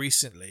cards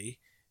recently,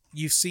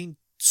 you've seen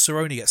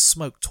Cerrone get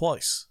smoked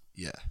twice.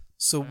 Yeah.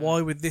 So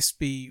why would this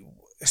be?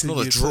 It's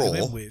not a draw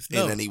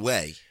in any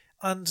way.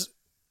 And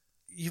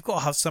you've got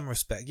to have some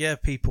respect. Yeah,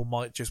 people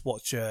might just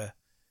watch a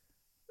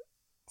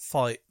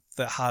fight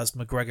that has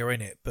McGregor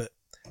in it, but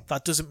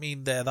that doesn't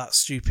mean they're that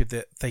stupid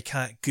that they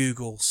can't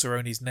Google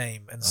Cerrone's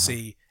name and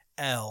see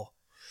L.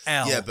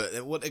 Yeah,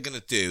 but what they're going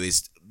to do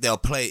is they'll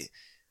downplay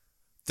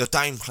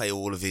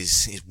all of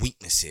his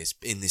weaknesses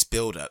in this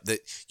build-up. That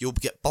you'll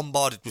get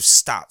bombarded with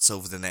stats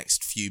over the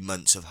next few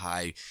months of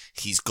how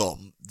he's got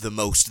the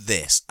most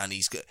this and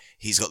he's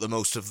got the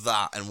most of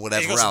that and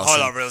whatever else. He's got some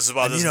highlight reels as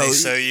well, doesn't he?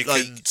 So you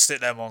can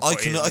stick them on. I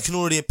can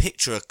already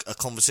picture a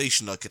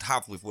conversation I could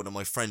have with one of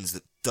my friends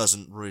that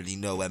doesn't really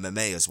know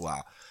MMA as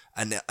well,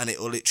 and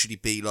it'll literally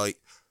be like.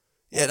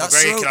 Yeah,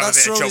 that's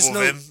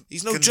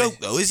he's no joke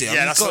though, is he?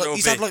 Yeah,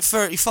 he's had like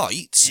 30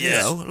 fights,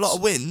 a lot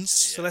of wins.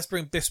 So let's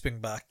bring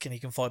Bisping back, and he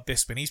can fight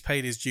Bisping. He's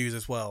paid his dues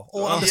as well.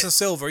 Or Anderson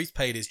Silva, he's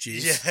paid his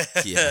dues.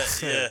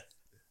 Yeah.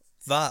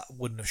 That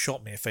wouldn't have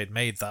shocked me if they'd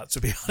made that, to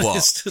be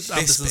honest.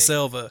 Anderson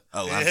Silva.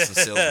 Oh, Anderson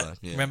Silva.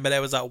 Yeah. Remember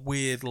there was that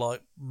weird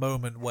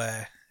moment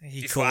where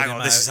he called hang him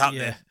on, out. this is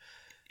happening.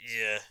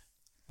 Yeah.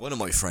 One of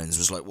my friends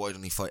was like, why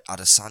don't he fight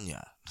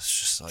Adesanya? It's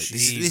just like,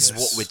 this is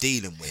what we're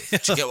dealing with.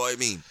 Do you get what I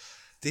mean?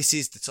 This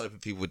is the type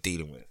of people we're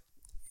dealing with.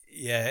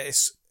 Yeah,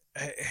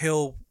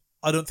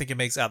 I don't think it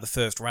makes it out the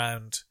first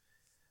round.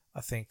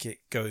 I think it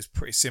goes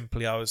pretty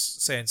simply. I was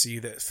saying to you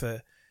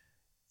that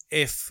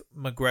if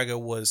McGregor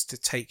was to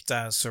take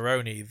down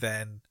Cerrone,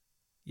 then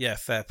yeah,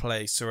 fair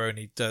play.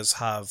 Cerrone does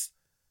have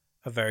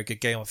a very good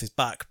game off his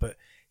back, but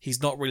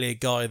he's not really a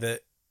guy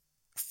that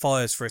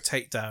fires for a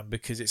takedown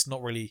because it's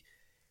not really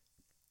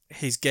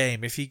his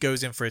game. If he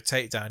goes in for a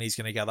takedown, he's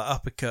going to get that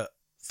uppercut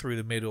through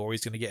the middle, or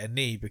he's going to get a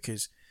knee,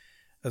 because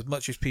as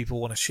much as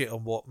people want to shit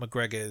on what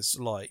McGregor's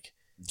like,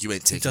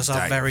 he does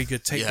have very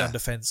good takedown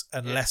defense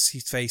unless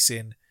he's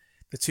facing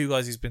the two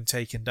guys he's been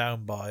taken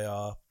down by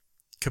are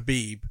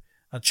Khabib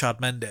and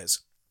Chad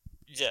Mendes.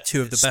 Yeah,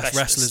 two of the best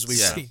wrestlers we've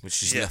seen.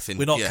 Which is nothing.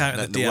 We're not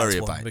counting the Diaz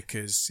one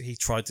because he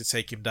tried to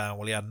take him down.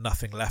 Well, he had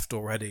nothing left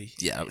already.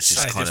 Yeah, it was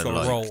just kind of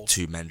like rolled.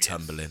 Two men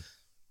tumbling.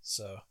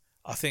 So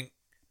I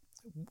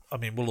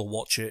mean, we'll all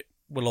watch it.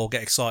 We'll all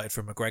get excited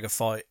for a McGregor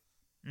fight.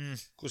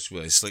 Of course you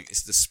will. It's like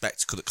it's the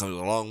spectacle that comes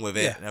along with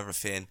it and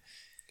everything.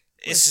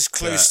 It's as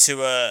close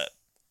to a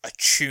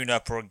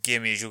tune-up or a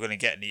gimme as you're going to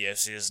get in the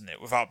UFC, isn't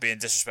it? Without being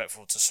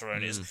disrespectful to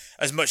Cerrone.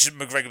 As much as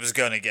McGregor was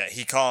going to get,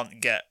 he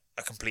can't get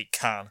a complete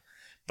can.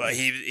 But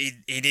he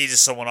needed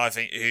someone, I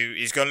think, who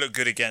he's going to look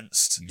good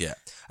against. Yeah.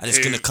 And it's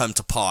going to come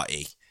to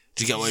party.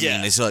 Do you get what I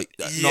mean? It's like,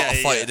 not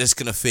a fighter that's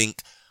going to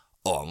think,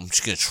 I'm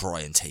just going to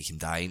try and take him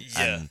down.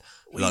 Yeah. And,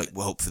 we'll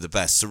hope for the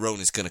best.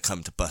 Cerrone's going to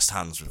come to bust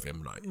hands with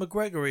him.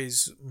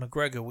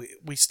 McGregor.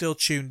 We still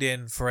tuned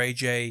in for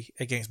AJ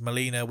against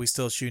Molina. We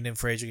still tuned in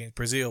for AJ against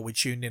Brazil. We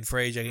tuned in for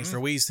AJ against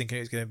Ruiz, thinking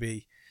it was going to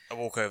be a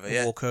walkover.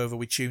 Walkover.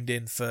 We tuned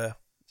in for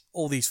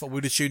all these. We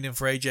would have tuned in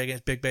for AJ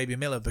against Big Baby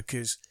Miller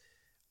because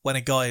when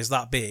a guy is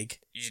that big,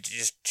 you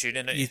just tune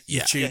in.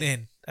 You tune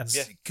in, and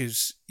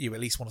because you at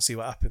least want to see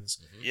what happens.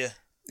 Yeah.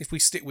 If we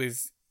stick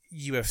with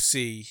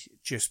UFC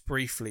just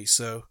briefly,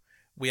 so.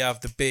 We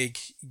have the big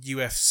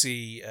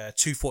UFC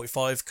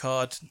 245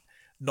 card,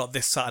 not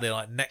this Saturday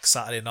night, next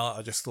Saturday night.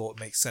 I just thought it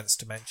makes sense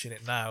to mention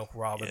it now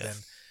rather than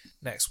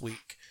next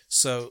week.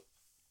 So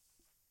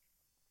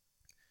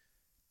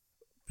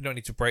we don't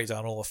need to break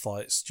down all the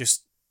fights.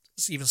 Just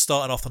even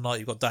starting off the night,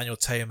 you've got Daniel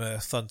Tamer,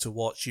 fun to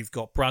watch. You've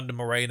got Brandon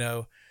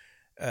Moreno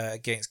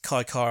against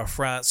Kai Kara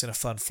France in a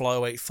fun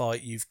flyweight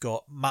fight. You've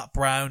got Matt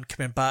Brown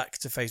coming back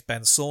to face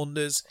Ben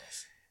Saunders.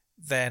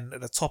 Then at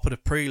the top of the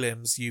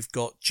prelims, you've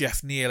got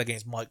Jeff Neal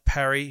against Mike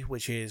Perry,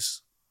 which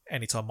is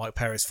anytime Mike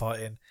Perry's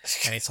fighting,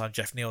 anytime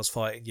Jeff Neal's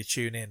fighting, you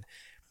tune in.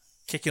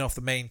 Kicking off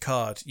the main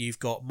card, you've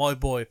got my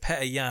boy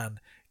Petr Yan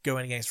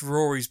going against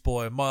Rory's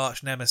boy, my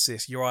arch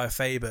nemesis, Uriah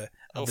Faber,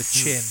 and the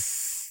Chin.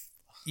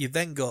 You've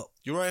then got...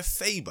 Uriah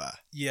Faber?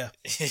 Yeah.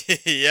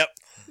 Yep.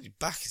 He's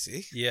back, is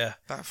he? Yeah.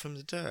 Back from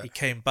the dirt. He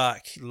came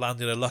back,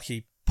 landed a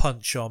lucky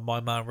punch on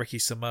my man Ricky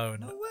Simone.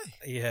 No way.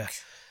 Yeah.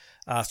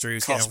 After he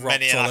was getting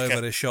rocked all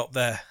over the shop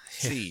there.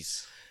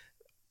 Jeez.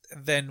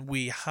 Then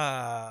we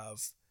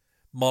have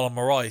Marlon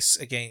Moraes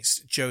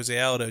against Jose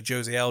Aldo.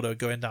 Jose Aldo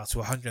going down to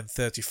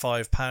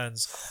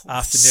 £135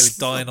 after nearly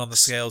dying on the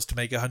scales to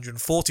make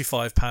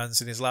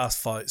 £145 in his last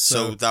fight.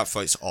 So that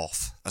fight's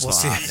off. That's not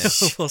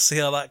happening. We'll see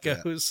how that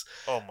goes.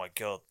 Yeah. Oh my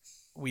God.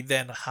 We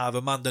then have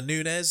Amanda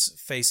Nunes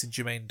facing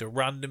Jermaine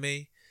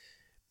Durandamy.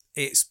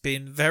 It's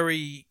been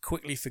very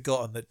quickly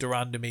forgotten that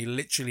Durandamy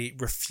literally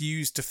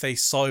refused to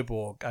face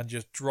Cyborg and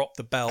just dropped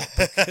the belt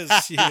because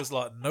she was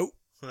like, nope.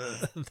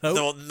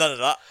 No, none of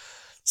that.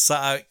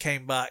 Sat out,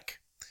 came back,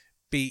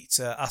 beat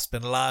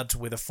Aspen Ladd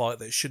with a fight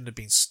that shouldn't have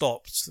been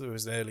stopped. There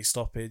was an early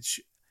stoppage.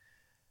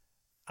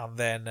 And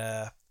then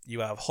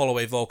you have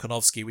Holloway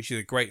Volkanovski, which is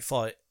a great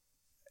fight.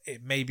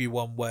 It may be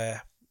one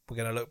where we're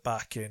going to look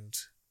back and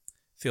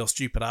feel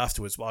stupid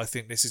afterwards, but I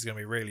think this is going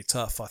to be really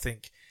tough. I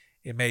think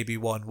it may be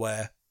one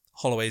where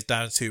Holloway's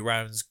down 2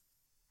 rounds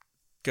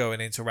going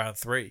into round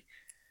 3.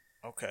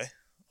 Okay.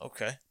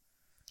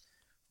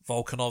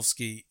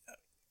 Volkanovski,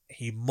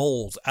 he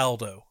mauled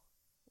Aldo,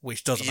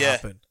 which doesn't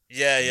happen.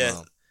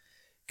 Yeah.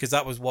 Because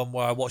that was one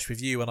where I watched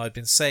with you and I'd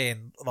been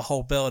saying the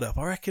whole build-up,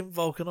 I reckon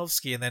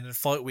Volkanovski, and then in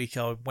fight week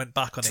I went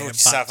back on it and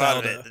backed out Aldo.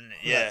 of it, didn't it?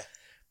 Yeah.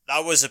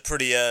 That was a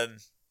pretty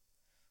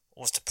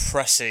almost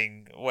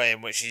depressing way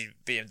in which he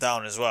beat him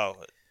down as well.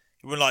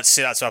 You wouldn't like to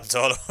see that to happen to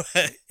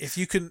Holloway. If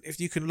you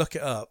can look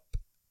it up,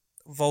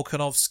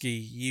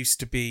 Volkanovski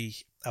used to be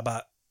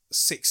about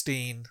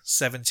 16,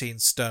 17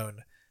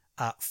 stone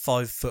at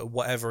 5 foot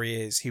whatever he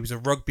is. He was a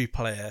rugby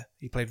player.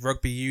 He played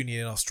rugby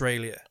union in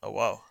Australia. Oh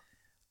wow.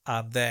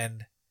 And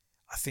then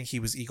I think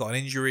he got an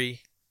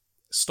injury,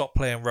 stopped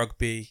playing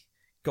rugby,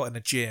 got in the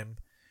gym,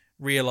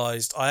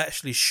 realised I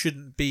actually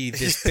shouldn't be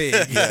this big.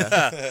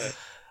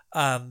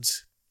 And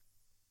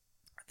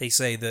they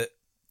say that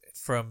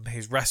from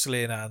his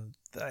wrestling and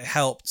it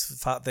helped the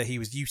fact that he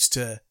was used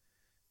to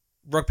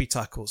rugby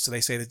tackles. So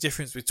they say the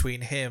difference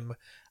between him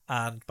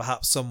and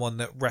perhaps someone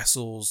that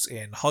wrestles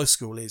in high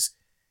school is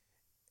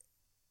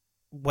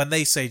when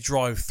they say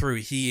drive through,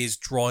 he is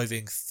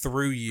driving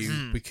through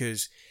you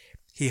because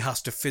he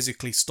has to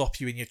physically stop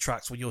you in your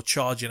tracks when you're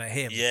charging at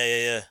him.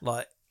 Yeah.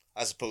 Like,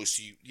 as opposed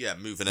to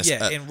moving in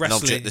an wrestling,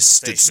 object that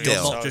stood basically,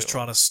 still. you're not just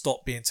trying to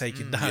stop being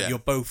taken down. Yeah. You're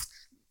both.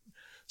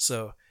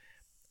 So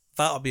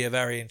that'll be a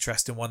very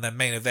interesting one. Then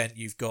main event,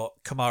 you've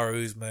got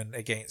Kamaru Usman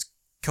against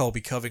Colby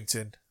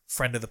Covington,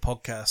 friend of the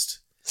podcast.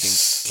 King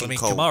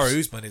Colbs. Kamaru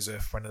Usman is a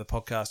friend of the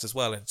podcast as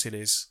well until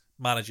his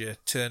manager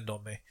turned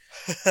on me.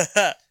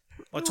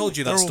 I told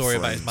you that They're all story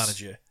about his friends.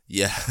 manager.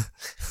 Yeah.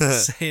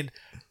 Saying,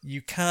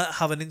 you can't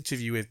have an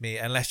interview with me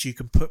unless you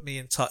can put me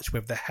in touch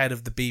with the head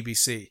of the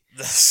BBC.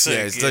 That's so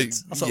It's good.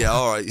 like,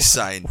 alright, you're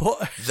saying. What?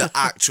 The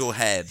actual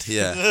head,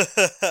 yeah.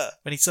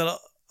 When he said,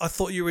 I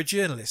thought you were a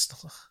journalist.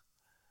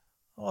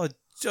 I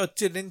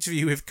did an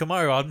interview with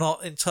Kamaru. I'm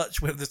not in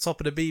touch with the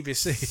top of the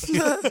BBC.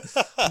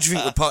 What do you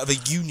think we're part of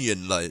a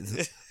union, like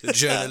the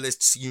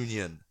journalists'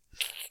 union?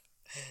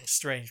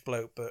 Strange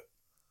bloke, but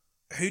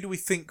who do we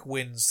think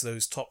wins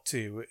those top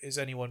 2? Is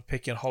anyone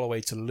picking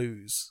Holloway to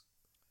lose?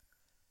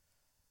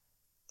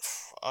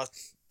 I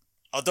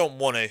don't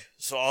want to,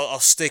 so I'll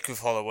stick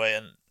with Holloway.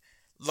 And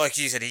like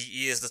you said,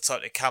 he is the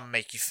type that can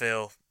make you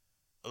feel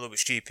a little bit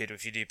stupid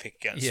if you do pick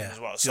against him as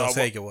well. So the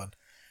Ortega one.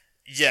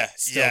 Yeah,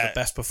 Still the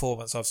best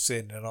performance I've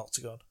seen in an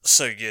octagon.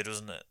 So good,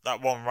 wasn't it?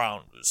 That one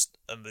round was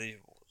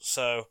unbelievable.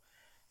 So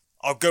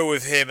I'll go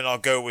with him, and I'll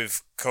go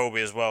with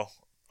Colby as well.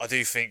 I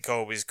do think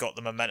Colby's got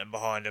the momentum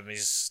behind him. I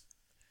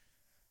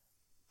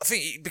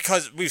think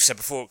because we've said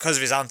before, because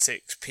of his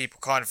antics, people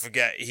kind of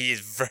forget he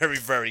is very,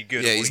 very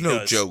good. Yeah, at what he's he no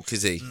does. joke,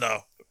 is he?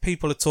 No.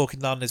 People are talking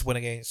down his win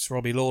against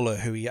Robbie Lawler,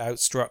 who he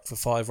outstruck for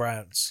 5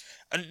 rounds.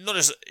 And not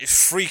just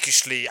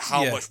freakishly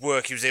how much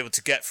work he was able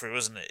to get through,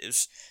 wasn't it? It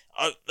was.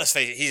 Let's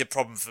face it, he's a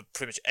problem for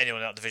pretty much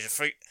anyone in that division.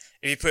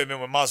 If you put him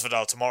in with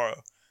Masvidal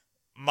tomorrow,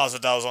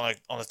 Masvidal's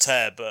on a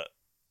tear, but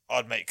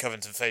I'd make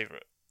Covington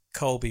favourite.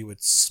 Colby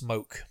would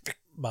smoke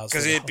Masvidal.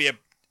 Because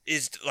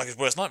he's like his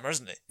worst nightmare,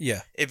 isn't he?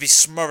 Yeah. It'd be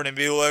smothering him,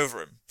 be all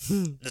over him.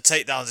 The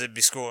takedowns he'd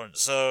be scoring.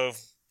 So,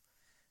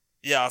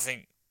 yeah, I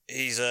think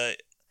he's going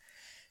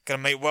to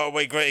make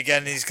welterweight great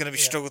again. He's going to be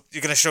struggle.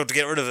 You're going to struggle to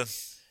get rid of him.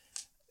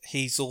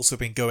 He's also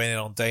been going in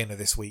on Dana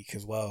this week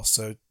as well.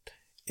 So,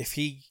 if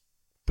he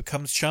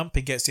becomes champ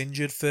and gets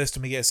injured, first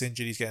time he gets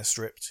injured, he's getting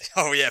stripped.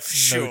 Oh, yeah, for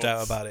sure. No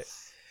doubt about it.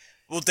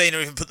 Will Dana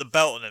even put the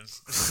belt on him?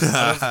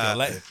 I don't think he'll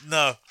let him.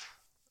 No.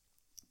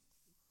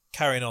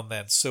 Carrying on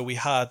then. So we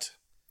had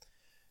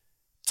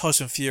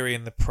Tyson Fury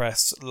in the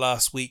press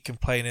last week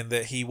complaining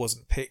that he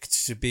wasn't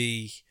picked to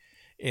be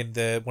in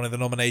one of the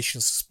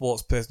nominations for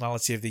Sports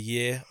Personality of the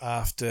Year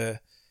after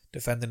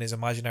defending his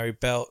imaginary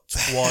belt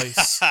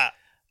twice,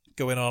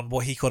 going on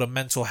what he called a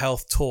mental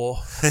health tour.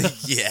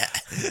 Yeah.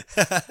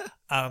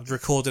 And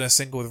recording a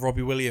single with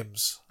Robbie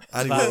Williams.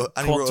 And he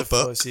wrote a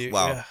book.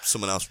 Wow, yeah.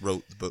 Someone else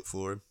wrote the book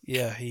for him.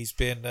 Yeah, he's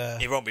been...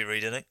 he won't be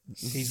reading it.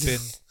 He's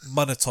been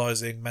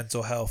monetising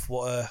mental health.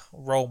 What a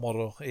role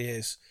model he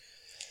is.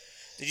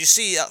 Did you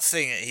see that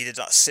thing that he did,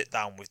 that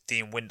sit-down with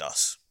Dean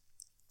Windass?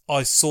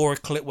 I saw a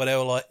clip where they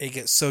were like, it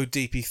gets so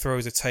deep he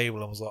throws a table,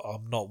 and I was like,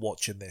 I'm not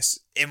watching this.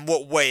 In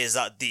what way is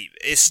that deep?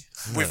 It's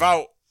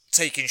without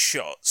taking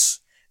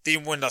shots.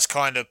 Dean Windass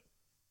kind of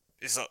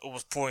is like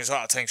almost pouring his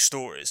heart out telling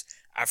stories,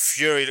 and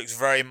Fury looks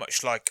very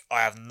much like,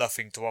 I have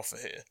nothing to offer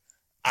here.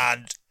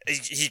 And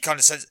he kind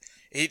of says,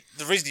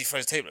 the reason he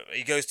throws the table,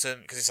 he goes to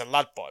him because it's a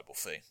Lad Bible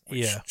thing,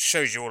 which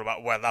shows you all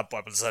about where Lad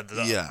Bible has ended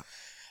up. Yeah.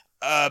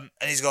 And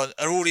he's gone,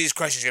 are all these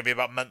questions going to be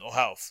about mental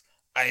health?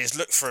 And he just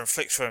looks for him,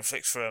 flicks for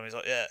him. He's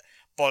like, yeah,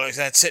 bollocks. And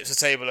then tips the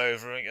table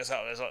over and gets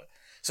out. It's like,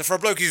 so for a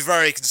bloke who's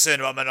very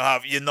concerned about mental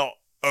health, you're not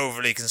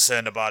overly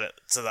concerned about it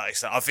to that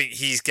extent. I think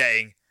he is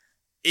getting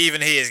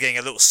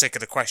a little sick of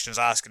the questions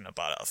asking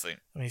about it, I think.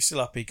 I mean, he's still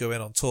happy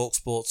going on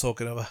TalkSport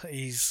talking about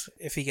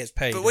if he gets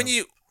paid. But when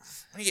you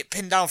get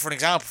pinned down for an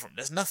example from him,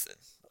 there's nothing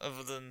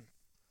other than,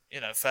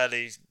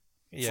 fairly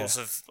sorts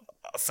of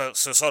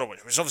suicidal, which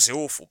is obviously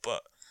awful,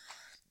 but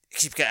you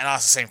keep getting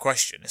asked the same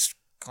question. It's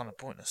kind of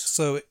pointless.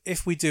 So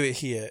if we do it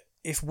here,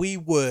 if we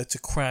were to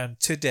crown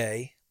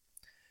today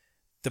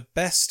the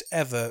best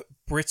ever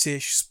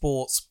British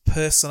sports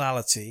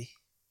personality,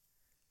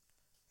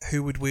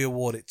 who would we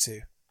award it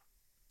to?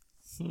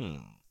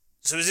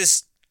 So is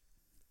this...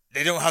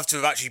 They don't have to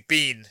have actually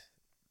been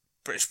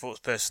British sports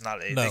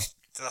personality. No.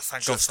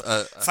 Thank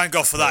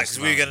God for that, because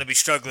we're going to be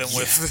struggling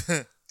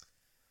with...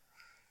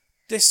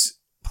 This...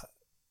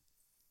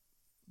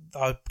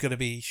 I'm going to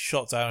be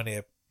shot down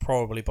here,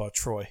 probably by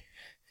Troy.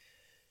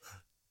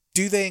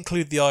 Do they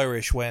include the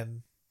Irish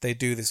when they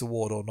do this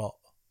award or not?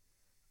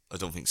 I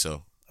don't think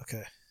so.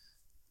 Okay.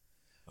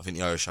 I think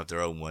the Irish have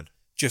their own one.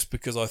 Just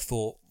because I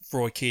thought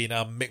Roy Keane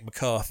and Mick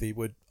McCarthy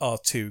are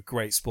two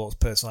great sports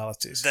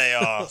personalities. They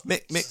are.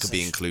 Mick could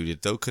be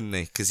included though, couldn't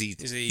he? Because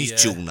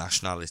he's dual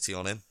nationality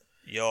on him.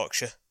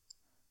 Yorkshire.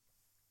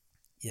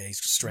 Yeah, he's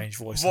got a strange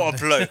voice. What a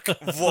bloke.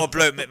 What a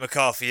bloke Mick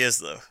McCarthy is,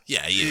 though.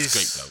 Yeah, he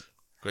is.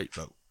 Great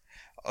bloke.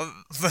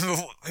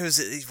 Remember, who was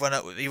it he went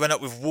up with? He went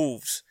up with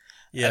Wolves.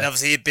 Yeah. And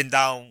obviously he'd been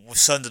down with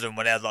Sunderland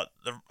when they had,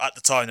 at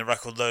the time, the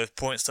record low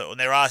points total. And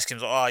they were asking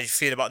him, how you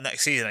feel about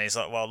next season? And he's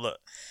like, well, look,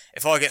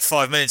 if I get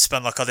 5 million to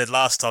spend like I did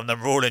last time, then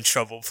we're all in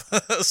trouble. I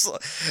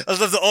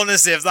love the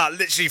honesty of that,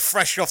 literally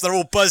fresh off. They're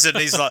all buzzing.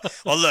 And he's like,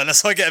 well, look,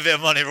 unless I get a bit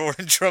of money, we're all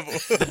in trouble.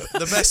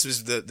 The best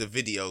was the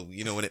video,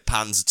 when it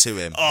pans to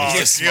him. Oh,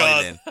 he's just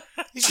smiling.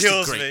 He's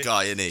just a great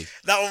guy, isn't he?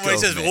 That one where he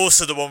says, but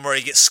also the one where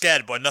he gets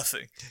scared by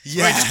nothing.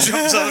 Yeah. Where he just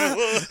jumps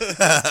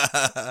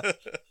out.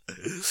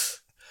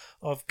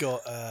 I've got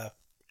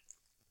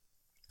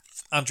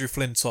Andrew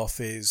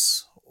Flintoff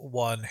is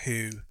one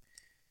who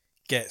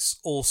gets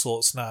all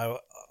sorts now.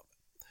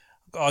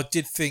 I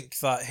did think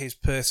that his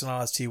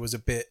personality was a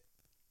bit,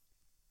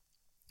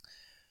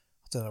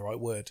 I don't know the right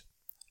word,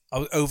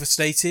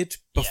 overstated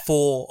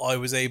before I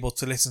was able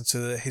to listen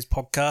to his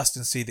podcast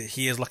and see that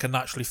he is like a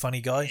naturally funny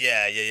guy.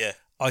 Yeah.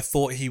 I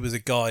thought he was a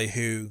guy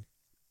who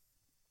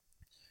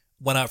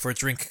went out for a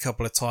drink a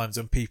couple of times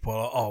and people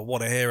are like, oh,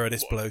 what a hero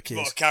this bloke is.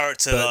 What a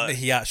character. But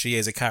he actually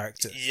is a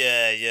character.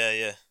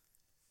 Yeah.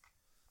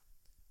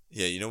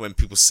 Yeah, when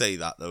people say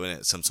that though,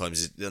 innit?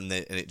 Sometimes and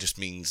it just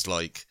means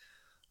like,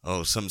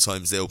 Oh,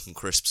 sometimes they open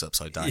crisps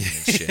upside down and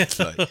shit.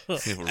 Like,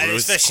 it's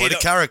especially quite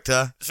a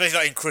character. Especially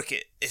like in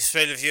cricket.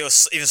 Especially if you're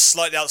even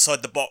slightly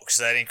outside the box,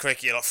 then in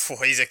cricket you're like,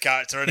 "Oh, he's a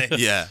character, isn't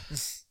he?" Yeah.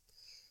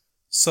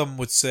 Some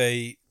would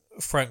say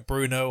Frank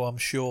Bruno, I'm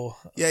sure.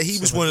 Yeah, he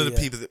was Some one of the, the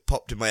people that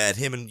popped in my head.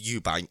 Him and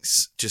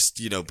Eubanks, just,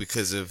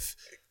 because of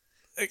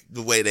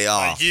the way they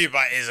are.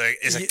 Eubank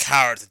is a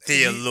character,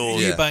 dear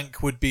lord. Yeah.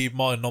 Eubank would be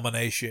my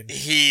nomination.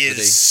 He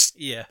is.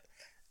 Yeah.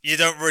 You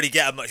don't really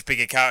get a much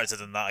bigger character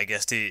than that, I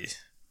guess, do you?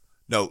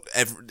 No,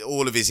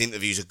 all of his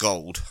interviews are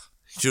gold.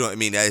 Do you know what I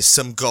mean? There's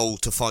some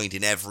gold to find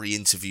in every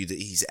interview that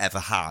he's ever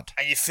had.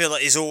 And you feel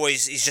like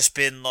he's just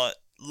been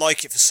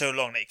like it for so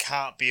long that it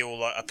can't be all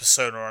like a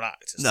persona or an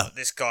act. It's No. like,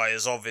 this guy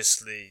is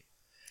obviously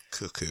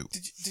Cuckoo.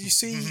 Did you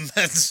see?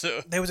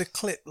 mental. There was a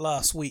clip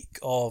last week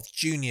of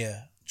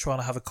Junior trying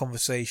to have a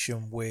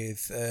conversation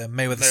with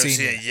Mayweather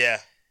Senior. Yeah.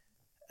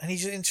 And he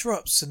just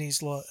interrupts and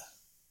he's like,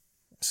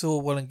 it's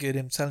all well and good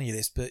him telling you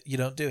this, but you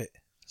don't do it.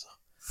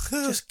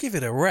 Just give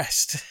it a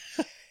rest.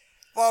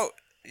 Well,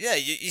 yeah,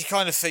 you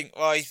kind of think,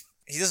 well,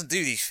 he doesn't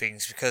do these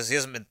things because he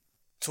hasn't been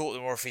taught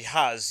them, or if he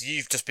has,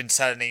 you've just been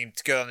telling him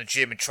to go down the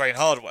gym and train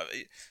hard. Or whatever.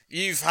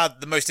 You've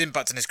had the most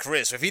impact on his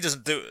career, so if he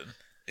doesn't do them,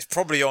 it's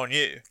probably on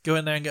you. Go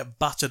in there and get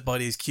battered by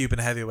these Cuban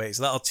heavyweights.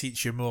 That'll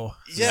teach you more.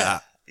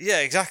 Yeah,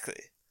 exactly.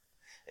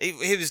 I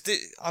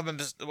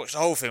remember watching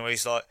the whole thing where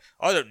he's like,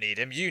 I don't need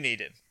him, you need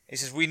him. He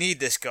says, we need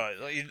this guy.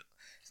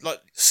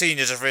 Like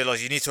seniors have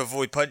realised you need to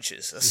avoid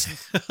punches.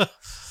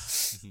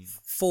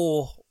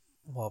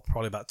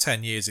 Probably about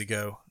 10 years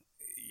ago,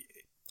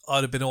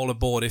 I'd have been all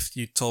aboard if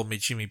you told me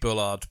Jimmy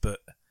Bullard, but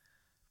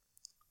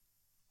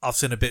I've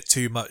seen a bit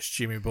too much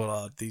Jimmy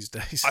Bullard these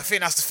days. I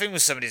think that's the thing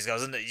with some of these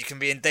guys, isn't it? You can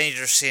be in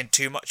danger of seeing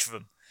too much of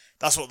them.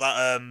 That's what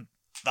that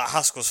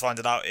Haskell's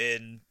finding out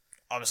in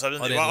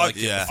Amsterdam. I didn't like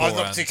it I've beforehand.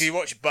 not particularly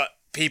watched it, but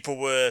people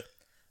were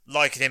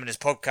liking him in his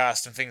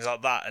podcast and things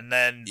like that, and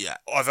then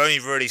I've only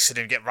really seen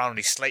him get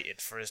roundly slated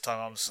for his time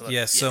on Amsterdam.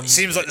 Yeah, He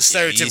seems like the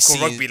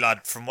stereotypical rugby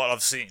lad from what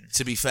I've seen.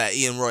 To be fair,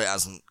 Ian Wright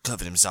hasn't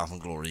covered himself in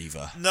glory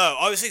either. No,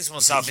 I was thinking to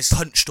myself, He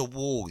punched a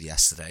wall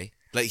yesterday.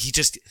 Like,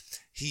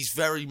 he's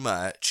very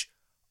much,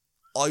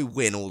 I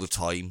win all the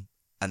time,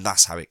 and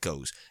that's how it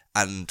goes.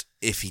 And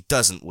if he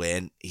doesn't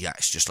win, he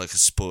acts just like a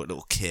spoiled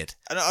little kid.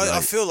 And I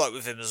feel like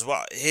with him as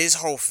well, his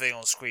whole thing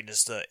on screen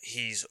is that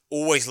he's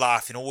always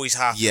laughing, always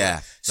happy.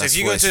 Yeah. So if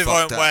you go to an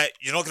environment where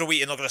you're not going to eat,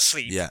 you're not going to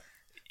sleep. Yeah.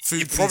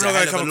 You're probably not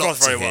going to come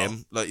across very well.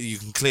 Like, you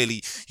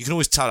can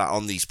always tell that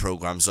on these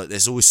programs. Like,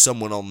 there's always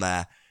someone on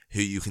there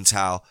who you can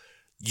tell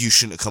you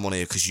shouldn't have come on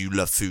here because you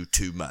love food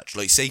too much.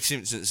 Like, say, for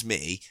instance,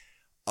 me,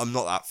 I'm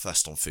not that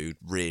fussed on food,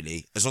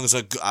 really. As long as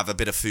I have a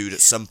bit of food at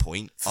some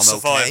point, I'm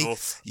Survival. okay.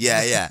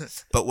 Yeah.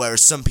 But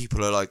whereas some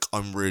people are like,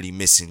 I'm really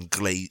missing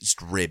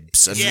glazed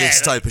ribs and this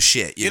type of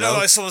shit, you know?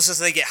 Like someone says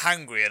they get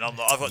hangry and I'm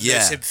like, I've got no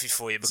sympathy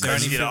for you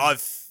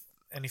because,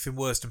 anything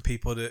worse than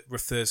people that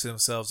refer to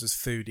themselves as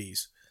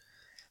foodies?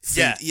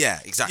 Yeah,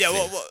 exactly. Yeah,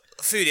 well,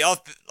 foodie,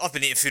 I've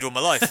been eating food all my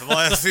life.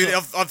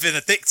 I've been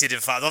addicted, in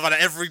fact. I've had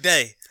it every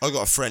day. I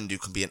got a friend who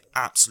can be an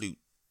absolute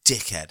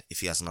dickhead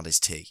if he hasn't had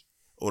his tea.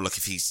 Or like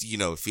if he's,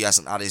 if he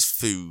hasn't had his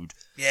food,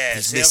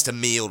 he's missed a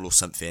meal or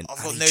something. I've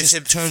got and no he just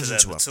sympathy turns for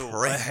them into at a all.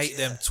 prick. I hate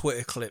them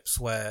Twitter clips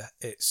where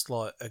it's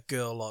like a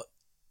girl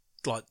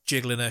like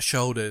jiggling her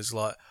shoulders,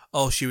 like,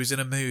 oh, she was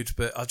in a mood,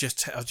 but I've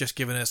just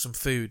given her some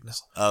food. And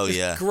it's like, Oh just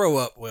yeah, grow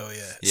up, will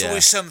you? It's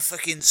always some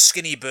fucking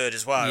skinny bird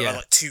as well. Yeah. Who had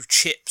like 2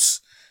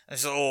 chips. And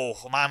it's like, oh,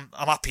 I'm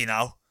happy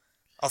now.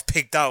 I've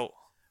pigged out.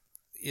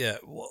 Yeah,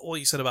 what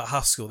you said about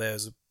Haskell, there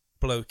was a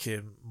bloke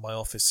in my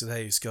office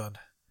today who's gone,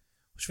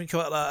 what do you think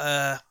about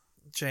that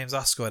James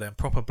Haskell then?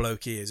 Proper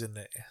bloke he is, isn't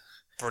it?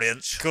 Brilliant.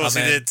 Of course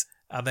he did.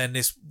 And then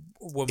this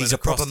woman he's a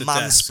across proper the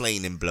desk,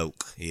 mansplaining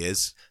bloke. He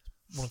is.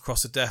 one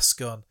across the desk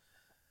gone,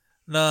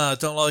 nah,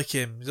 don't like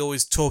him. He's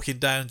always talking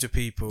down to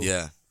people.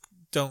 Yeah.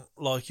 Don't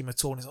like him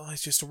at all. And he's like, oh,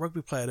 he's just a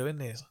rugby player though, isn't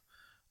he? Like,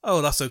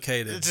 oh, that's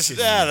okay then. Just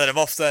let him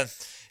off then.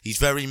 He's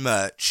very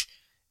much.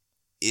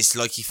 It's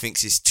like he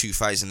thinks it's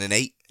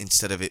 2008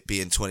 instead of it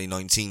being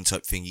 2019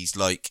 type thing. He's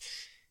like,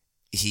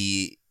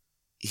 he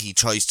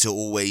tries to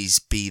always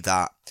be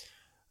that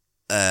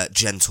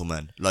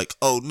gentleman. Like,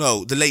 oh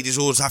no, the ladies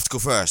always have to go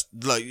first.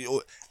 Like,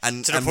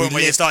 and To the point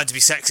where you're starting to be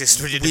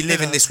sexist. We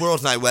live in this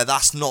world now where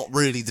that's not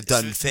really the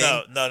done thing.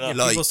 No. Yeah,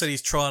 people said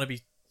he's trying to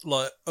be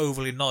like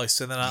overly nice,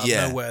 and then out of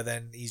nowhere,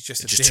 then he's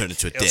just a dick. turned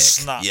into a He'll dick.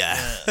 snap.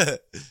 Yeah.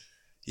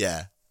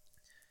 Yeah.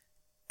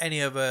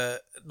 Any other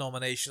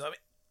nominations? I mean,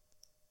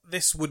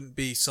 this wouldn't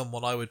be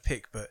someone I would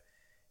pick, but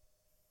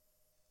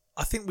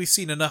I think we've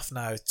seen enough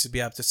now to be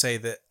able to say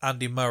that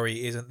Andy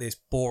Murray isn't this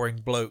boring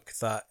bloke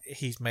that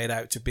he's made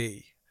out to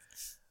be.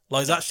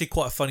 Like, he's actually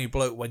quite a funny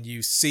bloke when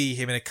you see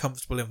him in a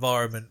comfortable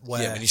environment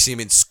where... Yeah, when you see him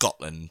in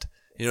Scotland.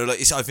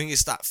 Like, I think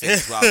it's that thing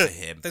as well for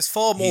him. There's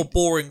far more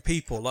boring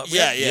people. Like, we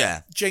had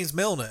Yeah. James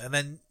Milner, and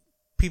then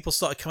people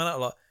started coming out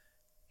like,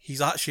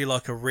 he's actually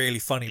like a really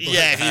funny bloke.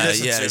 Yeah, if you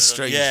listen to him. it's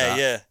strange that.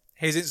 Yeah.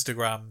 His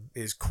Instagram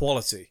is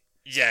quality.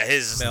 Yeah,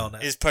 his Milner.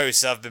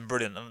 posts have been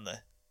brilliant, haven't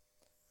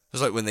they? It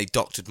was like when they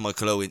doctored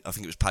Michael Owen. I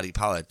think it was Paddy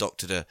Power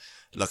doctored a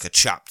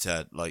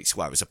chapter, it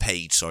was a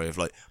page, sorry, of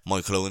like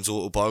Michael Owen's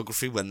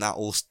autobiography when that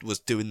all was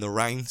doing the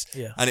rounds.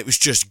 Yeah. And it was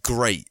just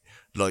great.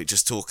 Like,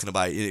 just talking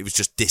about it was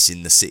just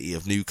dissing the city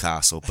of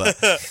Newcastle. But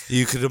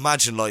you could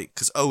imagine,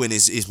 because Owen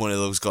is one of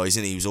those guys,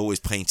 isn't he? He was always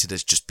painted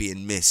as just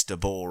being Mr.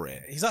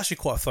 Boring. He's actually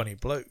quite a funny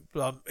bloke.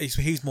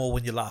 He's more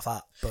when you laugh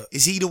at. But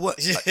is he the one?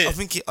 I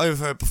think I've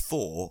heard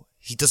before,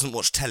 he doesn't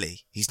watch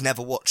telly. He's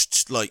never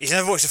watched, He's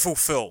never watched a full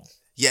film.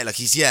 Yeah,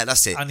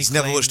 that's it. And he's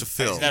never watched a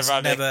film. He's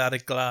never had a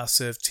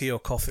glass of tea or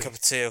coffee. Cup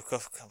of tea or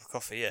cup of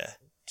coffee, yeah.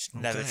 Just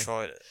never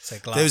tried it. Say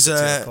glass of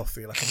tea or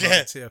coffee, like a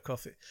mug of tea or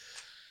coffee.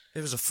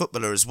 There was a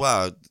footballer as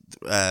well.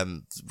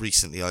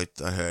 Recently, I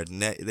heard,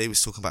 and they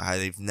was talking about how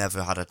they've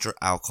never had a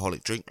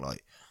alcoholic drink. I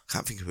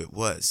can't think of who it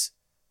was.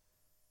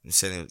 And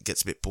saying it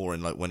gets a bit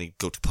boring, when he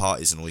go to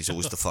parties and all, he's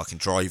always the fucking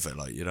driver,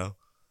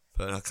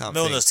 But I can't.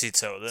 Milner's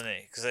teetotal, isn't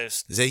he?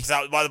 Is he?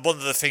 One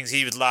of the things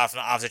he was laughing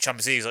at after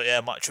Champions League. He's like, I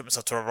might trip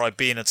myself to a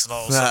Ribena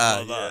tonight or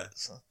something like that.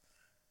 So.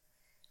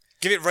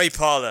 Give it Ray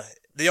Parlour,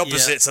 the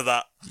opposite to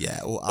that.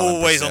 Yeah,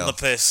 always on the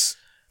piss.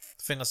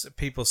 The thing is,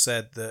 people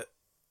said that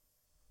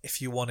if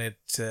you wanted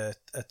a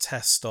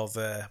test of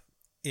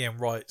Ian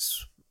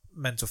Wright's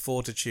mental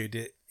fortitude,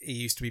 he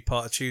used to be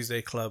part of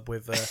Tuesday Club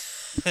with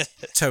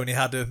Tony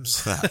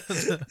Adams.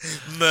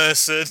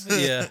 Merson.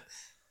 Yeah.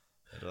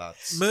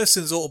 Lads.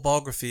 Merson's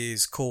autobiography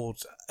is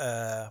called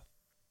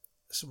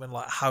something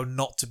like How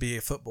Not to Be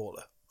a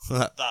Footballer.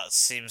 That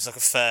seems like a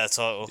fair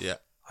title. Yeah.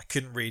 I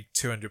couldn't read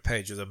 200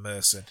 pages of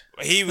Merson.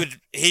 He would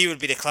be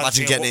the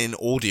classic. Imagine getting an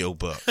audio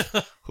book.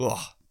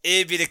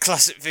 It'd be the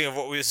classic thing of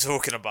what we were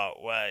talking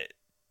about, where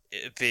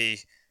it'd be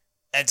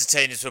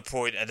entertaining to a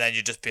point, and then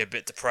you'd just be a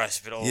bit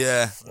depressed.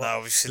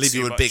 Leave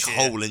you a big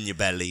hole in your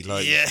belly,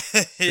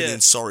 feeling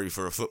sorry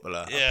for a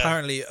footballer. Yeah.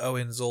 Apparently,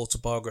 Owen's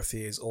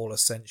autobiography is all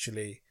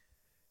essentially,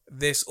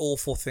 this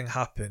awful thing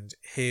happened,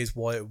 here's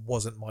why it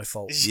wasn't my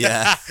fault.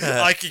 Yeah.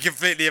 I can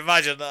completely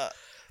imagine that.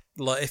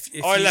 If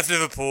I left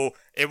Liverpool,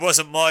 it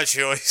wasn't my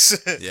choice.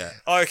 Yeah.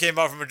 I came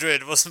back from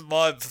Madrid, it wasn't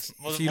my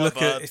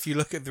bad. If you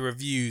look at the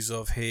reviews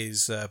of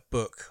his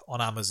book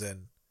on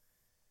Amazon,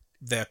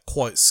 they're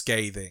quite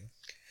scathing.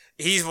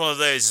 He's one of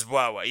those as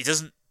well, where he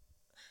doesn't...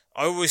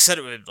 I always said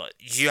it with him,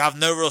 you have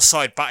no real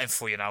side batting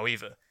for you now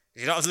either.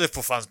 You don't have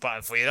Liverpool fans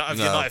batting for you, you don't have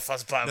United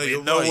fans batting for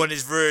you. No one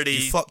is really...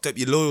 You fucked up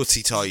your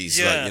loyalty ties,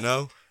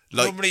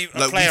 Normally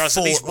a player has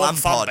at least one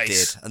fan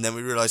base. And then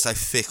we realised how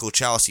fickle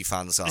Chelsea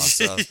fans are.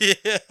 So.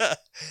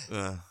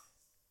 Yeah.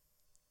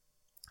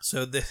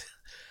 So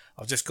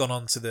I've just gone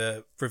on to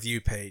the review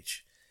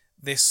page.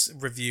 This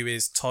review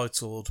is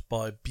titled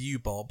by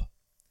Bewbob,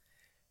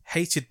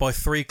 hated by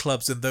 3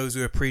 clubs and those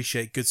who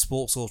appreciate good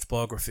sports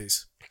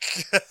autobiographies.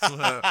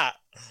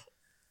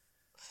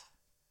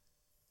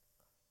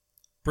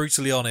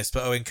 Brutally honest,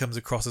 but Owen comes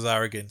across as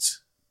arrogant.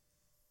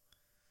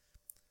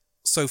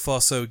 So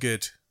far, so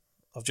good.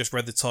 I've just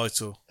read the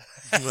title.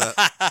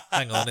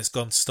 Hang on, it's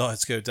started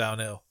to go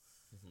downhill.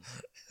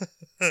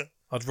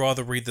 I'd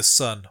rather read The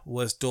Sun,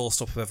 worst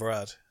doorstop I've ever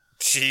had.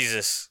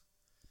 Jesus.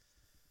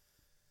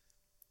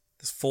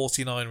 There's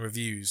 49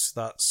 reviews.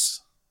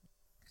 That's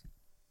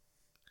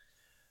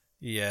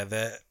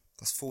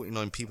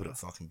 49 people that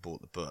fucking bought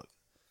the book.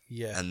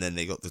 Yeah. And then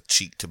they got the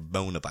cheek to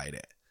moan about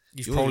it.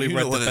 You've probably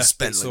read the best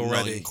bits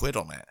already. £9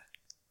 on it.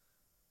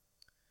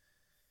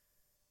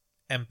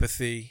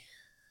 Empathy.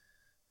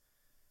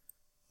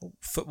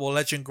 Football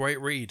legend,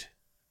 great read.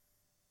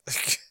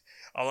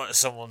 I like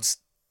someone's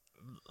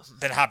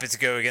been happy to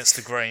go against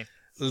the grain.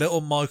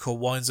 Little Michael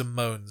whines and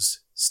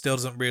moans. Still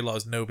doesn't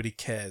realise nobody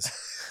cares.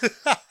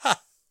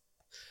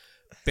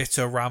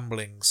 Bitter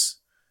ramblings.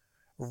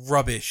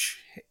 Rubbish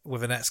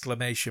with an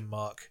exclamation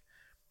mark.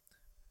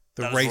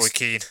 The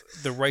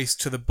race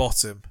to the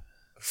bottom.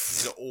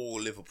 These are all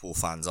Liverpool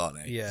fans, aren't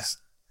they? Yeah.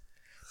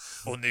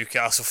 Or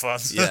Newcastle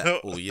fans. Yeah,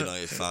 or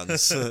United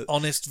fans.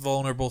 Honest,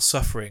 vulnerable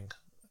suffering.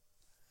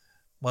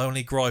 My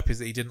only gripe is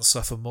that he didn't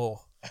suffer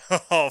more.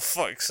 Oh,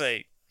 fuck's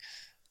sake.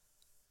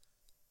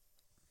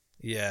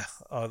 Yeah,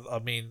 I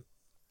mean...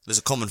 There's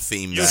a common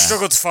theme there. You'll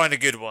struggle to find a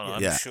good one,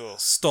 I'm sure.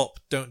 Stop,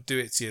 don't do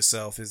it to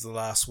yourself is the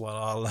last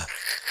one.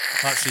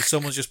 Actually,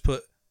 someone's just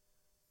put,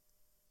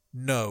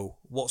 no,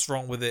 what's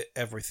wrong with it?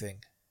 Everything.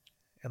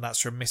 And that's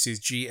from Mrs.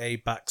 G.A.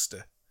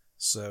 Baxter.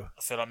 So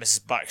I feel like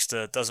Mrs.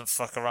 Baxter doesn't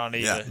fuck around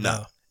either. Yeah,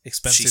 no.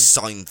 Expensive, she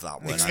signed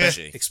that one,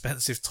 actually.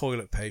 Expensive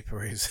toilet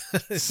paper is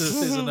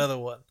another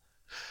one.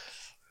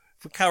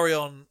 If we carry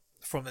on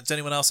from... Does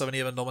anyone else have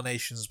any other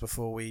nominations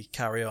before we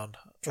carry on?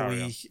 Are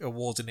we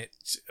awarding it...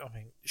 I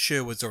mean,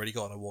 Sherwood's already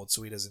got an award,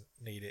 so he doesn't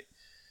need it.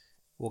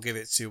 We'll give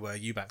it to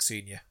Eubank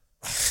Senior.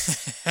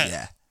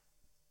 Yeah.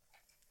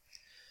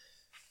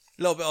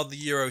 A little bit on the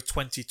Euro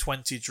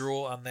 2020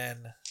 draw, and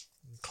then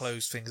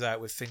close things out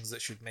with things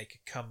that should make a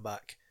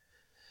comeback.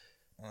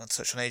 I'll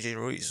touch on AJ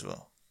Ruiz as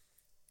well.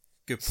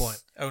 Good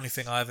point. Only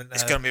thing I haven't...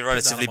 It's going to be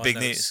relatively big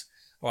news.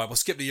 All right, we'll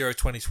skip the Euro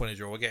 2020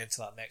 draw. We'll get into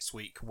that next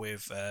week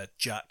with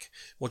Jack.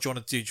 What do you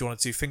want to do? Do you want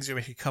to do things that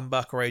make a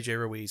comeback or AJ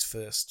Ruiz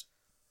first?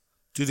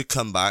 Do the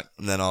comeback,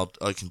 and then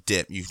I can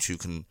dip. You two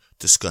can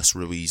discuss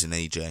Ruiz and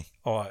AJ.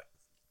 All right.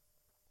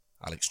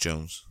 Alex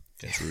Jones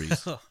against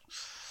Ruiz.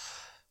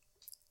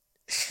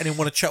 Anyone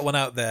want to chuck one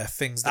out there?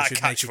 Things that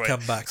should make a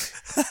comeback.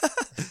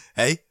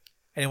 Hey?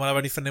 Anyone have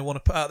anything they want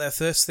to put out there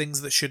first?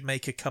 Things that should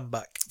make a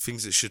comeback.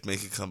 Things that should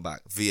make a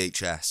comeback.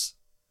 VHS.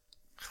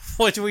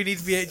 Why do we need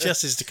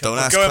VHSs to come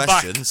Don't back? ask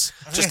questions.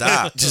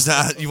 Just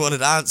ask. You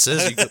wanted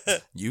answers.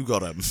 You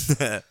got them.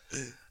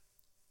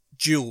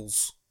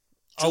 Duels.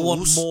 I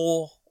want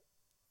more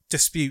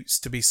disputes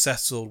to be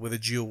settled with a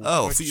duel.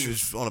 Oh, I thought you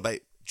were on about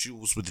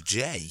Jules with a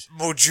J.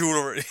 More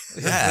jewellery.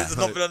 Yeah. There's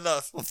not been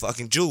enough. Well,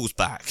 fucking Jules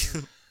back.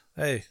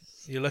 Hey,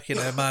 you're looking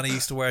at a man who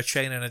used to wear a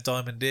chain and a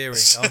diamond earring.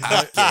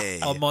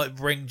 I might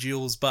bring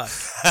Jules back.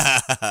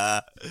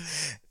 That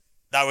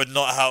would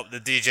not help the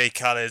DJ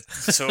Khaled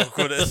talk,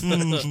 would it?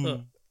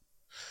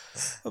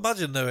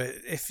 Imagine though,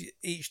 if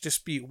each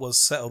dispute was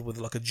settled with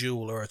like a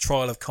duel or a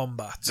trial of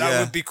combat. That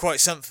would be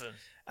quite something.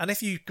 And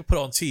if you could put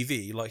it on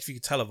TV, like if you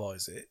could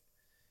televise it,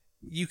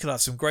 you could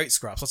have some great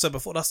scraps. I said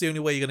before, that's the only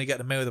way you're going to get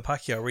the Mayweather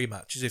Pacquiao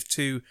rematch is if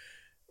two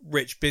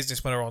rich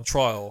businessmen are on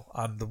trial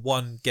and the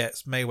one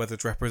gets Mayweather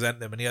to represent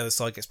them and the other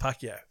side gets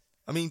Pacquiao.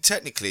 I mean,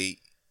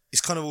 technically,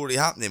 it's kind of already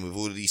happening with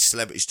all of these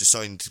celebrities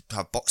deciding to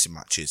have boxing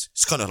matches.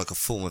 It's kind of like a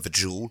form of a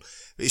duel.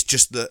 It's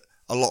just that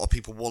a lot of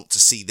people want to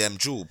see them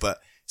duel. But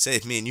say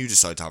if me and you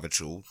decide to have a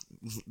duel,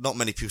 not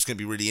many people's going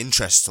to be really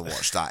interested to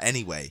watch that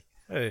anyway.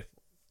 Hey,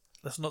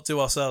 let's not do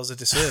ourselves a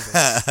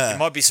disservice. You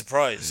might be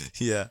surprised.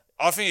 Yeah.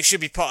 I think it should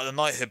be part of the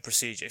knighthood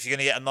procedure. If you're going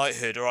to get a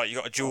knighthood, all right, you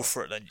got a duel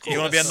for it then. You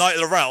want to be a knight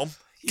of the realm,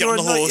 get on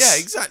the horse.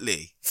 Yeah,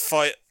 exactly.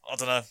 Fight, I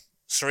don't know,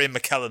 Sir Ian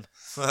McKellen.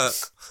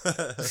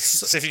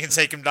 See if you can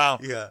take him down.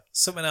 Yeah.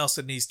 Something else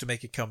that needs to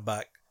make a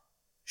comeback.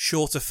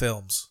 Shorter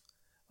films.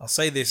 I'll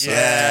say this.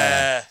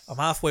 Yeah. I'm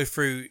halfway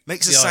through.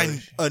 Makes us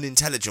sound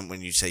unintelligent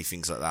when you say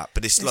things like that,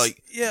 but it's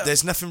like,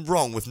 there's nothing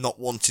wrong with not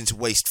wanting to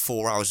waste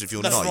 4 hours of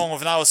your Nothing night. wrong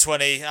with an hour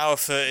 20, hour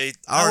 30.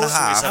 Hour and a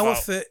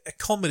half. A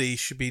comedy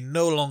should be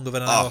no longer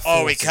than an hour 40.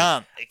 Oh, it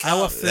can't.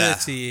 Hour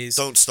 30 is...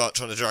 Don't start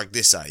trying to drag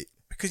this out.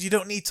 Because you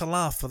don't need to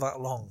laugh for that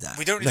long.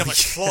 We don't need that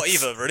much plot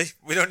either, really.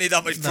 We don't need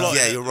that much plot.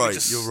 Yeah, you're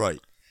right. You're right.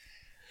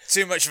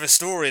 Too much of a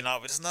story now.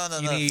 But no.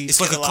 It's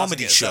like a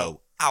comedy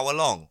show, hour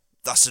long.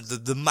 That's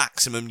the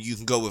maximum you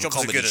can go with Jobs a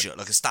comedy show,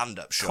 like a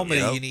stand-up show.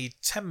 Comedy, you know? you need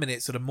 10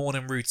 minutes of the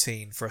morning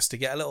routine for us to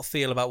get a little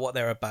feel about what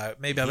they're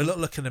about. Maybe have a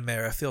little look in the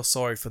mirror, feel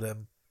sorry for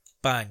them.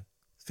 Bang.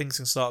 Things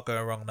can start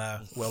going wrong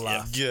now. We'll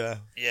laugh. Yeah.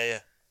 Yeah.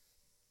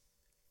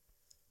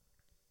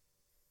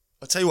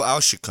 I'll tell you what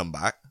else should come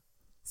back.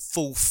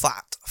 Full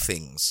fat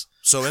things.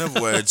 So in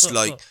other words,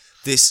 like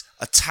this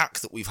attack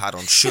that we've had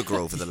on sugar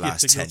over the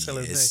last 10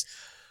 years.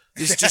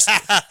 It's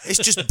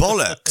just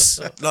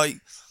bollocks. Like,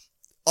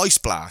 ice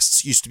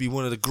blasts used to be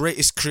one of the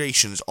greatest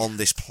creations on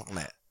this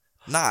planet.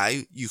 Now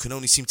you can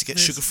only seem to get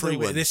sugar-free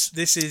ones.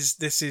 This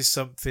is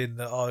something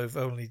that I've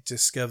only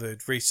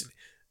discovered recently.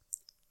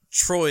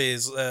 Troy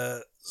is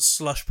a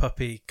slush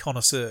puppy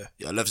connoisseur.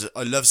 Yeah,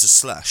 I loves a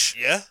slush.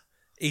 Yeah?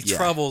 He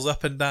travels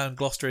up and down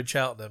Gloucester and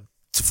Cheltenham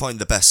to find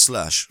the best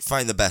slush.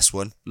 Find the best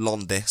one.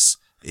 Londis.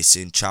 It's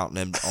in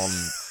Cheltenham on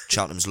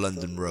Cheltenham's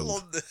London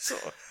Road.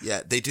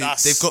 Yeah, they do.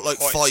 They've got like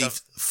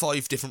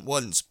five different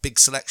ones. Big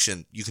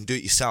selection. You can do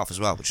it yourself as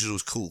well, which is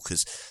always cool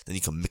because then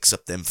you can mix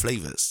up them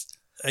flavours.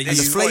 And the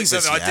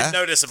flavours, I didn't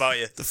know this about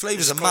you. The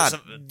flavours are mad.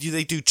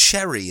 They do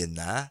cherry in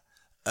there,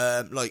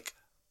 like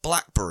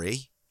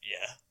blackberry.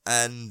 Yeah.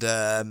 And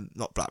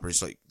not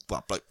blackberries, like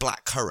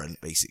black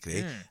currant,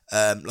 basically.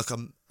 Like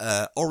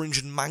a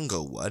orange and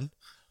mango one.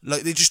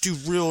 Like they just do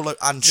real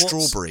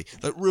strawberry,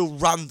 like real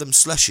random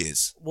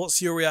slushes. What's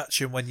your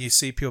reaction when you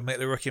see people make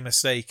the rookie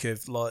mistake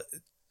of like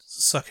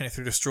sucking it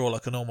through the straw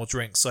like a normal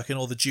drink, sucking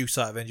all the juice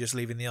out of it and just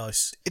leaving the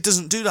ice? It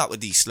doesn't do that with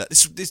these slush.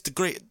 This is the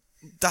great.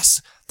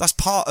 That's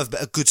part of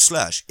a good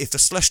slush. If the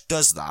slush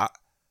does that,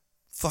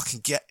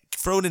 fucking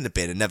throw it in the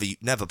bin and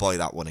never buy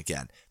that one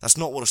again. That's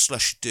not what a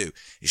slush should do.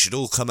 It should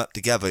all come up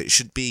together. It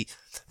should be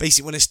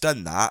basically when it's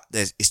done that,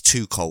 it's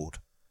too cold.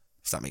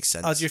 If that makes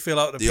sense. How do you feel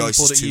like the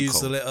people that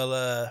use the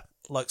little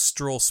like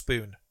straw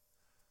spoon?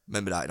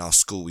 Remember that in our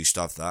school we used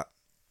to have that.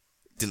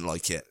 Didn't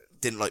like it.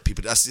 Didn't like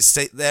people.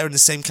 They're in the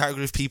same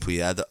category of people,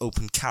 that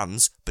open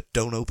cans but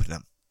don't open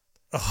them.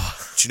 Oh.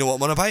 Do you know what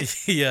I'm on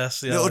about?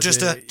 Yes. Yeah,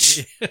 just a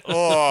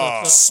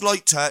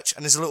slight touch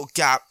and there's a little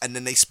gap and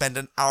then they spend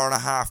an hour and a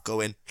half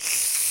going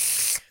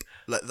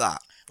like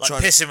that.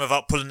 Like pissing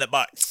without pulling it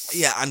back.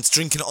 Yeah, and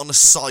drinking it on a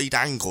side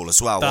angle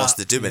as well whilst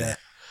they're doing it.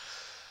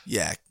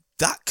 Yeah.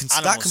 That can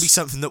be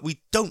something that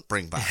we don't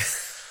bring back.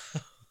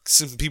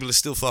 Some people are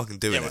still fucking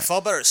doing it. Yeah, we're far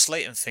better at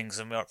slating things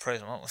than we are at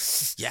praising, aren't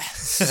we? Yeah.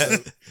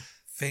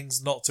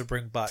 Things not to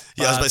bring back.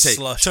 Yeah, I was about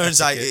to say,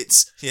 turns out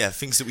it's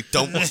things that we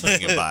don't want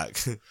bringing back.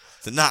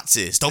 The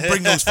Nazis. Don't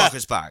bring those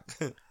fuckers back.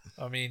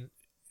 I mean,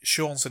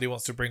 Sean said he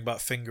wants to bring back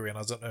fingering.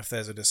 I don't know if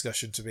there's a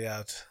discussion to be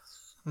had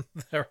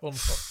there or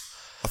not.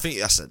 I think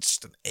that's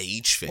just an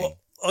age thing. Well,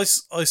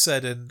 I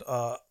said, and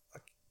I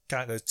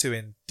can't go too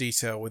in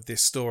detail with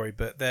this story,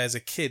 but there's a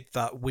kid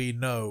that we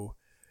know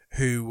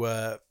who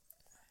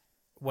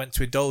went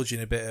to indulge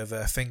in a bit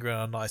of fingering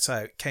on a night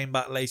out, came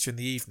back later in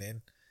the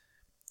evening,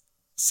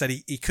 said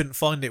he couldn't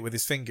find it with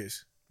his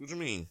fingers. What do you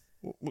mean?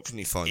 What can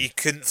he find? He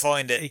couldn't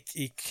find it.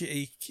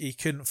 He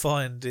couldn't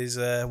find his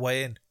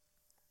way in.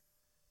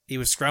 He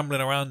was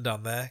scrambling around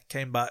down there,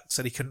 came back,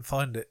 said he couldn't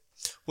find it.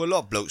 Well, a lot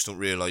of blokes don't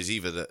realise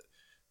either that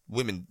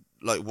women,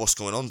 like what's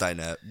going on down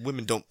there,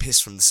 women don't piss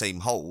from the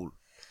same hole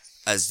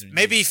as...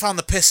 Maybe he found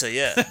the pisser,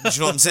 yeah. Do you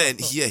know what I'm saying?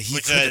 Yeah, he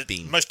Which, could have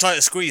been. Much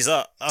tighter squeeze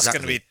that. That's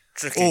Exactly. going to be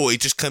tricky. Or he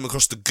just came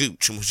across the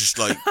gooch and was just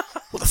like,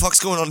 what the fuck's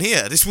going on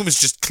here? This woman's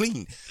just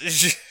clean.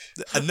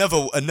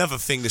 Another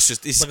thing that's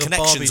just, it's Like a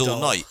connections Barbie all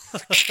doll. night.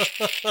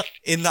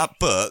 In that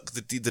book,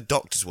 the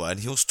doctor's one,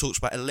 he also talks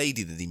about a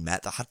lady that he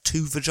met that had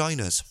 2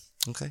 vaginas.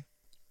 Okay.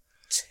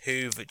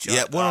 2 vaginas.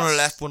 Yeah, one on the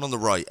left, one on the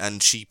right,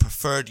 and she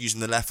preferred using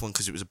the left one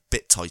because it was a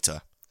bit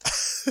tighter.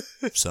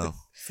 So. I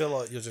feel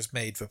like you're just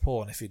made for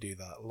porn if you do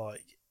that.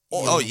 Like,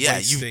 Oh you're yeah,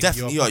 wasting you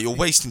definitely your are. You're body.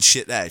 wasting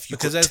shit there. If you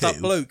Because got there's 2,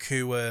 that bloke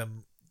who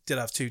did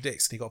have 2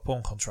 dicks and he got a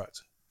porn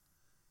contract.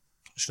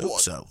 I hope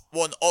so.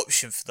 One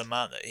option for the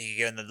man that he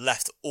could go in the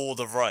left or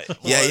the right.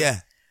 Yeah.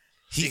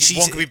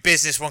 One could be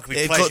business, one could be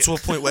It pleasure. got to a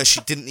point where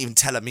she didn't even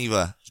tell him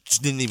either. She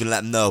didn't even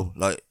let him know.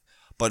 Like,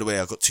 by the way,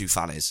 I got 2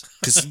 fannies.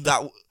 Because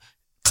that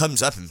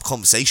comes up in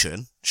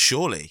conversation,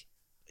 surely.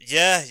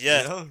 Yeah. You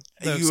know?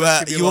 No, Are so it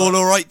could be you like-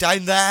 all right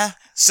down there?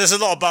 Says a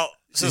lot about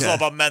a Yeah. lot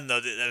about men though.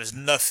 That there was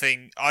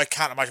nothing. I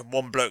can't imagine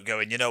one bloke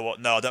going, you know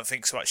what? No, I don't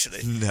think so.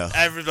 Actually, No.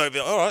 Every bloke be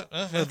like, all right.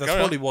 That's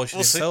probably why she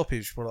didn't tell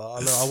people. She's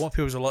probably like, I want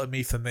people to like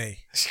me for me.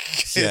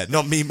 Yeah,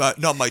 not me,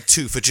 not my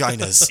 2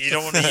 vaginas. You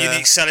don't want a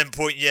unique selling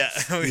point yet.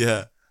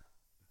 Yeah.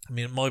 I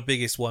mean, my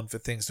biggest one for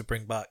things to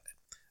bring back,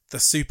 the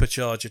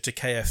supercharger to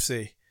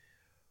KFC.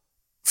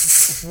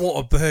 What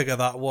a burger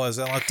that was,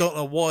 and I don't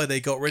know why they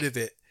got rid of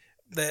it.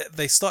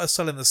 They started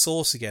selling the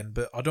sauce again,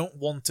 but I don't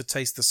want to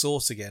taste the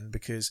sauce again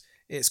because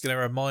it's going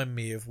to remind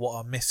me of what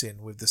I'm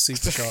missing with the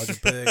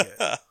supercharger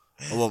burger.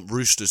 I want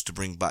Roosters to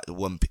bring back the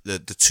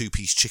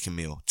 2-piece chicken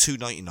meal,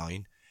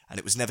 $2.99, and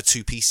it was never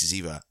 2 pieces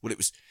either. Well, it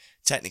was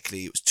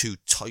 2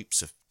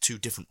 types of 2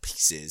 different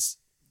pieces.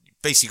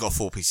 Basically, got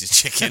 4 pieces of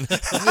chicken,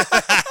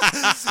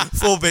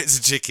 4 bits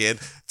of chicken,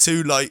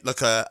 2 like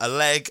a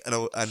leg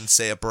and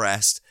say a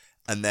breast,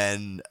 and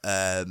then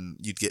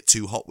you'd get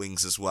 2 hot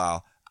wings as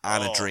well,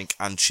 and a drink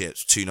and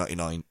chips.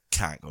 $2.99,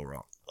 can't go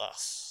wrong.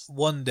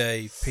 One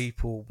day,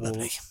 people will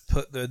Lovely.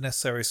 put the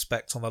necessary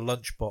respect on the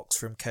lunchbox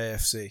from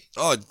KFC.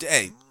 Oh,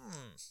 hey,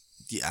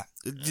 yeah.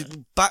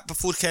 Back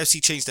before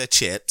KFC changed their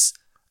chips,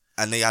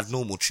 and they had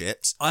normal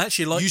chips. I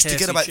actually like used KFC to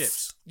get about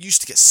chips.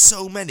 used to get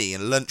so many in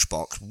a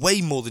lunchbox,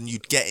 way more than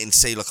you'd get in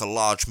say like a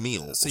large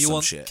meal So or you some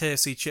want shit.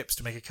 KFC chips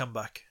to make a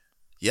comeback?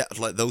 Yeah, I'd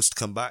like those to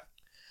come back.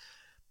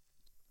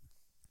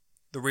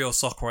 The real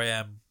Soccer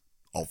AM.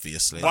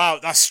 Obviously, Wow,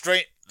 that's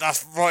straight.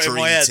 That's right in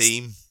dream my head.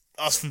 team.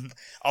 I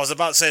was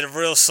about to say the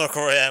real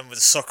soccer AM with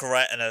a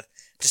soccerette and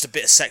just a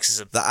bit of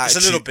sexism. The just a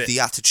little bit. the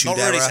attitude Not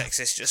era. really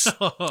sexist, just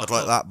I'd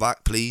like that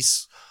back,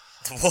 please.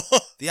 what?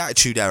 The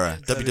attitude era,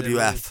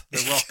 WWF,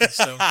 The Rock and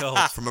Stone Cold.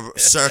 from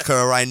circa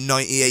around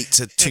 98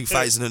 to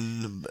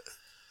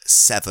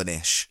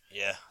 2007-ish.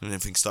 Yeah. And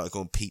everything started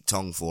going Pete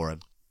Tong for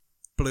him.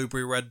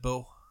 Blueberry Red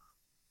Bull.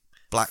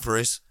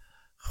 Blackberries.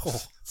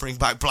 Oh, Bring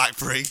back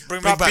Blackberry.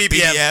 Bring back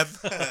BBM.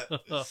 BBM.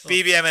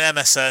 BBM and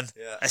MSN.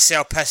 Yeah. I see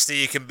how pesty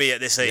you can be at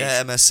this age.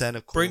 Yeah, MSN,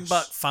 of course. bring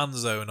back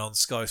Fanzone on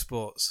Sky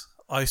Sports.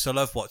 I used to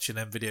love watching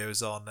them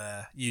videos on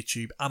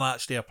YouTube, and I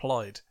actually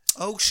applied.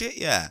 Oh shit,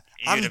 yeah.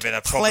 You'd And have been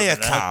a problem Player in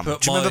there. Cam. Do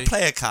Put you remember my-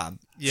 Player Cam?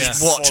 Yeah.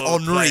 Just watch Follow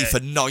Henri player. for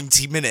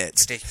 90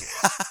 minutes.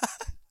 Ridiculous.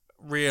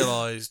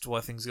 Realised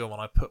where things go when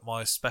I put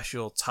my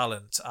special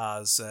talent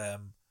as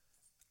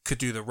could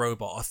do the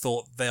robot. I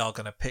thought they are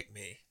going to pick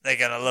me. They're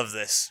going to love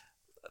this.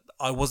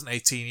 I wasn't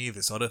 18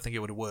 either, so I don't think it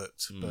would have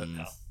worked. But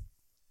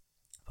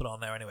put it on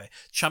there anyway.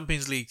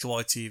 Champions League to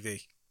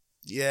ITV.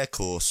 Yeah, of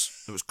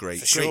course. It was great.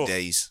 For sure. Great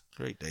days.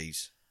 Great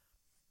days.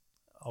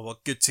 Oh, well,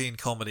 good teen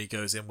comedy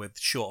goes in with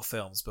short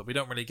films, but we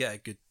don't really get a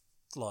good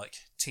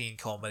teen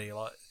comedy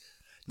like.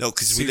 No,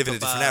 because we live in a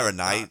different era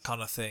now. that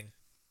kind of thing.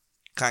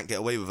 Can't get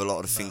away with a lot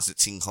of the things that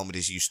teen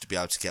comedies used to be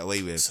able to get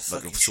away with. It's a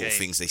Like the fucking sort of shame.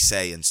 things they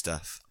say and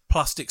stuff.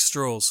 Plastic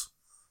straws.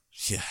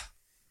 Yeah.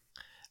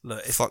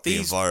 Look, if Fuck the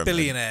these environment.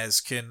 billionaires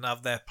can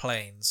have their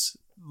planes,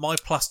 my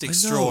plastic I know,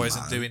 straw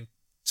isn't man. doing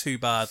too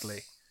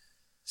badly.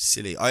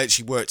 Silly. I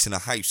actually worked in a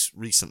house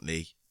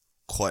recently,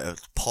 quite a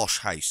posh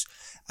house,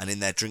 and in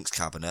their drinks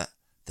cabinet,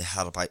 they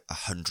had about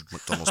 100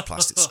 McDonald's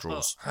plastic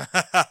straws.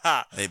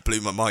 It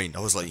blew my mind. I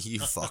was like, you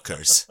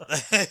fuckers.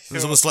 It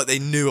was almost like they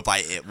knew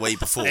about it way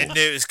before. They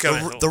knew it was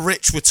coming. The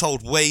rich were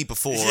told way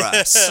before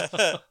us.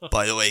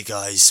 By the way,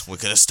 guys, we're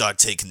going to start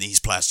taking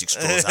these plastic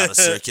straws out of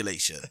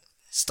circulation.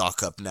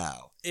 Stock up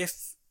now.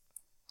 If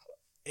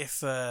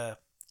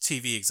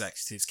TV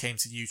executives came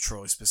to you,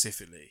 Troy,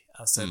 specifically,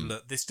 and said,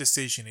 look, this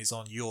decision is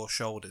on your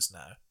shoulders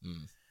now.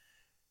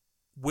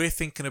 We're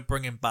thinking of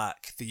bringing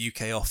back the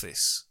UK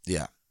office.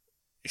 Yeah.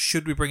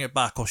 Should we bring it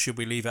back or should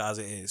we leave it as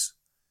it is?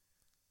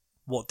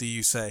 What do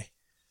you say?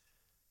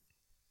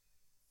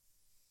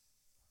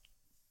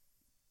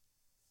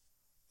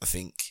 I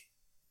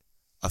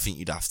think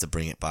you'd have to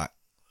bring it back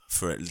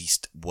for at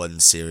least one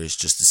series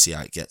just to see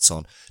how it gets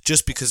on.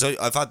 Just because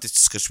I've had this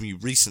discussion with you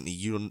recently.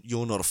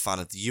 You're not a fan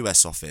of the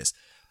US Office,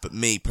 but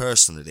me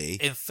personally,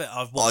 In fact,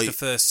 I've watched the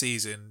first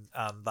season,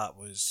 and that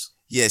was.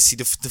 Yeah, see,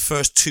 the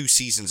first 2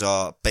 seasons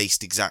are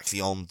based exactly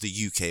on the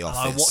UK Office.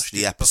 I watched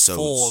the it episodes.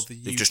 before the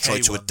They've just UK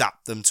tried to one.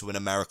 adapt them to an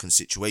American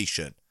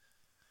situation.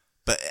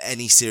 But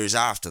any series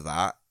after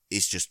that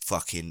is just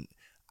fucking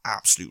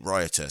absolute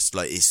riotous.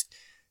 Like, it's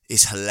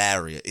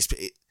hilarious.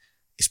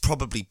 It's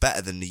probably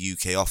better than the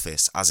UK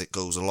Office as it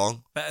goes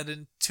along. Better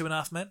than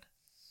 2.5 Men?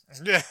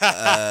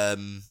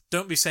 Um,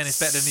 Don't be saying it's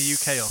better than the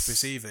UK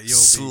Office either. You'll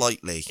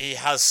slightly. He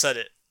has said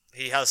it.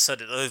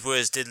 Those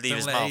words did leave Don't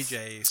his let mouth.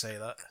 AJ say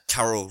that.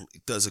 Carol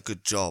does a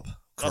good job.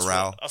 That's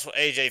Corral. what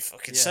AJ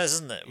fucking says,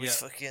 isn't it?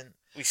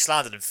 We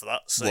slandered him for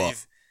that. So What?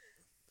 you've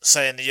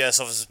saying the US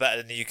Office is better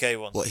than the UK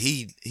one. What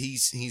he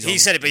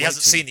said it, but he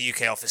hasn't seen the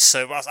UK Office,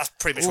 so that's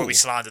pretty much why we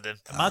slandered him.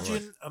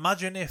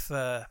 Imagine if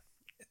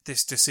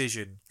this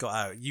decision got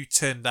out. You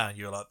turned down.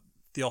 You're like,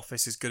 The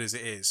Office is good as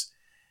it is,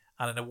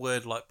 and in a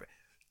word like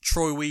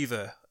Troy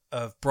Weaver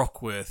of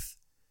Brockworth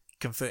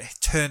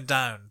turned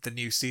down the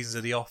new seasons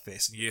of The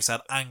Office, and you just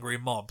had angry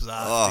mobs.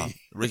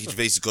 Ricky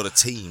Gervais has got a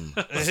team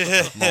of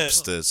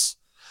mobsters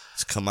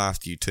to come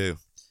after you too.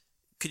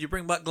 Could you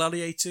bring back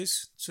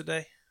Gladiators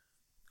today?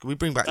 Can we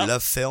bring back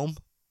Love Film?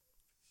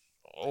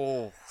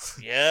 Oh,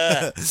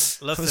 yeah.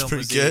 Love was Film pretty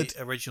was good.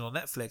 the original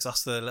Netflix.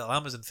 That's the little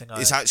Amazon thing.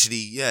 It's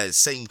actually,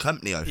 same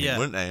company, I think,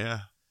 weren't they? Yeah.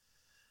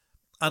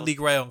 Andy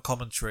Gray on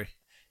commentary.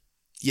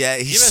 Yeah,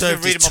 he You must have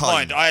served been his reading my time.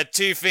 mind. I had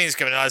 2 things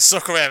coming. I had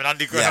Soccer AM and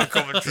Andy Gray on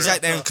commentary. He's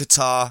out there in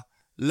Qatar,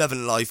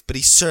 loving life, but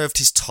he served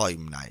his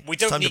time now. We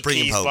don't time need to bring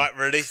him Keys home. back,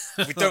 really.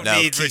 We don't No,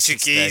 need Keys Richard can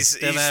stay. Keys.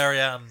 Them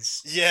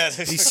Arians. Yeah,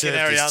 He fucking served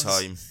Arians. his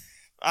time.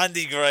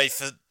 Andy Gray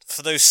for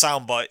those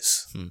sound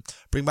bites.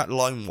 Bring back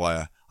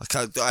LimeWire. I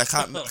can't think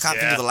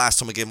of the last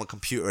time I gave my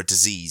computer a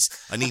disease.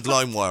 I need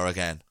LimeWire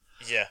again.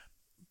 Yeah.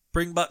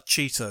 Bring back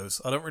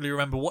Cheetos. I don't really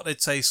remember what they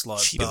taste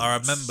like, but I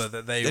remember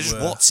that they They're were just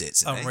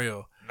What's-Its, isn't they?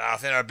 unreal. Nah, I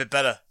think they're a bit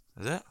better.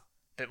 Is it?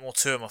 Bit more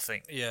to them, I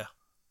think. Yeah.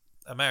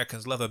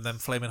 Americans love them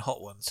flaming hot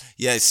ones.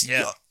 Yeah,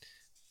 Yeah.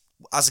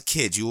 As a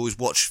kid, you always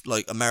watch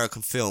like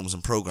American films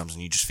and programs,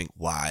 and you just think,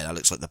 "Wow, that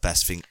looks like the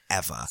best thing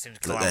ever." Seems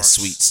Like their glamorous.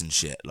 sweets and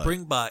shit. Like,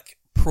 Bring back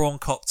prawn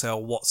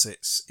cocktail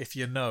What's-Its. If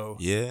you know,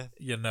 yeah.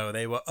 you know.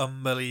 They were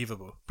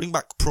unbelievable. Bring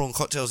back prawn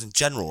cocktails in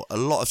general. A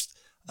lot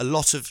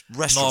of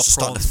restaurants Not are a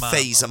starting prawns to man.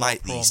 phase I'm them not a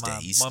out prawn these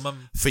man. days My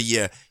mum- for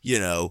your,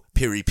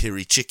 piri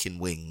piri chicken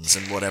wings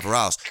and whatever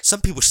else.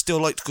 Some people still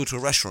like to go to a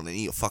restaurant and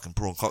eat a fucking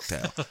prawn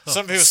cocktail.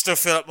 Some people still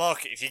feel like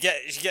market. If you get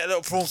a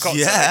little prawn cocktail,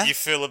 Yeah. you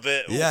feel a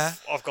bit. "Oof, Yeah,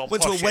 I've gone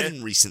went to a posh here."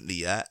 wedding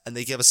recently, and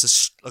they gave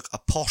us a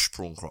posh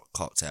prawn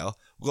cocktail.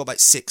 We got about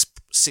six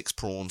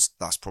prawns.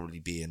 That's probably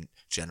being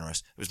generous.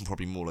 It was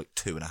probably more like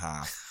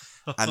 2.5,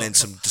 and then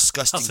some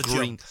disgusting That's a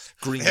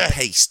green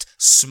paste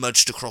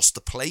smudged across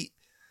the plate,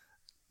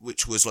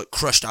 which was like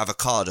crushed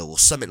avocado or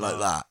something like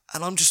that.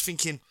 And I'm just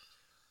thinking,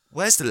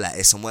 where's the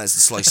lettuce and where's the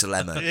slice of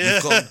lemon?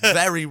 You've gone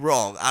very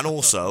wrong. And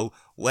also,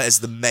 where's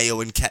the mayo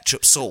and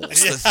ketchup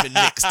sauce that's been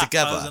mixed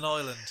together? Thousand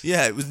Island.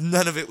 Yeah,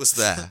 none of it was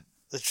there.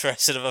 The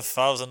dressing of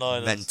 1,000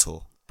 Islands.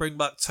 Mental. Bring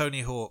back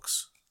Tony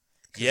Hawk's.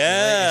 The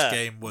Yeah. latest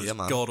game was Yeah,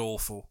 man. god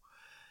awful.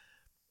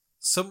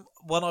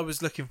 When I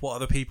was looking for what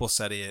other people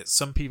said here,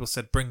 some people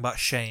said bring back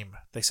shame.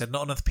 They said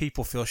not enough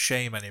people feel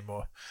shame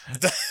anymore.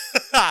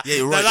 Yeah,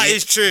 you're right. No, that The-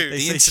 is true. They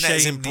The say internet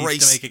has shame needs to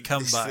embraced make a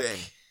comeback. this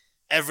thing.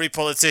 Every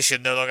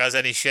politician no longer has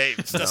any shame.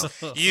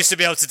 You used to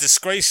be able to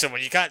disgrace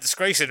someone. You can't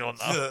disgrace anyone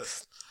now.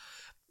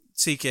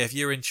 TK, if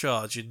you're in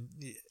charge and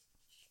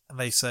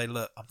they say,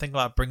 look, I'm thinking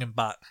about bringing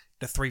back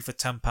the 3 for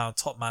 £10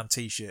 Top Man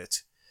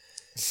t-shirt,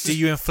 do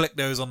you inflict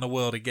those on the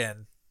world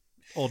again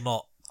or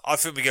not? I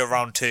think we go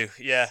round 2.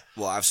 Yeah.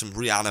 Well, I have some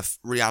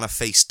Rihanna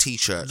face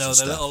t-shirts. No, and the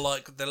stuff. little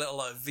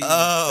V,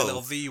 Oh, the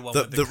little V one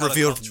that with the colour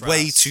revealed contrast.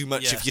 way too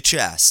much Yeah. of your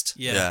chest.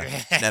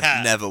 Yeah.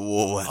 Never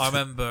wore one. I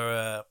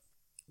remember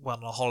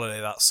went on a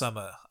holiday that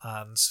summer,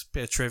 and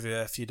bit of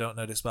trivia if you don't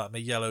know this about me,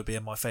 yellow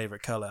being my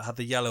favourite colour. I had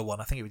the yellow one.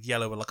 I think it was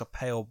yellow with like a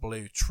pale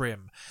blue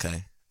trim.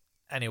 Okay.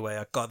 Anyway,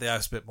 I got the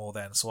house a bit more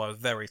then, so I was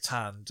very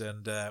tanned,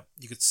 and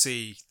you could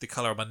see the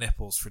colour of my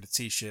nipples through the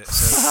t-shirt,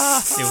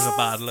 so it was a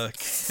bad look.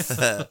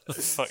 For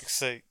fuck's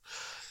sake.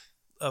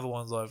 Other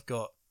ones I've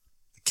got.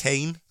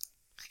 Cane.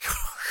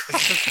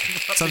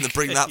 Time to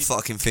bring that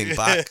fucking thing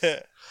back.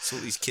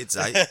 Sort these kids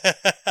out.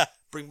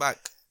 Bring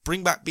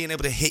back being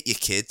able to hit your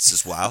kids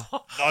as well.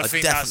 I I'd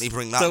think definitely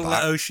bring that Don't let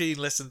back. O'Sheen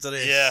listen to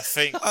this. Yeah, I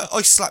think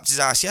I slapped his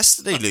ass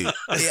yesterday, Luke.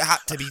 It had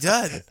to be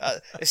done.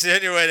 it's the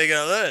only way they're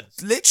going to learn.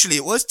 Literally,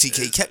 it was TK.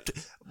 He kept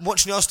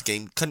watching the Arsenal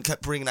game,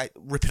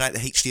 ripping out the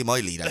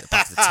HDMI lead out the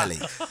back of the telly.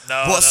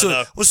 No.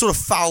 What sort of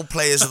foul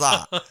players are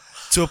that?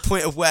 To a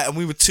point of where, and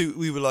we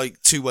were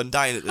like 2-1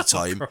 down at the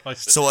time.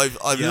 Christ. So I've Yeah,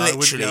 I wouldn't be able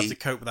literally to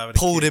cope with that with a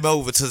pulled kid. him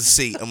over to the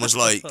seat and was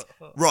like,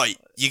 "Right,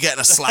 you're getting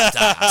a slapped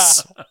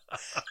ass."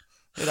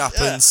 It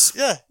happens.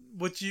 Yeah.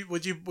 Would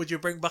you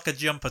bring back a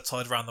jumper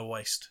tied around the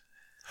waist?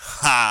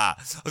 Ha!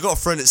 I got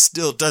a friend that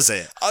still does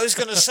it. I was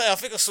going to say, I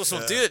think I saw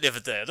someone do it the other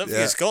day. I don't think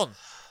it's gone.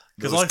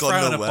 Because It's I gone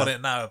frown nowhere. upon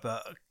it now,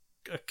 but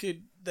I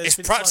could. It's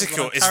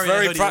practical. It's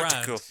very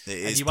practical. It And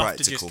is you practical, have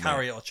to just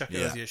carry it or chuck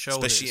it over your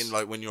shoulders. Especially in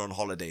like when you're on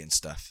holiday and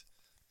stuff.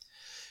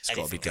 It's got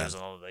to be Anything done. goes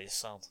on holiday,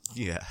 sound.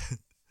 Yeah.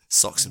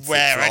 Socks and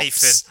Wear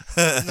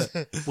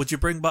flip-flops. Would you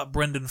bring back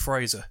Brendan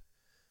Fraser?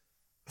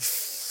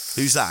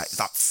 Who's that?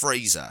 That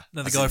Fraser.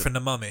 No, the As guy in from The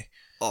Mummy.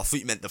 Oh, I thought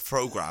you meant the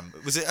program.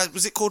 Was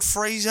it called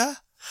Fraser?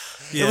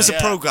 Yeah. There was a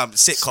Yeah. program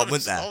sitcom,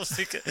 wasn't I there?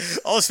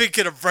 was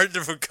thinking of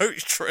Brendan from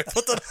Coach Trip.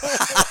 I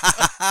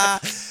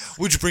don't know.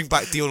 Would you bring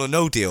back Deal or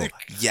No Deal?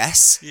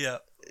 Yes. Yeah.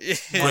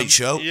 Great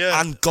show.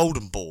 Yeah. And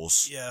Golden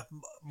Balls. Yeah.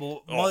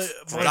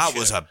 That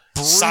was a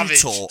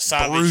Savage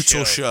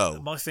brutal show.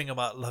 show. My thing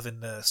about loving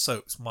the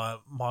soaps, my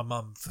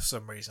mum for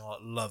some reason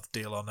loved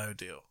Deal or No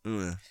Deal,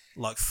 Yeah.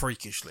 like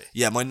freakishly.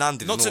 Yeah, my nan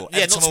did Not it to, all. yeah,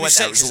 Every not time I to be went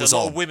there, it was sexist, always a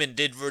lot on. of women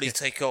did really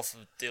take off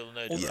with Deal or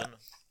No Deal. Yeah.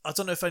 I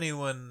don't know if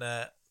anyone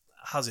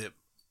has it,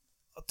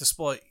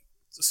 despite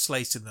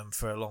slating them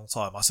for a long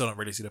time. I still don't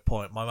really see the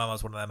point. My mum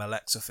has one of them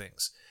Alexa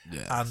things,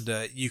 Yeah.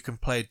 and you can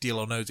play Deal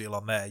or No Deal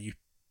on there. You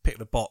pick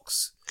the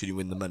box, Could you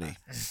win the money?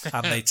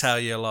 and they tell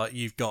you like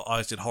you've got.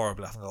 I did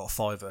horribly. I think I got a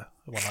fiver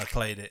when I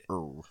played it.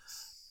 Oh.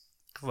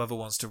 Whoever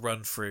wants to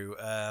run through.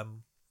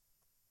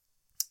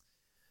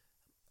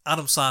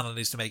 Adam Sandler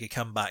needs to make a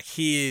comeback.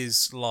 He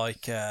is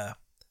like the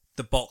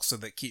boxer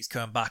that keeps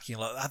coming back. You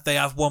know, like they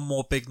have one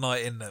more big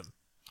night in them.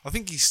 I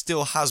think he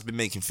still has been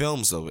making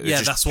films though. It's Yeah,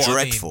 just that's what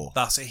dreadful. I mean.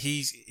 That's it.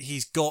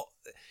 He's got.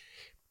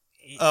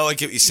 Oh, I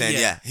get what you're saying. Yeah.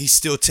 Yeah, he's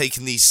still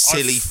taking these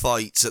silly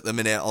fights at the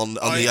minute on the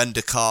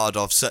undercard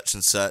of such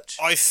and such.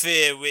 I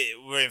fear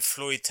we're in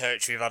Floyd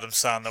territory with Adam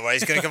Sandler, where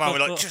he's going to come out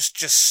with like,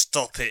 just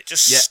stop it,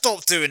 just Yeah.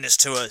 stop doing this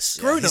to us.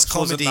 Grown his Ups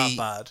wasn't that comedy-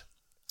 bad.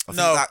 I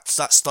No. think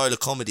that style of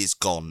comedy is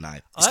gone now.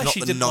 It's I not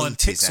actually the didn't mind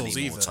 90s Pixels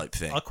anymore either. type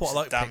thing. I quite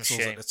liked Damn Pixels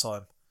shame. at the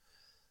time.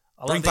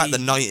 I Bring like back that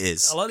the he-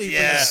 90s. I like that he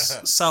Yeah.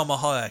 brings Salma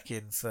Hayek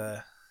in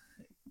for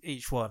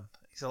each one.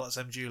 He's like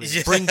some Julie.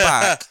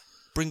 Yeah.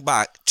 Bring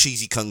back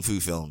cheesy kung fu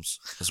films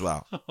as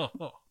well.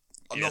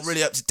 I'm not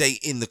really up to date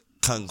in the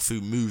kung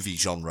fu movie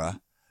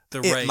genre. The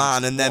Ip Raid,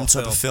 Man and them what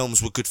type film? of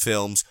films were good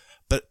films,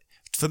 but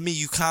for me,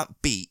 you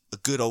can't beat a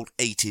good old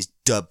 80s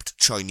dubbed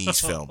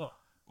Chinese film.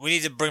 We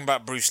need to bring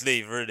back Bruce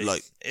Lee, really.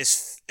 Like- if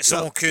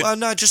someone could Well,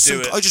 no, just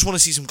do some, it. I just want to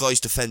see some guys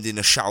defending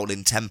a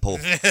Shaolin temple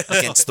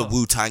against the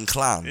Wu-Tang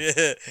Clan.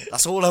 Yeah.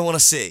 That's all I want to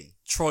see.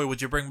 Troy,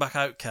 would you bring back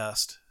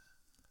Outcast?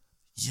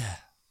 Yeah,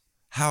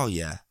 hell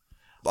yeah.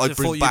 I I'd thought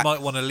bring you back.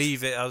 might want to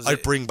leave it as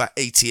I'd bring back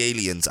 80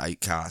 Aliens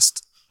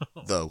Outcast,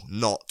 though,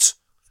 not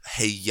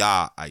Hey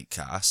Ya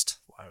Outcast.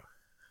 Wow.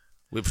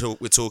 We're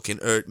talking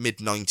mid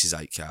 90s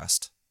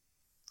Outcast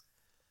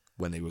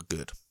when they were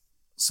good.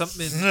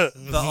 Something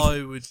that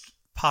I would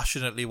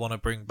passionately want to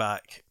bring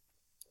back: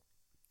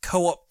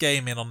 co-op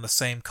gaming on the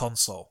same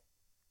console.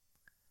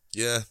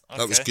 Yeah,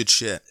 that was Okay. good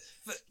shit.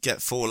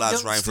 Get four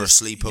lads round for a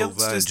sleepover and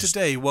Youngsters just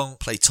today won't.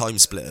 play Time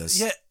Splitters.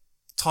 Yeah,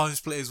 Time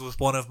Splitters was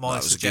one of my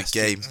that was a good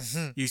suggestions.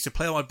 game. Used to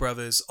play with my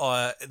brothers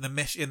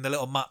in the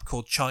little map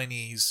called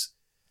Chinese.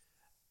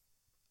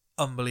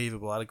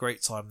 Unbelievable! I had a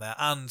great time there,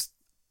 and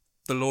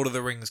the Lord of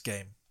the Rings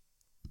game.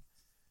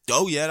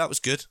 Oh yeah, that was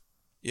good.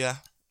 Yeah.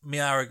 Me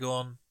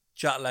Aragorn,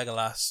 Jack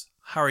Legolas,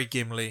 Harry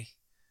Gimli.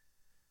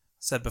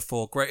 Said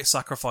before, greatest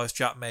sacrifice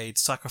Jack made,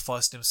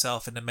 sacrificed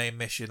himself in the main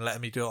mission,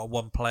 letting me do it on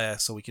one player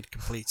so we could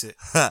complete it.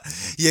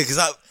 Yeah, because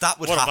that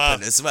would What a happen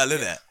man. as well,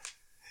 isn't it?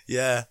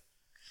 Yeah.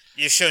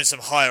 You're showing some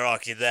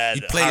hierarchy there.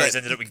 You'd That play Harry's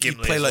like, ended up with you'd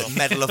Gimli play as like well.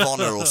 Medal of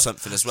Honor or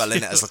something as well,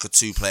 innit? As like a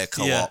two-player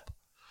co-op. Yeah.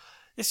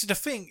 This is the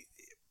thing.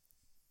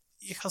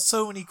 You have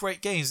so many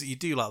great games that you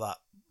do like that.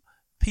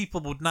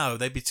 People would know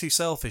they'd be too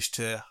selfish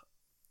to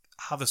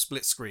have a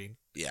split screen.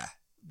 Yeah.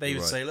 They You're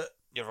would right. say, look,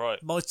 You're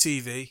right. my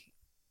TV.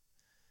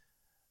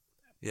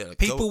 Yeah, like,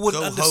 People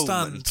wouldn't go home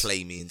understand. and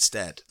play me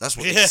instead. That's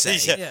what Yeah, they say.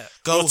 yeah. Yeah.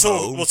 Go We'll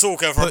talk- home. we'll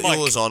talk over put a mic.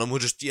 yours on, and we'll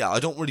just. Yeah,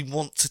 I don't really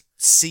want to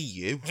see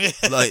you.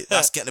 Like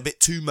that's getting a bit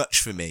too much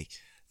for me.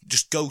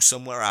 Just go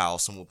somewhere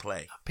else and we'll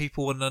play.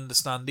 People wouldn't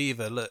understand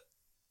either. Look,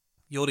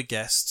 you're the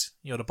guest.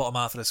 You're the bottom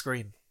half of the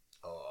screen.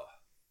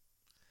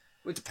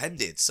 Well, it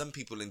depended. Some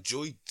people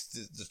enjoyed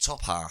the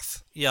top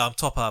half. Yeah, I'm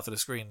top half of the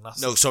screen.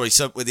 That's No, sorry,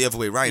 with the other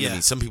way around. Yeah. I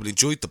mean, some people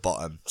enjoyed the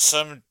bottom.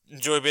 Some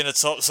enjoy being the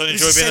top, some It's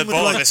enjoy the being same the with,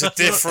 bottom. like- It's a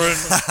different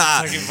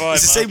fucking vibe.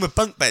 It's the man. same with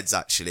bunk beds,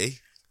 actually.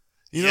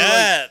 You know,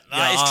 Yeah, like,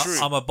 that is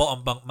true. I'm a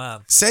bottom bunk man.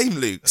 same,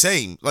 Luke,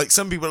 same. Like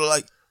some people are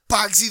like,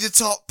 Bagsy the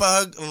top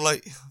bunk. And I'm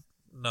like,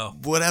 No.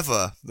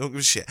 whatever. Don't give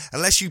a shit.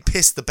 Unless you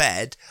piss the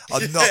bed,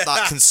 I'm not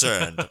that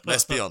concerned.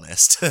 Let's be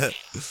honest.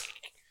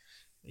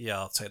 Yeah,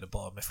 I'll take the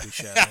bottom if we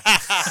share.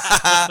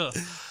 It.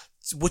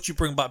 So would you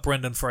bring back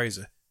Brendan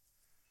Fraser?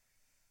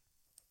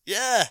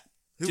 Yeah.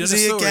 Who Do you was know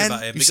the he story again?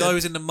 about him? You The said- guy who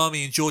was in The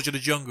Mummy and George of the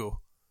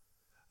Jungle.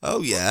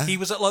 Oh yeah. He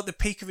was at like the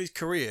peak of his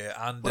career,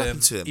 and What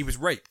happened to him? he was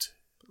raped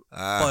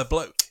Ah. by a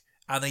bloke,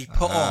 and he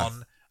put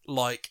on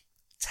like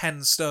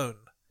 10 stone.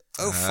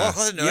 Oh fuck!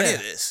 I didn't know any Yeah.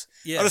 of this.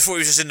 Yeah. I just thought he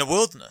was just in the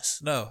wilderness.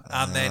 No,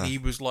 and then he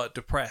was like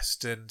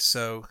depressed, and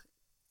so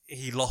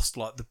he lost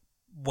like the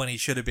when he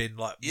should have been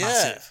like Yeah.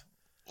 massive.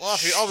 Well,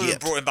 I would have Shit.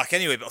 brought him back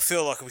anyway, but I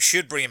feel like we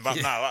should bring him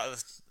back now.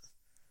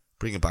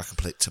 Bring him back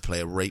and play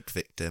a rape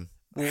victim.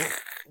 We've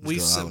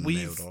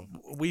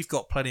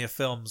got plenty of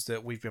films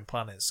that we've been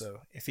planning.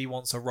 So if he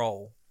wants a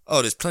role,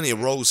 Oh, there's plenty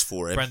of roles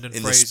for him Brendan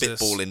in Fraser's- the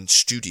Spitballing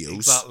Studios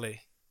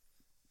exactly.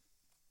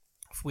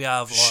 If we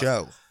have like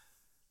show.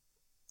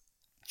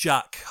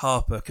 Jack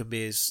Harper can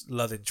be his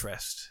love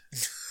interest,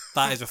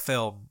 that is a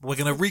film. We're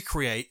going to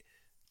recreate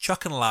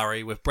Chuck and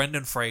Larry with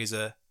Brendan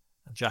Fraser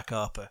and Jack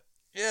Harper.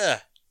 Yeah.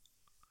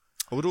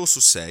 I would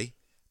also say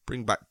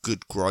bring back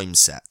good grime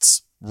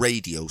sets,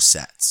 radio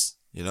sets.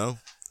 You know,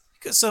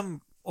 Got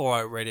some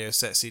alright radio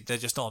sets. They're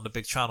just not on the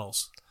big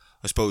channels.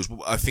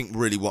 I think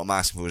really what I'm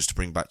asking for is to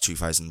bring back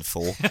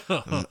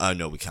 2004. I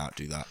know we can't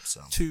do that.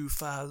 So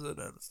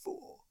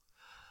 2004.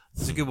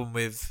 There's a good one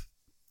with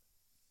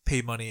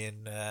P Money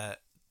and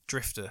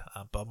Drifter,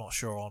 but I'm not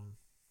sure on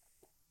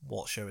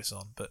what show it's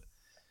on. But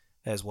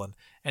there's one.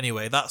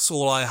 Anyway, that's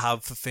all I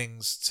have for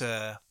things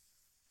to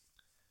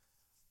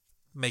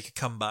make a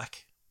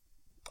comeback,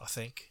 I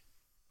think.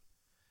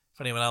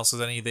 If anyone else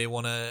has any they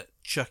want to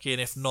chuck in,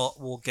 if not,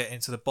 we'll get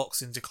into the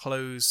boxing to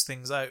close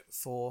things out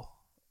for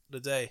the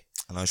day.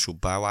 and I shall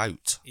bow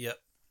out. Yep.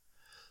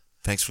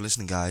 Thanks for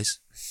listening, guys.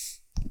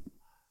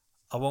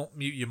 I won't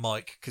mute your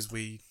mic because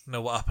we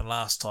know what happened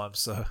last time.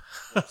 So,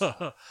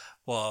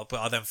 well, but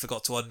I then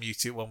forgot to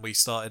unmute it when we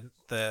started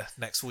the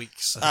next week.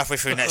 So. Halfway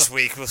through next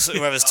week,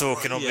 whoever's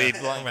talking will be.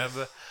 I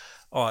remember.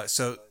 All right,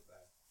 so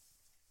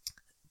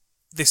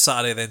this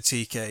Saturday then,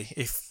 TK.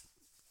 If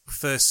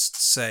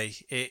first say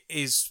it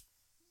is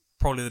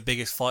probably the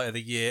biggest fight of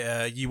the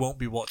year, you won't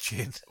be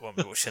watching. Won't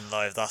be watching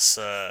live. That's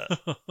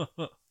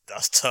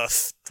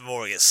tough. The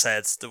more it gets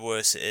said, the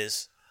worse it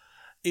is.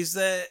 Is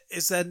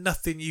there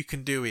nothing you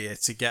can do here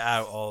to get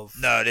out of?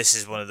 No, this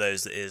is one of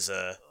those that is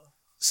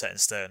set in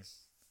stone.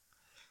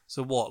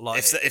 So what, like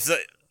If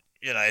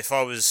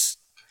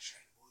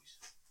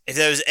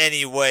there was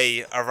any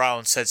way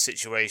around said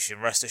situation,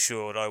 rest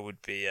assured I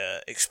would be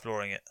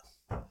exploring it.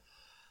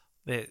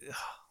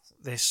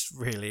 This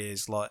really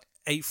is like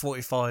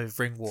 8:45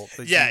 ring walk.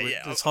 Yeah.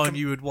 The time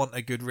you would want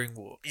a good ring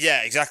walk.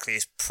 Yeah, exactly.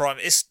 It's prime.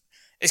 It's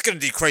going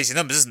to do crazy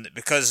numbers, isn't it?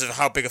 Because of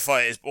how big a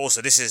fight it is.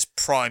 Also, this is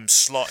prime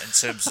slot in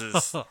terms of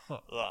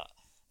that.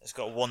 It's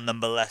got one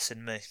number less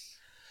in me.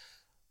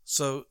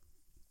 So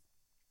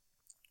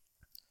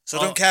I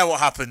don't care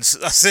what happens.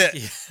 That's it.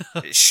 Yeah.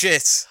 It's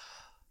shit.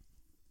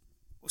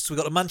 So we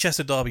got the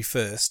Manchester Derby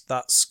first.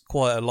 That's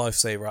quite a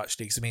lifesaver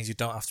actually, because it means you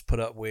don't have to put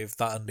up with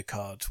that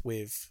undercard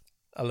with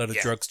a load of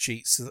drugs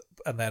cheats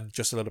and then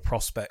just a load of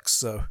prospects.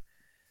 So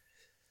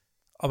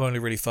I'm only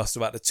really fussed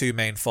about the two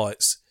main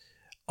fights.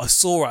 I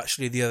saw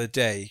actually the other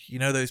day, you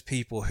know those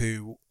people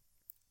who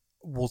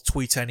will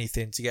tweet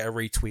anything to get a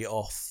retweet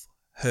off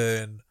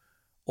Hearn,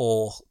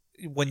 or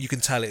when you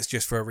can tell it's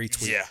just for a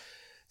retweet. Yeah.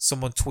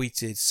 Someone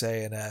tweeted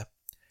saying,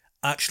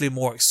 actually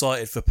more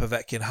excited for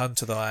Povetkin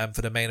Hunter than I am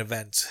for the main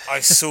event.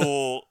 I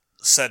saw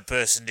said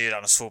person do that,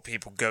 and I saw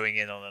people going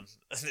in on them.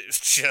 And it was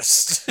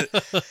just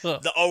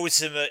the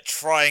ultimate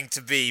trying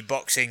to be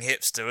boxing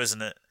hipster,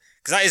 isn't it?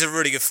 Because that is a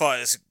really good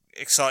fight. It's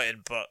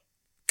exciting, but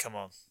come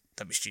on,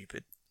 don't be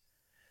stupid.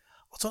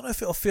 I don't know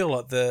if it'll feel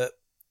like the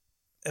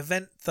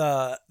event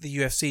that the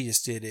UFC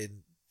just did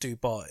in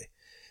Dubai.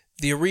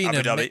 The arena,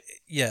 Abu Dhabi.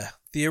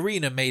 The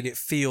arena made it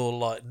feel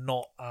like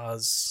not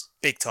as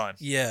Big time.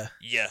 Yeah.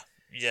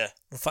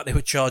 In fact, they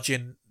were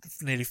charging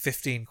nearly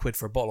 15 quid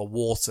for a bottle of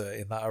water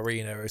in that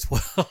arena as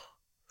well.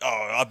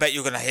 Oh, I bet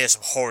you're going to hear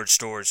some horrid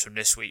stories from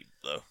this week,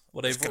 though.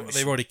 Well,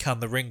 they've already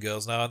canned the ring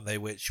girls now, haven't they?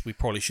 Which we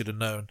probably should have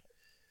known.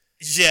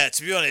 Yeah,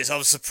 to be honest, I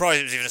was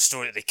surprised it was even a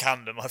story that they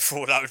canned them. I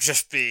thought that would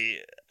just be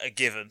a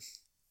given.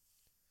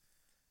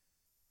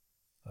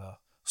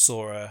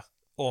 Saw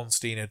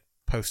Ornstein had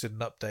posted an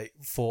update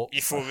for.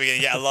 You thought we were going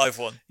to get a live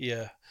one?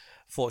 Yeah,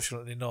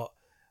 fortunately not.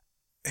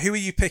 Who are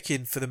you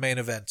picking for the main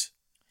event?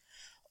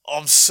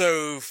 I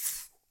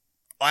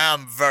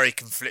am very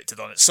conflicted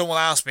on it. Someone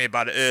asked me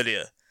about it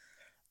earlier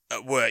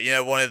at work. You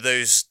know, one of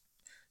those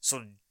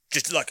sort of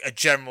just like a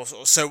general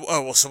sort of, so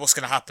what's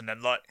going to happen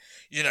then? Like,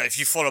 you know, if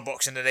you follow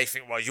boxing and they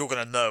think, well, you're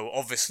going to know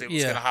obviously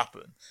what's going to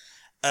happen.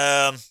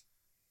 I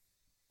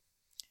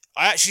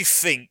actually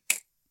think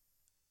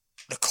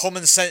the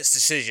common sense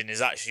decision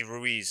is actually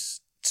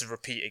Ruiz to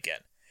repeat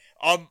again.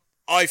 I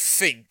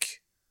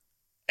think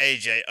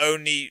AJ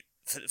only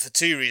for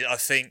two reasons. I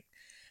think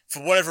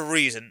for whatever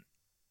reason,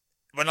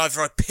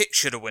 whenever I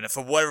pictured a winner,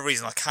 for whatever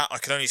reason, I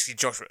can only see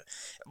Joshua.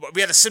 We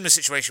had a similar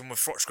situation with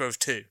Foxgrove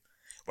too,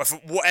 where for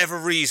whatever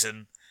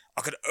reason,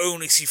 I could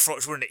only see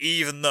Fox winning,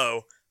 even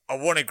though I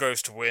wanted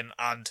Groves to win,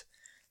 and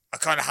I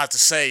kind of had to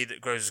say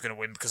that Groves was going to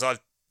win because I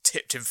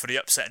tipped him for the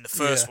upset in the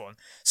first one.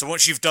 So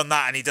once you've done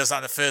that and he does that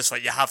in the first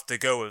fight, you have to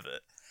go with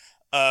it.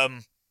 I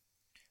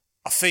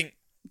think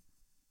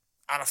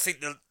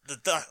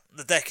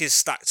the deck is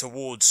stacked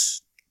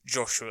towards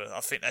Joshua. I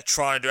think they're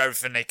trying to do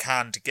everything they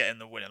can to get him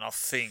the win, and I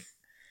think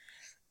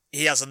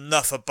he has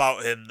enough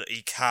about him that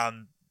he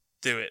can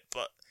do it.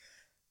 But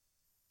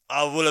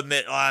I will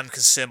admit I am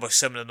concerned by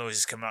some of the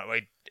noises coming out.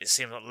 Where it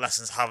seems like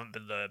lessons haven't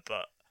been learned,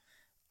 but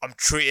I'm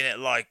treating it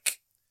like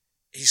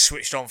he's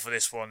switched on for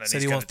this one. And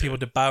Said he wants people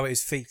to bow at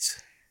his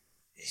feet.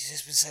 He's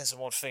just been saying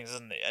some odd things,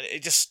 hasn't he? And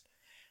it just,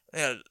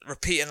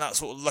 repeating that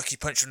sort of lucky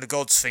punch from the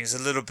gods thing is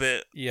a little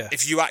bit. Yeah.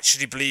 If you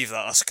actually believe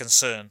that, that's a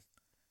concern.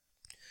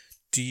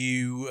 Do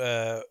you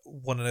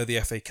want to know the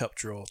FA Cup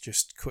draw?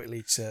 Just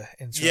quickly to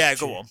interrupt. Yeah,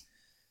 go on.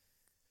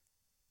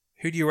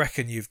 Who do you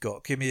reckon you've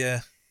got? Give me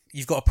a.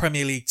 You've got a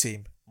Premier League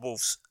team.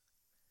 Wolves.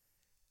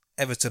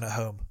 Everton at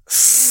home.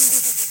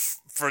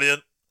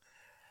 Brilliant.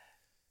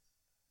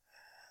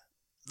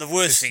 The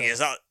worst thing is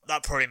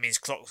that probably means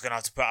Klopp's going to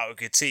have to put out a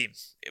good team,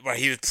 where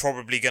he was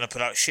probably going to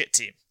put out a shit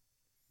team.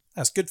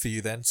 That's good for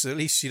you then. So at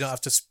least you don't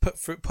have to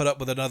put up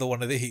with another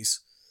one of these.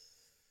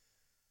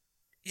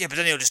 Yeah, but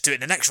then he'll just do it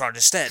in the next round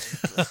instead.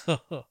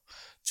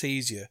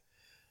 Tease you.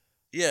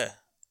 Yeah.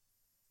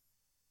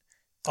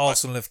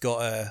 Arsenal have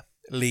got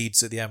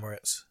Leeds at the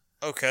Emirates.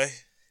 Okay.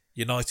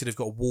 United have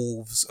got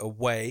Wolves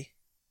away.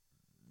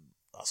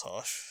 That's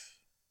harsh.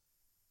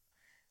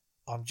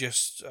 I'm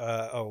just...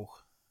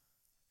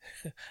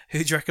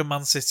 Who do you reckon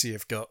Man City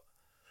have got?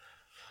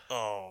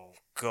 Oh,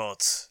 God.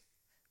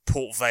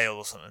 Port Vale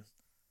or something.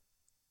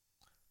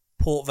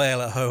 Port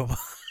Vale at home.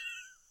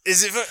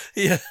 Is it?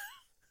 Yeah.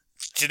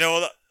 Do you know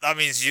what that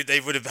means? They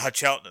would have had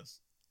Cheltenham.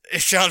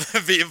 If Cheltenham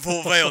had beaten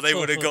Port Vale, they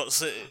would have got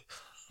City.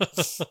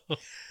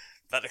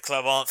 Bet the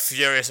club aren't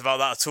furious about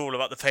that at all,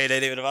 about the payday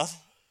they would have had.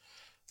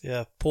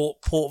 Yeah,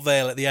 Port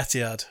Vale at the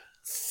Etihad.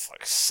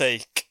 Fuck's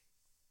sake.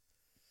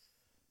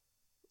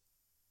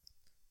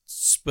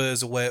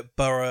 Spurs away at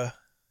Borough.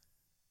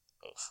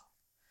 Ugh.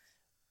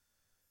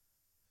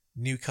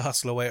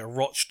 Newcastle away at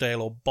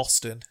Rochdale or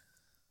Boston.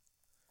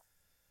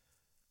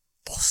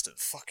 Boston,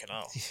 fucking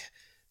hell.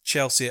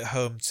 Chelsea at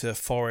home to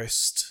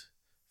Forest.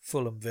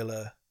 Fulham,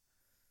 Villa.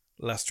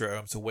 Leicester at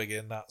home to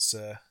Wigan. That's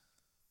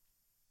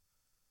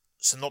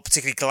Some not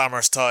particularly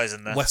glamorous ties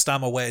in there. West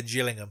Ham away at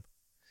Gillingham.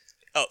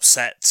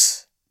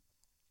 Upset.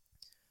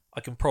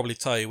 I can probably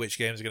tell you which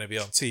games are going to be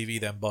on TV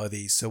then by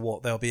these. So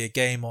what? There'll be a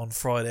game on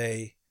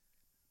Friday,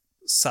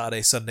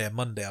 Saturday, Sunday and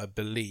Monday, I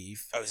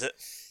believe. Oh, is it?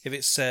 If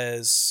it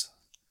says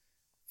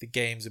the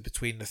games are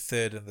between the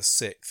 3rd and the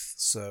 6th.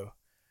 So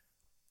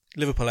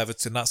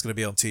Liverpool-Everton, that's going to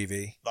be on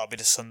TV. That'll be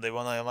the Sunday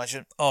one, I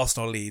imagine.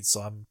 Arsenal-Leeds,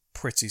 I'm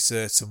pretty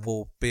certain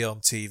will be on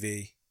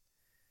TV.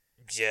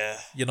 Yeah.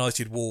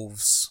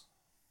 United-Wolves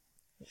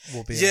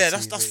will be on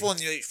TV. That's one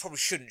you probably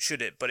shouldn't,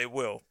 should it? But it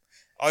will.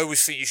 I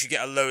always think you should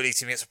get a lower league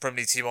team against a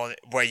Premier League team on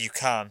where you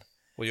can.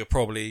 Well, you're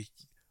probably...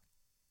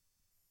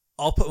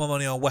 I'll put my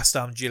money on West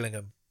Ham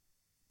Gillingham.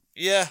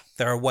 Yeah.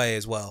 They're away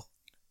as well.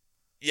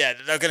 Yeah,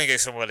 they're going to go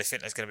somewhere they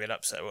think there's going to be an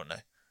upset, won't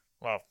they?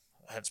 Well,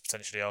 hence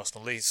potentially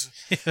Arsenal Leeds.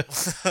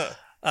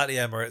 At the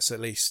Emirates, at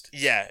least.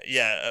 Yeah.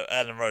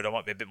 Ellen Road, I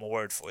might be a bit more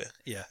worried for you.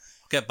 Yeah.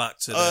 I'll get back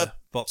to the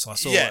box. I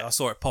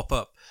saw it pop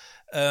up.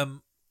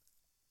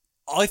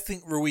 I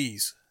think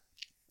Ruiz,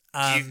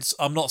 and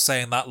I'm not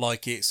saying that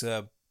like it's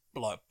a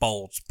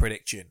bold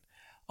prediction.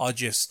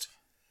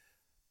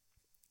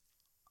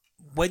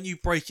 When you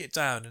break it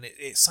down, and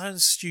it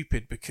sounds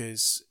stupid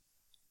because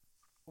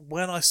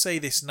when I say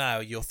this now,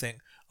 you'll think,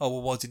 oh,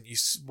 well,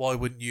 why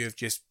wouldn't you have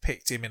just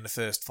picked him in the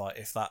first fight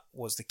if that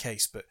was the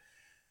case? But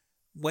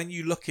when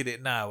you look at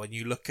it now and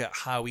you look at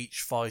how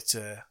each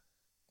fighter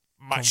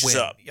matches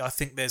up, I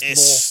think there's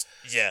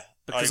more. Yeah,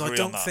 because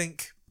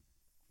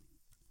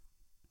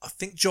I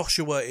think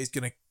Joshua is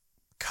going to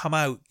come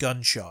out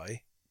gun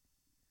shy.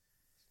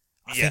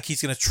 I think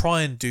he's going to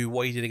try and do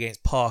what he did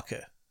against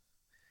Parker.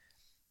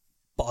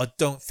 But I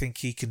don't think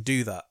he can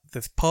do that.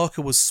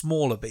 Parker was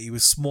smaller, but he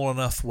was small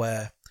enough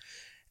where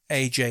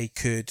AJ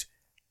could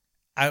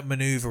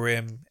outmaneuver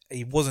him.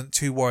 He wasn't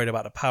too worried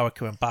about the power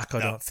coming back, I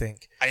don't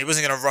think. And he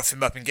wasn't going to rough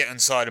him up and get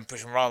inside and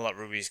push him around like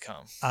Ruiz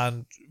can.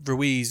 And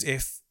Ruiz,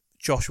 if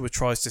Joshua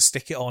tries to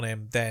stick it on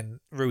him,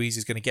 then Ruiz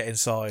is going to get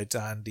inside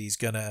and he's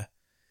going to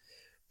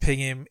ping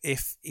him.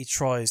 If he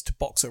tries to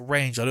box at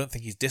range, I don't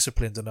think he's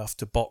disciplined enough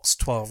to box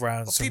 12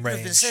 rounds at range. People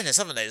have been saying this,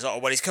 haven't they? It's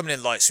like, well, he's coming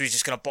in light, so he's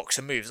just going to box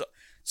and move.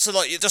 So,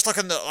 like, you're just like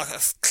a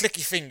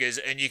clicky fingers,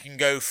 and you can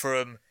go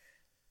from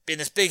being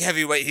this big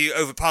heavyweight who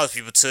overpowers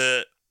people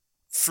to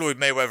Floyd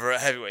Mayweather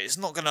at heavyweight. It's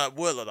not going to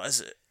work like that, is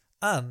it?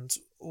 And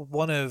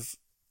one of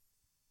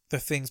the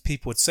things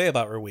people would say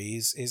about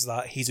Ruiz is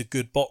that he's a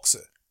good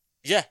boxer.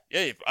 Yeah.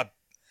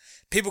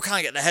 People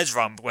can't get their heads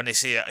around when they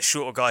see a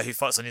shorter guy who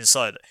fights on the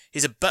inside.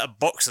 He's a better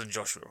boxer than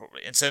Joshua,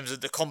 probably, in terms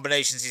of the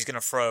combinations he's going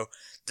to throw.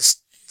 The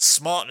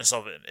smartness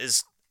of it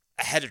is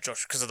ahead of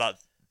Joshua because of that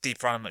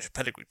deeper amateur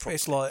pedigree. Probably.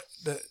 It's like,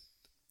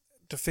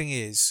 the thing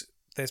is,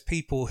 there's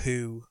people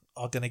who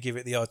are going to give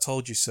it the I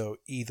told you so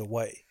either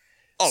way.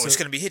 Oh, so it's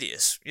going to be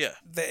hideous, yeah.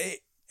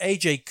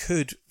 AJ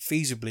could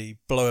feasibly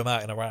blow him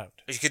out in a round.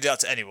 You could do that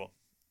to anyone.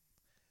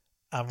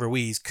 And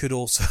Ruiz could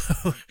also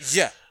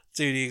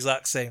do the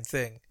exact same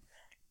thing.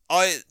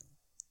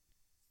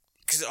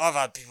 Because I've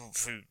had people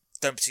who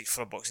don't particularly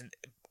follow boxing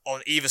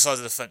on either side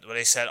of the fence where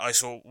they said, I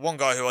saw one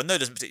guy who I know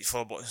doesn't particularly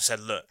follow boxing and said,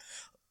 look,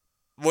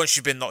 once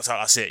you've been knocked out,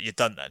 that's it. You're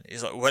done. Then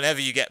it's like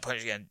whenever you get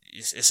punched again,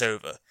 it's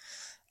over.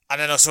 And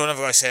then I saw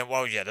another guy saying,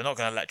 "Well, yeah, they're not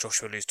going to let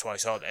Joshua lose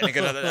twice, are they?" And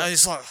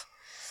it's like,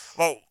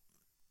 well,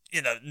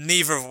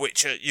 neither of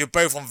which you're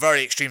both on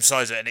very extreme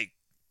sides of it,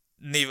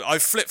 and I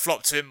flip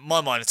flopped in my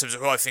mind in terms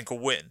of who I think will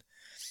win.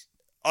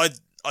 I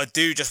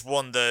do just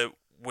wonder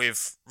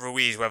with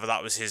Ruiz whether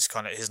that was his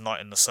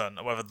night in the sun,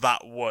 or whether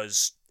that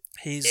was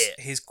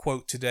his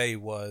quote today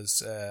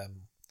was,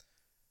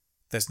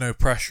 "There's no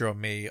pressure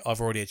on me. I've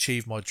already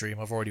achieved my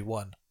dream. I've already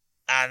won."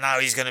 And now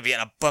he's going to be in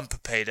a bumper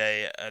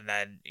payday, and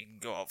then he can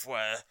go off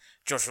where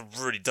Joshua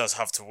really does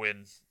have to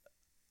win.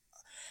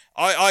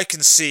 I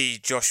can see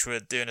Joshua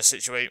doing a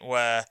situation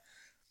where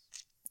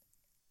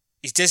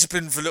he's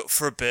disciplined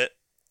for a bit,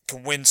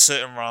 can win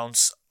certain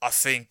rounds. I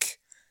think,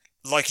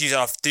 like you said,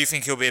 I do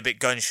think he'll be a bit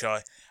gun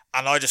shy,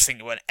 and I just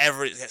think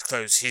whenever it gets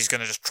close, he's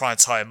going to just try and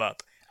tie him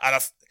up.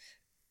 And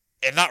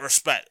in that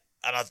respect,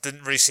 and I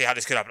didn't really see how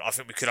this could happen, I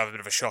think we could have a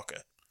bit of a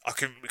shocker. We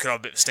could have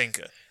a bit of a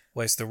stinker.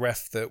 Well, it's the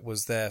ref that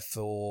was there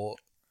for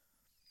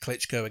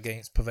Klitschko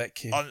against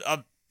Povetkin.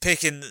 I'm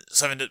picking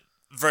something that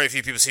very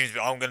few people seem to be.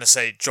 I'm going to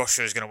say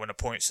Joshua is going to win a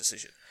points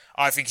decision.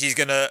 I think it's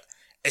going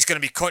to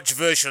be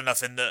controversial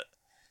enough in that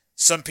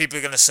some people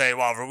are going to say,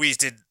 well, Ruiz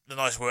did the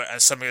nice work,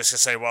 and some people are going to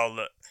say, well,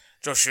 look,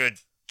 Joshua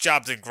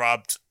jabbed and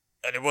grabbed,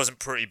 and it wasn't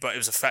pretty, but it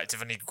was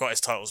effective, and he got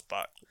his titles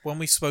back. When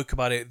we spoke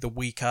about it the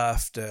week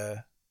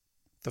after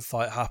the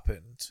fight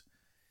happened,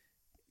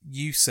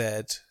 you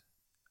said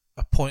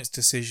a points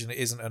decision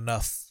isn't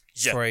enough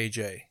for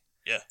AJ.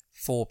 Yeah.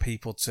 For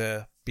people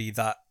to be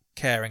that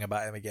caring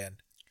about him again.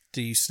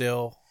 Do you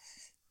still?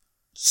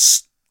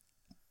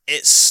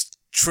 It's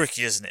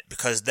tricky, isn't it?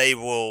 Because they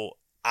will,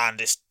 and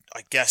it's,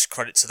 I guess,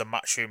 credit to the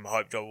Matchroom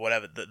hype job or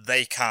whatever, that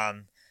they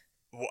can,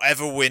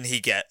 whatever win he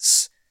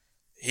gets,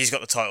 he's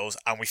got the titles,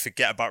 and we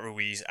forget about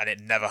Ruiz, and it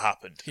never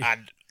happened. Yeah.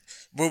 And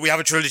will we have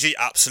a trilogy?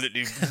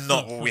 Absolutely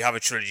not. Will we have a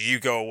trilogy? You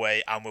go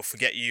away, and we'll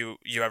forget you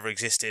ever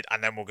existed,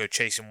 and then we'll go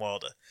chasing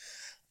Wilder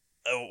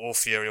or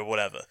Fury or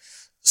whatever.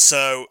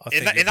 So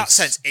in that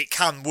sense, it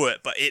can work,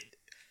 but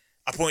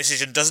a point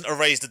decision doesn't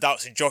erase the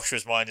doubts in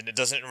Joshua's mind, and it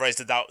doesn't erase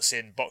the doubts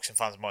in boxing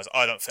fans' minds.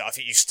 I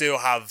think you still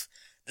have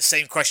the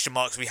same question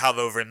marks we have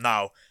over him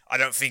now. I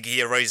don't think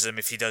he erases them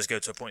if he does go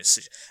to a point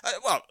decision.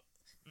 Well,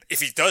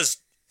 if he does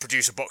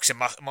produce a boxing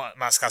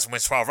masterclass and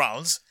wins 12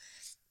 rounds,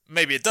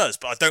 maybe it does,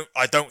 but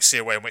I don't see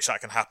a way in which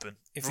that can happen.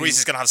 Ruiz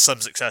is going to have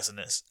some success in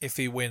this. If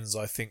he wins,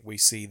 I think we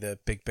see the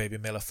Big Baby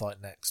Miller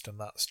fight next, and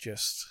that's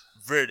just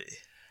really.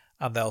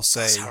 And they'll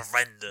say that's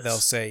horrendous. They'll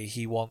say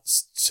he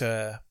wants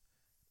to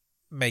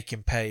make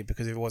him pay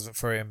because if it wasn't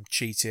for him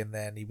cheating,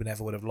 then he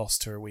never would have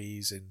lost to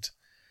Ruiz, and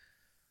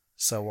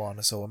so on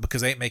and so on.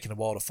 Because they ain't making a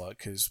Wilder fight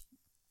because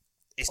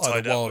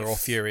either Wilder or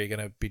Fury are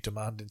going to be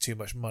demanding too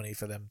much money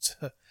for them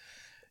to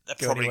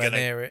go anywhere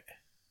near it.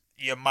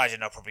 You imagine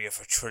they'll probably go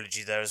for a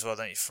trilogy there as well,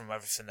 don't you? From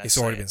everything they're saying. It's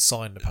already been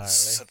signed, apparently.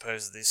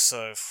 Supposedly.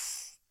 So,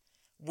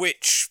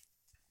 which,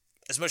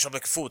 as much as I'm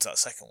looking forward to that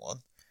second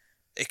one,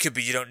 it could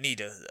be you don't need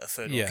a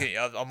third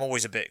one. I'm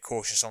always a bit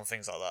cautious on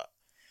things like that.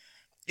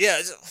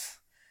 Yeah,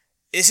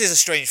 this is a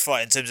strange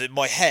fight in terms of in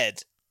my head,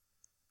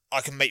 I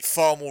can make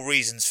far more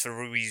reasons for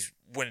Ruiz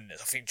winning this.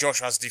 I think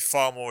Joshua has to do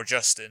far more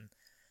adjusting.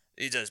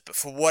 He does, but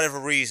for whatever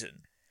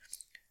reason,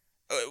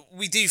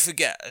 we do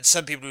forget, and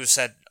some people who have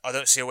said, I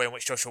don't see a way in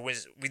which Joshua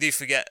wins, we do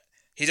forget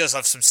he does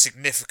have some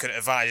significant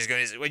advantages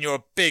going when you're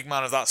a big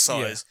man of that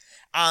size,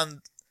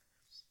 and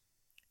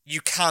you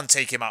can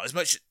take him out. As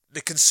much,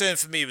 the concern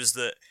for me was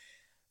that,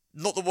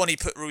 not the one he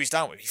put Ruiz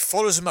down with, he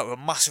follows him up with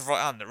a massive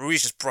right hand that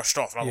Ruiz just brushed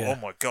off, and I'm like,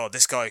 oh my god,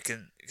 this guy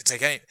can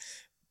take anything.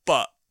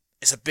 But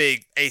it's a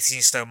big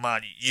 18-stone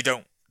man, you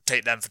don't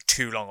take them for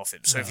too long off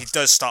him, so if he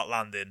does start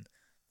landing,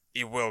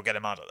 you will get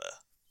him out of there.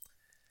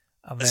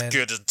 And as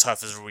good and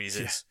tough as Ruiz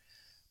is.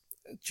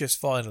 Just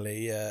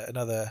finally,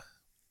 another,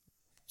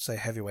 say,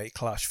 heavyweight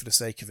clash for the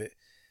sake of it.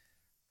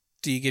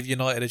 Do you give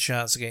United a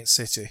chance against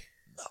City?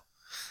 No.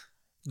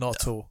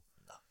 Not at all?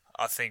 No.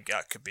 I think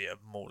that could be a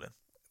mauling.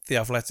 The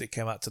Athletic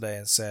came out today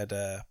and said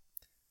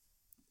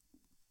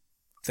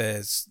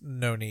there's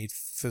no need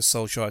for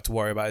Solskjaer to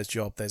worry about his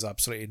job. There's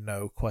absolutely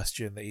no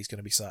question that he's going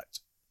to be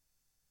sacked.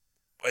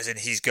 As in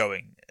he's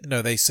going?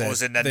 No, they said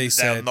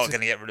they're not going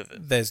to get rid of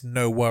him. There's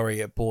no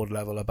worry at board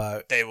level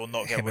about they will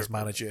not get him as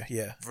manager.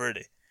 Yeah,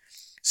 really.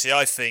 See,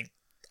 I think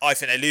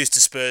they lose to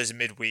Spurs in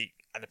midweek,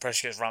 and the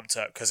pressure gets ramped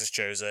up because it's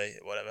Jose,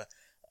 whatever,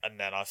 and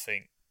then I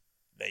think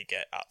they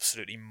get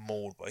absolutely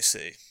mauled by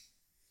City.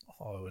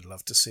 Oh, I would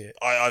love to see it.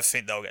 I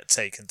think they'll get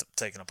taken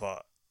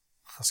apart.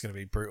 That's going to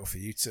be brutal for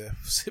you to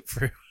sit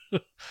through.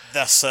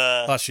 That's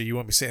actually, you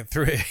won't be sitting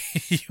through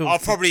it. I'll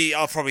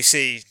probably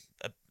see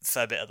a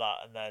fair bit of that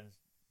and then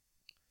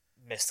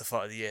miss the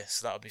fight of the year.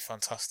 So that would be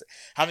fantastic.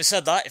 Having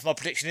said that, if my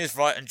prediction is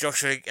right and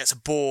Joshua gets a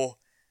bore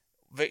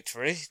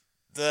victory,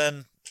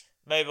 then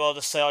maybe I'll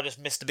just say I just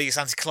missed the biggest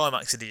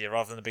anticlimax of the year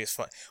rather than the biggest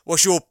fight.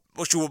 What's your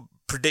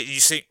prediction? You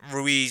think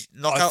Ruiz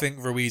knockout? I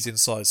think Ruiz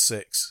inside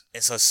 6.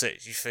 Inside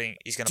 6. You think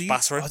he's going to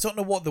batter him? I don't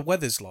know what the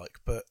weather's like,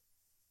 but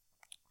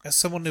as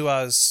someone who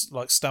has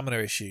like stamina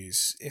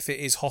issues, if it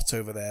is hot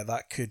over there,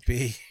 that could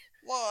be.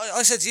 Well,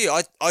 I said to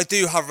you, I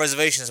do have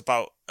reservations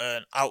about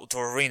an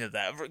outdoor arena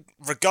there,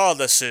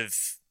 regardless of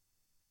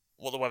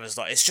what the weather's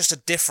like. It's just a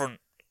different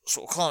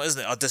sort of climate,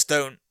 isn't it? I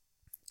don't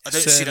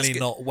Certainly see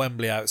not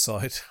Wembley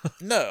outside.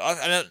 No,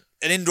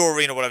 an indoor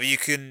arena, or whatever, you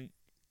can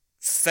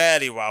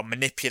fairly well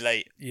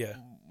manipulate. Yeah.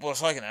 Well,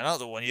 it's like in an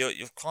outdoor one, you're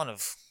kind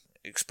of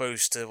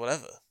exposed to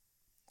whatever.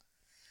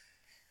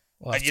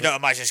 And you don't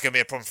imagine it's going to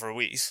be a problem for a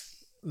week.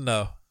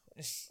 No.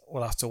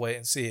 We'll have to wait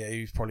and see.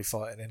 He was probably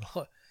fighting in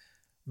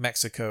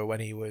Mexico when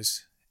he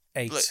was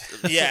 8.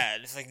 Yeah,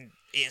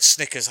 eating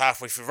Snickers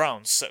halfway through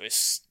rounds, so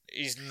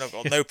he's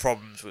got no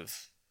problems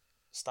with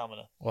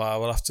stamina. Well,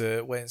 we'll have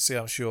to wait and see,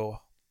 I'm sure.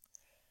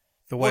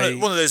 One of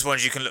those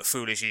ones you can look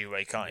foolish either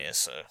way, can't you?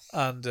 So.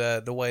 And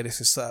the way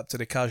this is set up to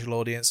the casual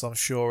audience, I'm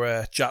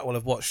sure Jack will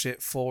have watched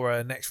it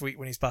for next week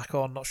when he's back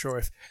on. Not sure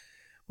if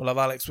we'll have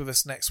Alex with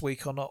us next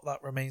week or not.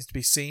 That remains to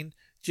be seen.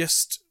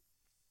 Just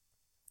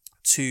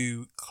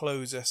to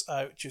close us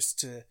out,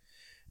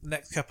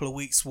 next couple of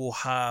weeks we'll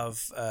have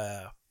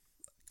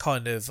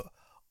kind of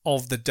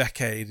the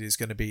decade is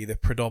going to be the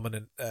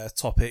predominant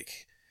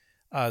topic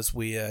as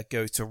we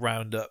go to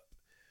round up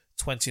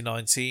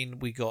 2019.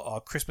 We got our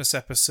Christmas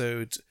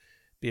episode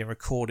being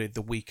recorded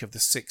the week of the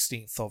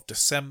 16th of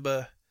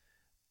December,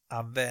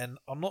 and then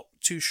I'm not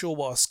too sure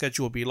what our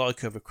schedule will be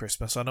like over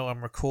Christmas. I know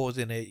I'm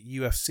recording a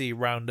UFC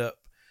roundup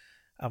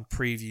and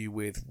preview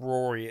with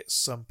Rory at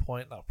some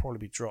point. That'll probably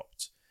be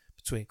dropped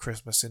between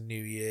Christmas and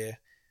New Year,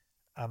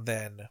 and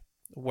then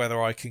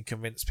whether I can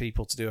convince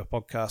people to do a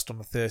podcast on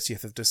the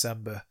 30th of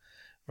December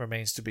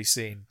remains to be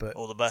seen. But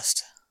all the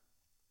best.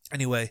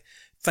 Anyway,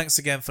 thanks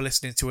again for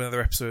listening to another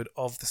episode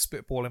of the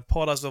Spitballing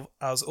Pod. As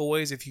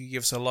always, if you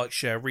give us a like,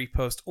 share,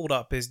 repost, all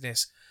that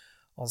business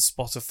on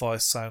Spotify,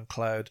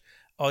 SoundCloud,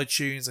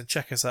 iTunes, and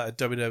check us out at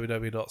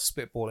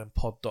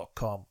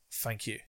www.spitballingpod.com. Thank you.